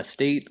 Oklahoma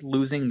State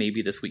losing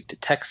maybe this week to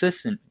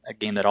Texas, in a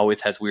game that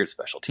always has weird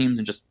special teams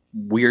and just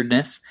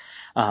weirdness.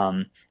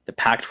 The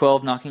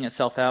Pac-12 knocking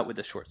itself out with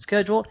a short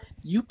schedule.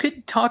 You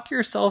could talk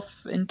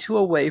yourself into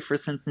a way for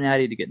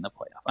Cincinnati to get in the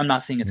playoff. I'm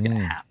not saying it's going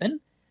to happen,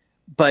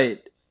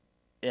 but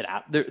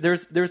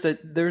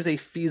there's a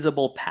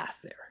feasible path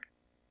there.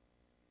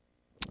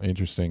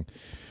 Interesting.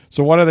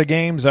 So what are the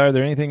games? Are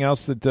there anything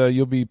else that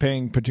you'll be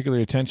paying particular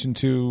attention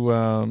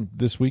to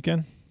this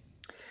weekend?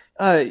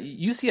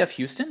 UCF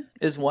Houston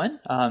is one.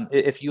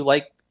 If you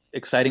like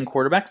exciting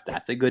quarterbacks,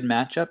 that's a good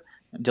matchup.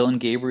 Dylan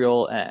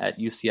Gabriel at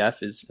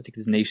UCF is, I think,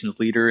 his nation's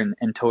leader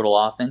in total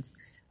offense.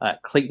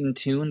 Clayton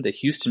Tune, the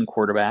Houston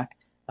quarterback,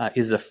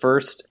 is the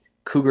first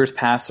Cougars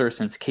passer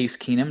since Case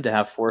Keenum to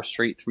have 4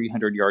 straight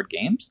 300-yard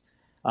games.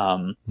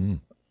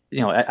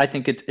 I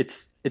think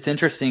it's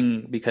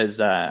interesting because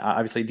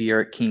obviously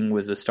De'Aaron King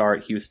was a star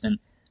at Houston,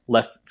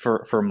 left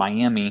for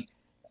Miami,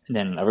 and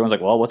then everyone's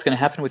like, well, what's going to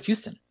happen with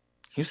Houston?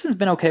 Houston's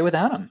been okay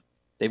without him.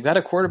 They've got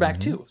a quarterback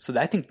too. So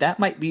I think that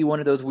might be one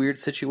of those weird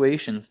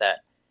situations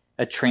that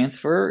a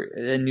transfer,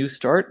 a new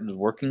start is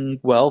working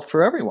well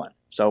for everyone.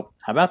 So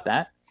how about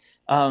that?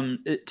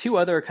 2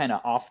 other kind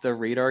of off the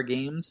radar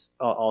games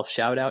I'll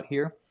shout out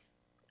here.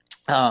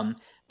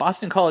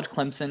 Boston College,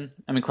 Clemson.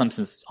 I mean,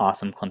 Clemson's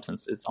awesome. Clemson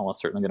is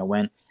almost certainly going to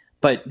win.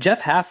 But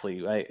Jeff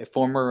Hafley, a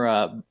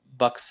former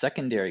Bucks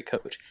secondary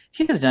coach,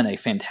 he has done a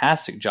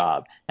fantastic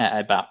job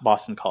at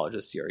Boston College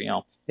this year.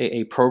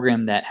 A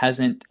program that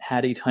hasn't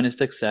had a ton of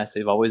success.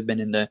 They've always been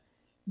in the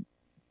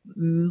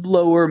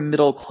lower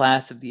middle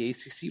class of the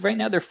ACC. Right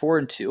now, they're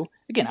 4-2.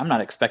 Again, I'm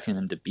not expecting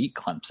them to beat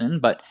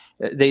Clemson, but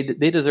they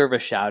deserve a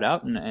shout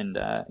out and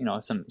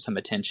some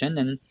attention.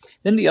 And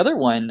then the other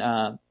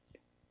one,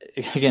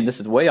 again, this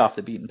is way off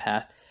the beaten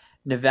path.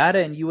 Nevada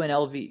and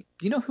UNLV.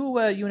 Do you know who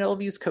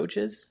UNLV's coach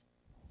is?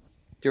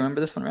 Do you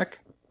remember this one, Rick?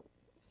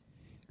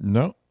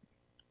 No.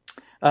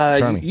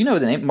 You know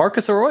the name,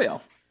 Marcus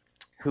Arroyo,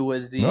 who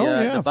was the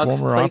Bucs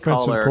former play offensive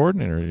caller.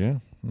 coordinator. Yeah.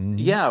 Mm-hmm.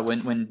 Yeah,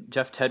 when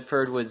Jeff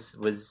Tedford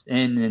was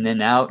in and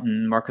then out,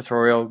 and Marcus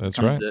Arroyo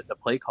becomes the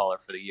play caller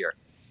for the year.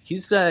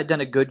 He's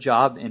done a good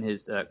job in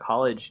his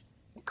college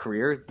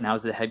career. Now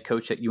as the head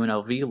coach at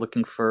UNLV,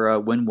 looking for a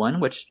win-1,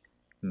 which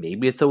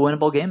maybe it's a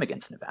winnable game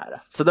against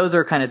Nevada. So those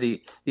are kind of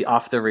the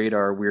off the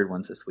radar weird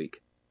ones this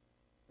week.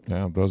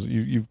 Yeah, those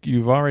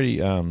you've already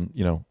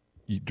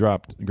you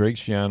dropped Greg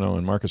Schiano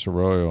and Marcus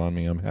Arroyo on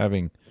me. I'm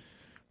having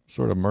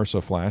sort of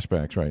MRSA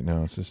flashbacks right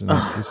now. This is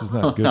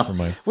not good for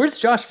my. Where's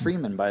Josh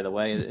Freeman, by the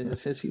way?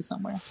 Is he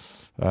somewhere?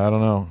 I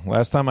don't know.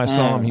 Last time I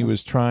saw him, he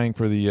was trying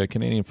for the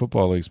Canadian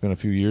Football League. It's been a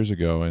few years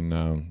ago,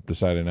 and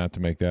decided not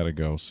to make that a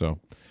go. So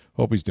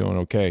hope he's doing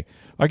okay.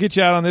 I'll get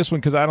you out on this one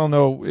because I don't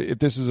know if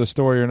this is a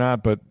story or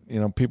not, but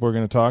people are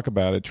going to talk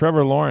about it.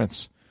 Trevor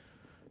Lawrence,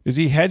 is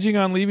he hedging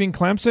on leaving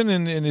Clemson,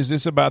 and is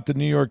this about the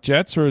New York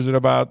Jets, or is it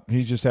about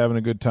he's just having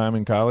a good time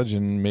in college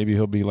and maybe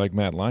he'll be like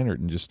Matt Leinart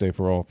and just stay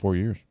for all 4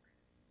 years?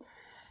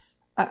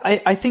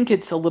 I think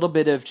it's a little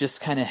bit of just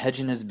kind of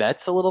hedging his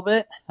bets a little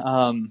bit.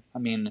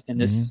 In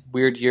this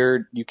weird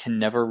year, you can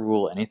never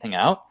rule anything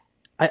out.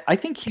 I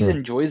think he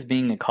enjoys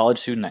being a college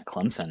student at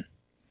Clemson.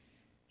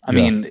 I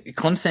mean,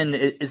 Clemson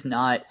is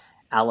not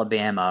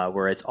Alabama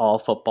where it's all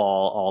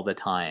football all the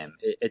time.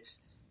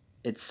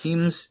 It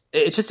seems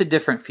it's just a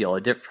different feel,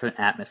 a different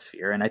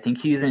atmosphere, and I think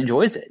he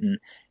enjoys it. And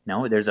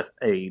there's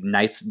a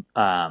nice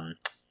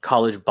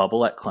college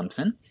bubble at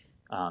Clemson.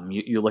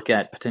 You look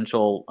at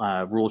potential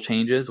rule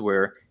changes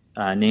where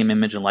name,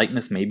 image, and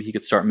likeness, maybe he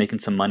could start making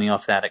some money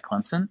off that at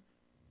Clemson.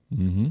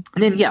 Mm-hmm.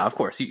 And then, of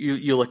course,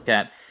 you look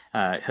at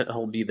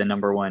he'll be the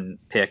number 1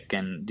 pick.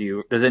 And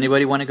does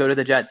anybody want to go to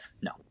the Jets?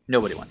 No,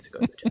 nobody wants to go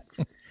to the Jets.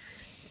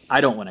 I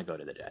don't want to go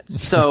to the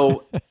Jets.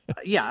 So,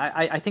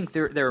 I think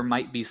there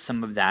might be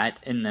some of that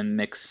in the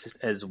mix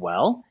as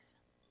well.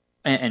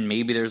 And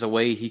maybe there's a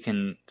way he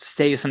can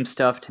say some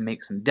stuff to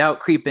make some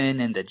doubt creep in.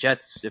 And the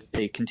Jets, if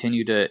they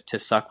continue to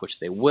suck, which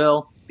they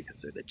will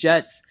because they're the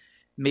Jets,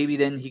 maybe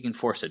then he can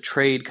force a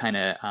trade, kind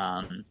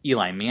of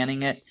Eli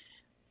Manning it.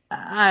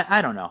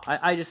 I don't know.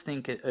 I just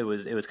think it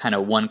was kind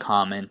of one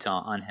comment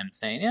on him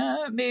saying,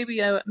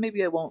 maybe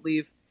I won't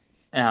leave,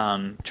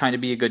 trying to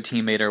be a good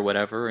teammate or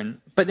whatever.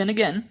 But then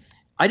again,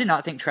 I did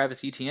not think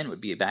Travis Etienne would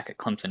be back at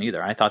Clemson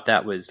either. I thought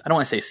that was, I don't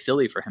want to say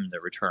silly for him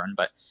to return,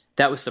 but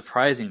that was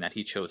surprising that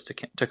he chose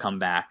to come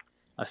back,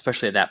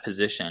 especially at that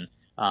position.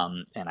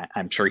 And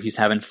I'm sure he's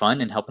having fun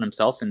and helping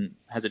himself and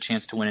has a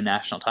chance to win a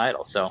national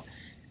title. So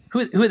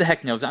who the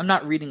heck knows? I'm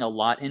not reading a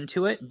lot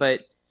into it, but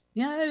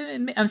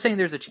I'm saying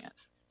there's a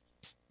chance.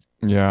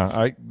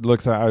 Yeah,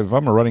 if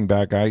I'm a running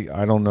back,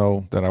 I don't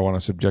know that I want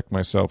to subject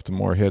myself to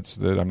more hits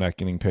that I'm not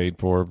getting paid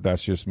for.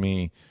 That's just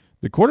me.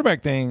 The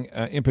quarterback thing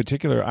in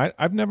particular,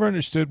 I've never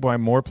understood why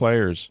more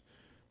players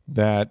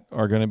that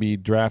are going to be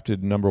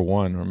drafted number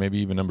 1 or maybe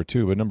even number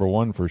 2, but number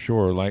 1 for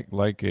sure,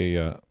 like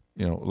a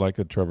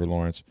Trevor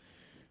Lawrence.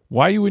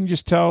 Why you wouldn't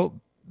just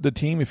tell the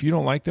team if you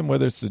don't like them,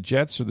 whether it's the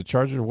Jets or the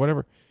Chargers or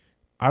whatever,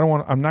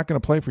 I'm not going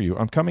to play for you.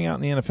 I'm coming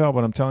out in the NFL,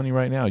 but I'm telling you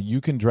right now,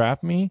 you can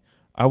draft me.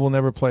 I will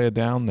never play a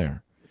down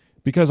there.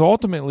 Because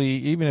ultimately,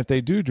 even if they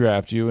do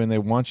draft you and they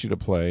want you to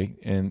play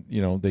and,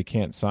 they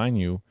can't sign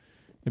you,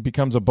 it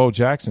becomes a Bo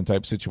Jackson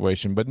type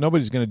situation. But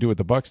nobody's going to do what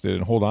the Bucs did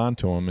and hold on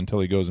to him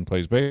until he goes and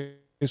plays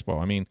baseball.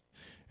 I mean,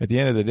 at the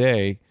end of the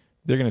day,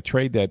 they're going to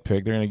trade that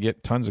pick. They're going to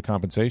get tons of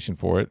compensation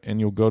for it, and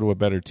you'll go to a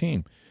better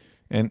team.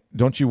 And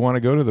don't you want to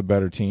go to the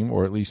better team,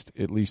 or at least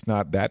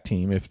not that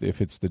team,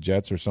 if it's the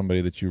Jets or somebody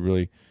that you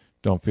really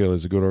don't feel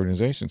is a good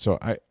organization? So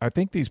I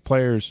think these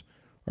players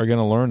are going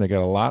to learn. They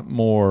got a lot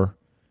more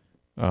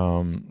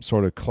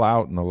sort of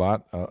clout and a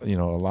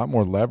lot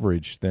more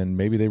leverage than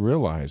maybe they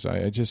realize.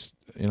 I just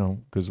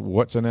because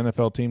what's an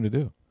NFL team to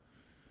do?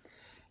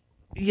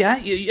 Yeah,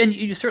 and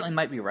you certainly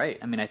might be right.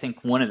 I mean, I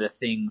think one of the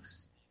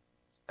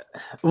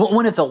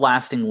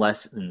lasting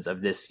lessons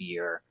of this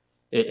year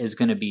is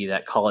going to be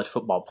that college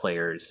football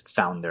players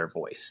found their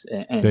voice.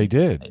 And they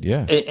did,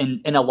 yeah.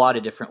 In a lot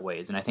of different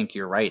ways. And I think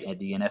you're right. And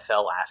the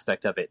NFL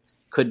aspect of it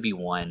could be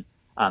one.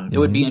 It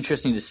would be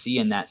interesting to see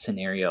in that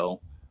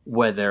scenario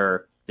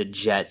whether the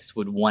Jets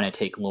would want to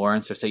take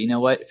Lawrence or say, you know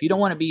what, if you don't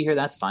want to be here,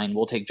 that's fine.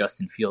 We'll take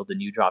Justin Fields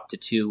and you drop to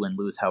 2 and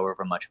lose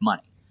however much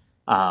money.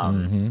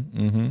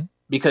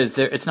 Because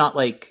it's not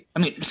like, I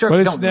mean, sure,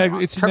 but it's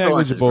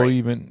negligible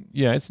even.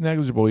 Yeah, it's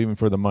negligible even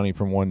for the money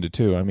from 1 to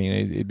 2. I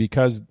mean,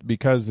 because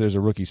there's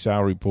a rookie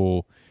salary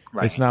pool.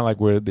 Right. It's not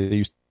like where they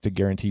used to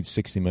guarantee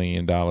 $60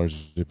 million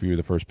if you're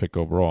the first pick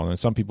overall. And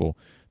some people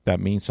that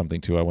means something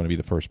to. I want to be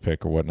the first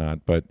pick or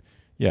whatnot. But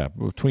yeah,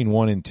 between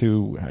 1 and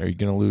 2, are you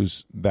going to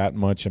lose that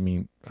much? I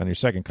mean, on your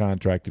second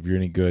contract, if you're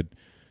any good,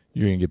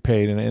 you're going to get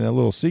paid. And a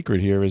little secret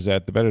here is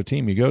that the better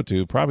team you go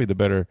to, probably the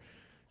better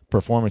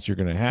performance you're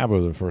going to have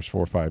over the first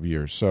 4 or 5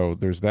 years. So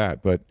there's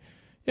that. But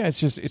Yeah, it's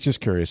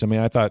just curious. I mean,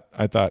 I thought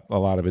a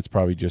lot of it's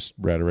probably just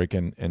rhetoric,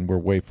 and we're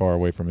way far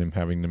away from him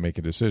having to make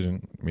a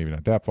decision. Maybe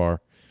not that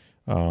far,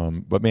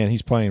 but man,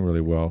 he's playing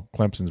really well.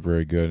 Clemson's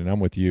very good, and I'm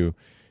with you.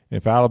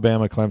 If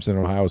Alabama, Clemson, and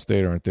Ohio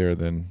State aren't there,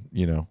 then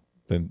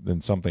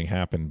then something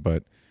happened.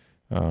 But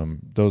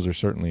those are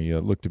certainly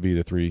look to be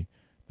the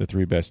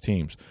three best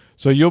teams.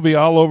 So you'll be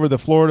all over the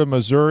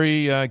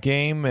Florida-Missouri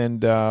game,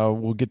 and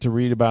we'll get to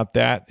read about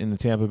that in the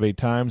Tampa Bay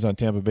Times on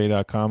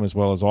TampaBay.com, as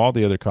well as all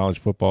the other college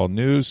football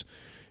news.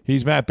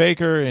 He's Matt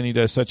Baker, and he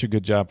does such a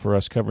good job for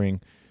us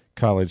covering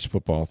college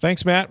football.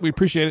 Thanks, Matt. We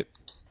appreciate it.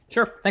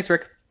 Sure. Thanks,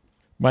 Rick.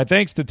 My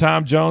thanks to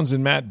Tom Jones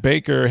and Matt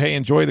Baker. Hey,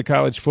 enjoy the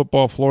college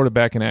football. Florida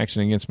back in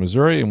action against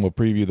Missouri, and we'll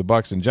preview the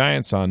Bucs and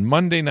Giants on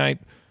Monday Night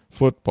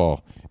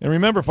Football. And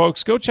remember,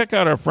 folks, go check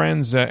out our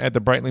friends at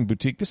the Breitling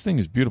Boutique. This thing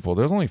is beautiful.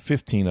 There's only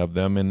 15 of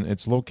them, and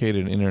it's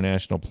located in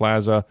International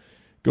Plaza.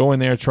 Go in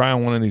there, try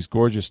on one of these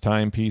gorgeous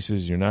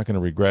timepieces. You're not going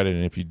to regret it.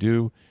 And if you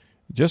do,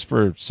 just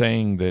for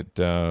saying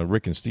that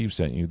Rick and Steve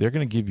sent you, they're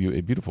going to give you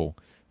a beautiful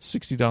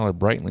 $60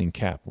 Breitling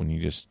cap when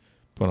you just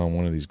put on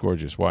one of these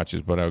gorgeous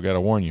watches. But I've got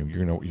to warn you,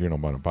 you're gonna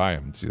want to buy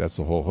them. See, that's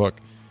the whole hook.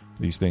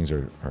 These things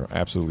are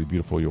absolutely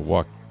beautiful. You'll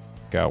walk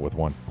out with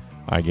one.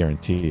 I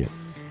guarantee it.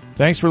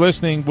 Thanks for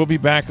listening. We'll be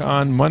back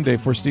on Monday.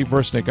 For Steve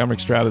Versnick, I'm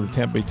Rick Stroud of the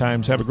Tampa Bay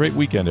Times. Have a great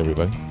weekend,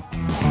 everybody.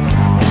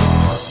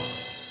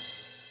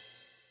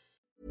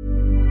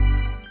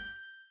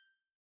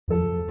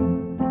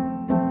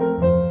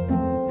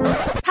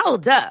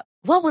 Hold up.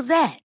 What was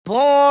that?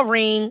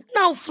 Boring.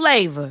 No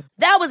flavor.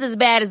 That was as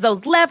bad as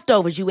those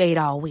leftovers you ate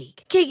all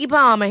week. Keke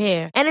Palmer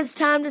here, and it's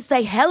time to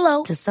say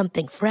hello to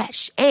something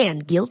fresh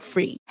and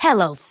guilt-free.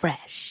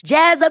 HelloFresh.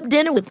 Jazz up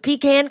dinner with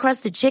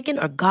pecan-crusted chicken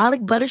or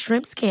garlic butter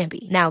shrimp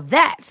scampi. Now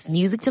that's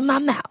music to my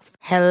mouth.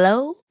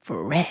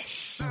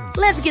 HelloFresh.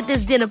 Let's get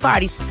this dinner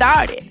party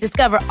started.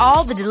 Discover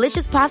all the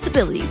delicious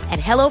possibilities at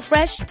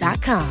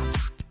HelloFresh.com.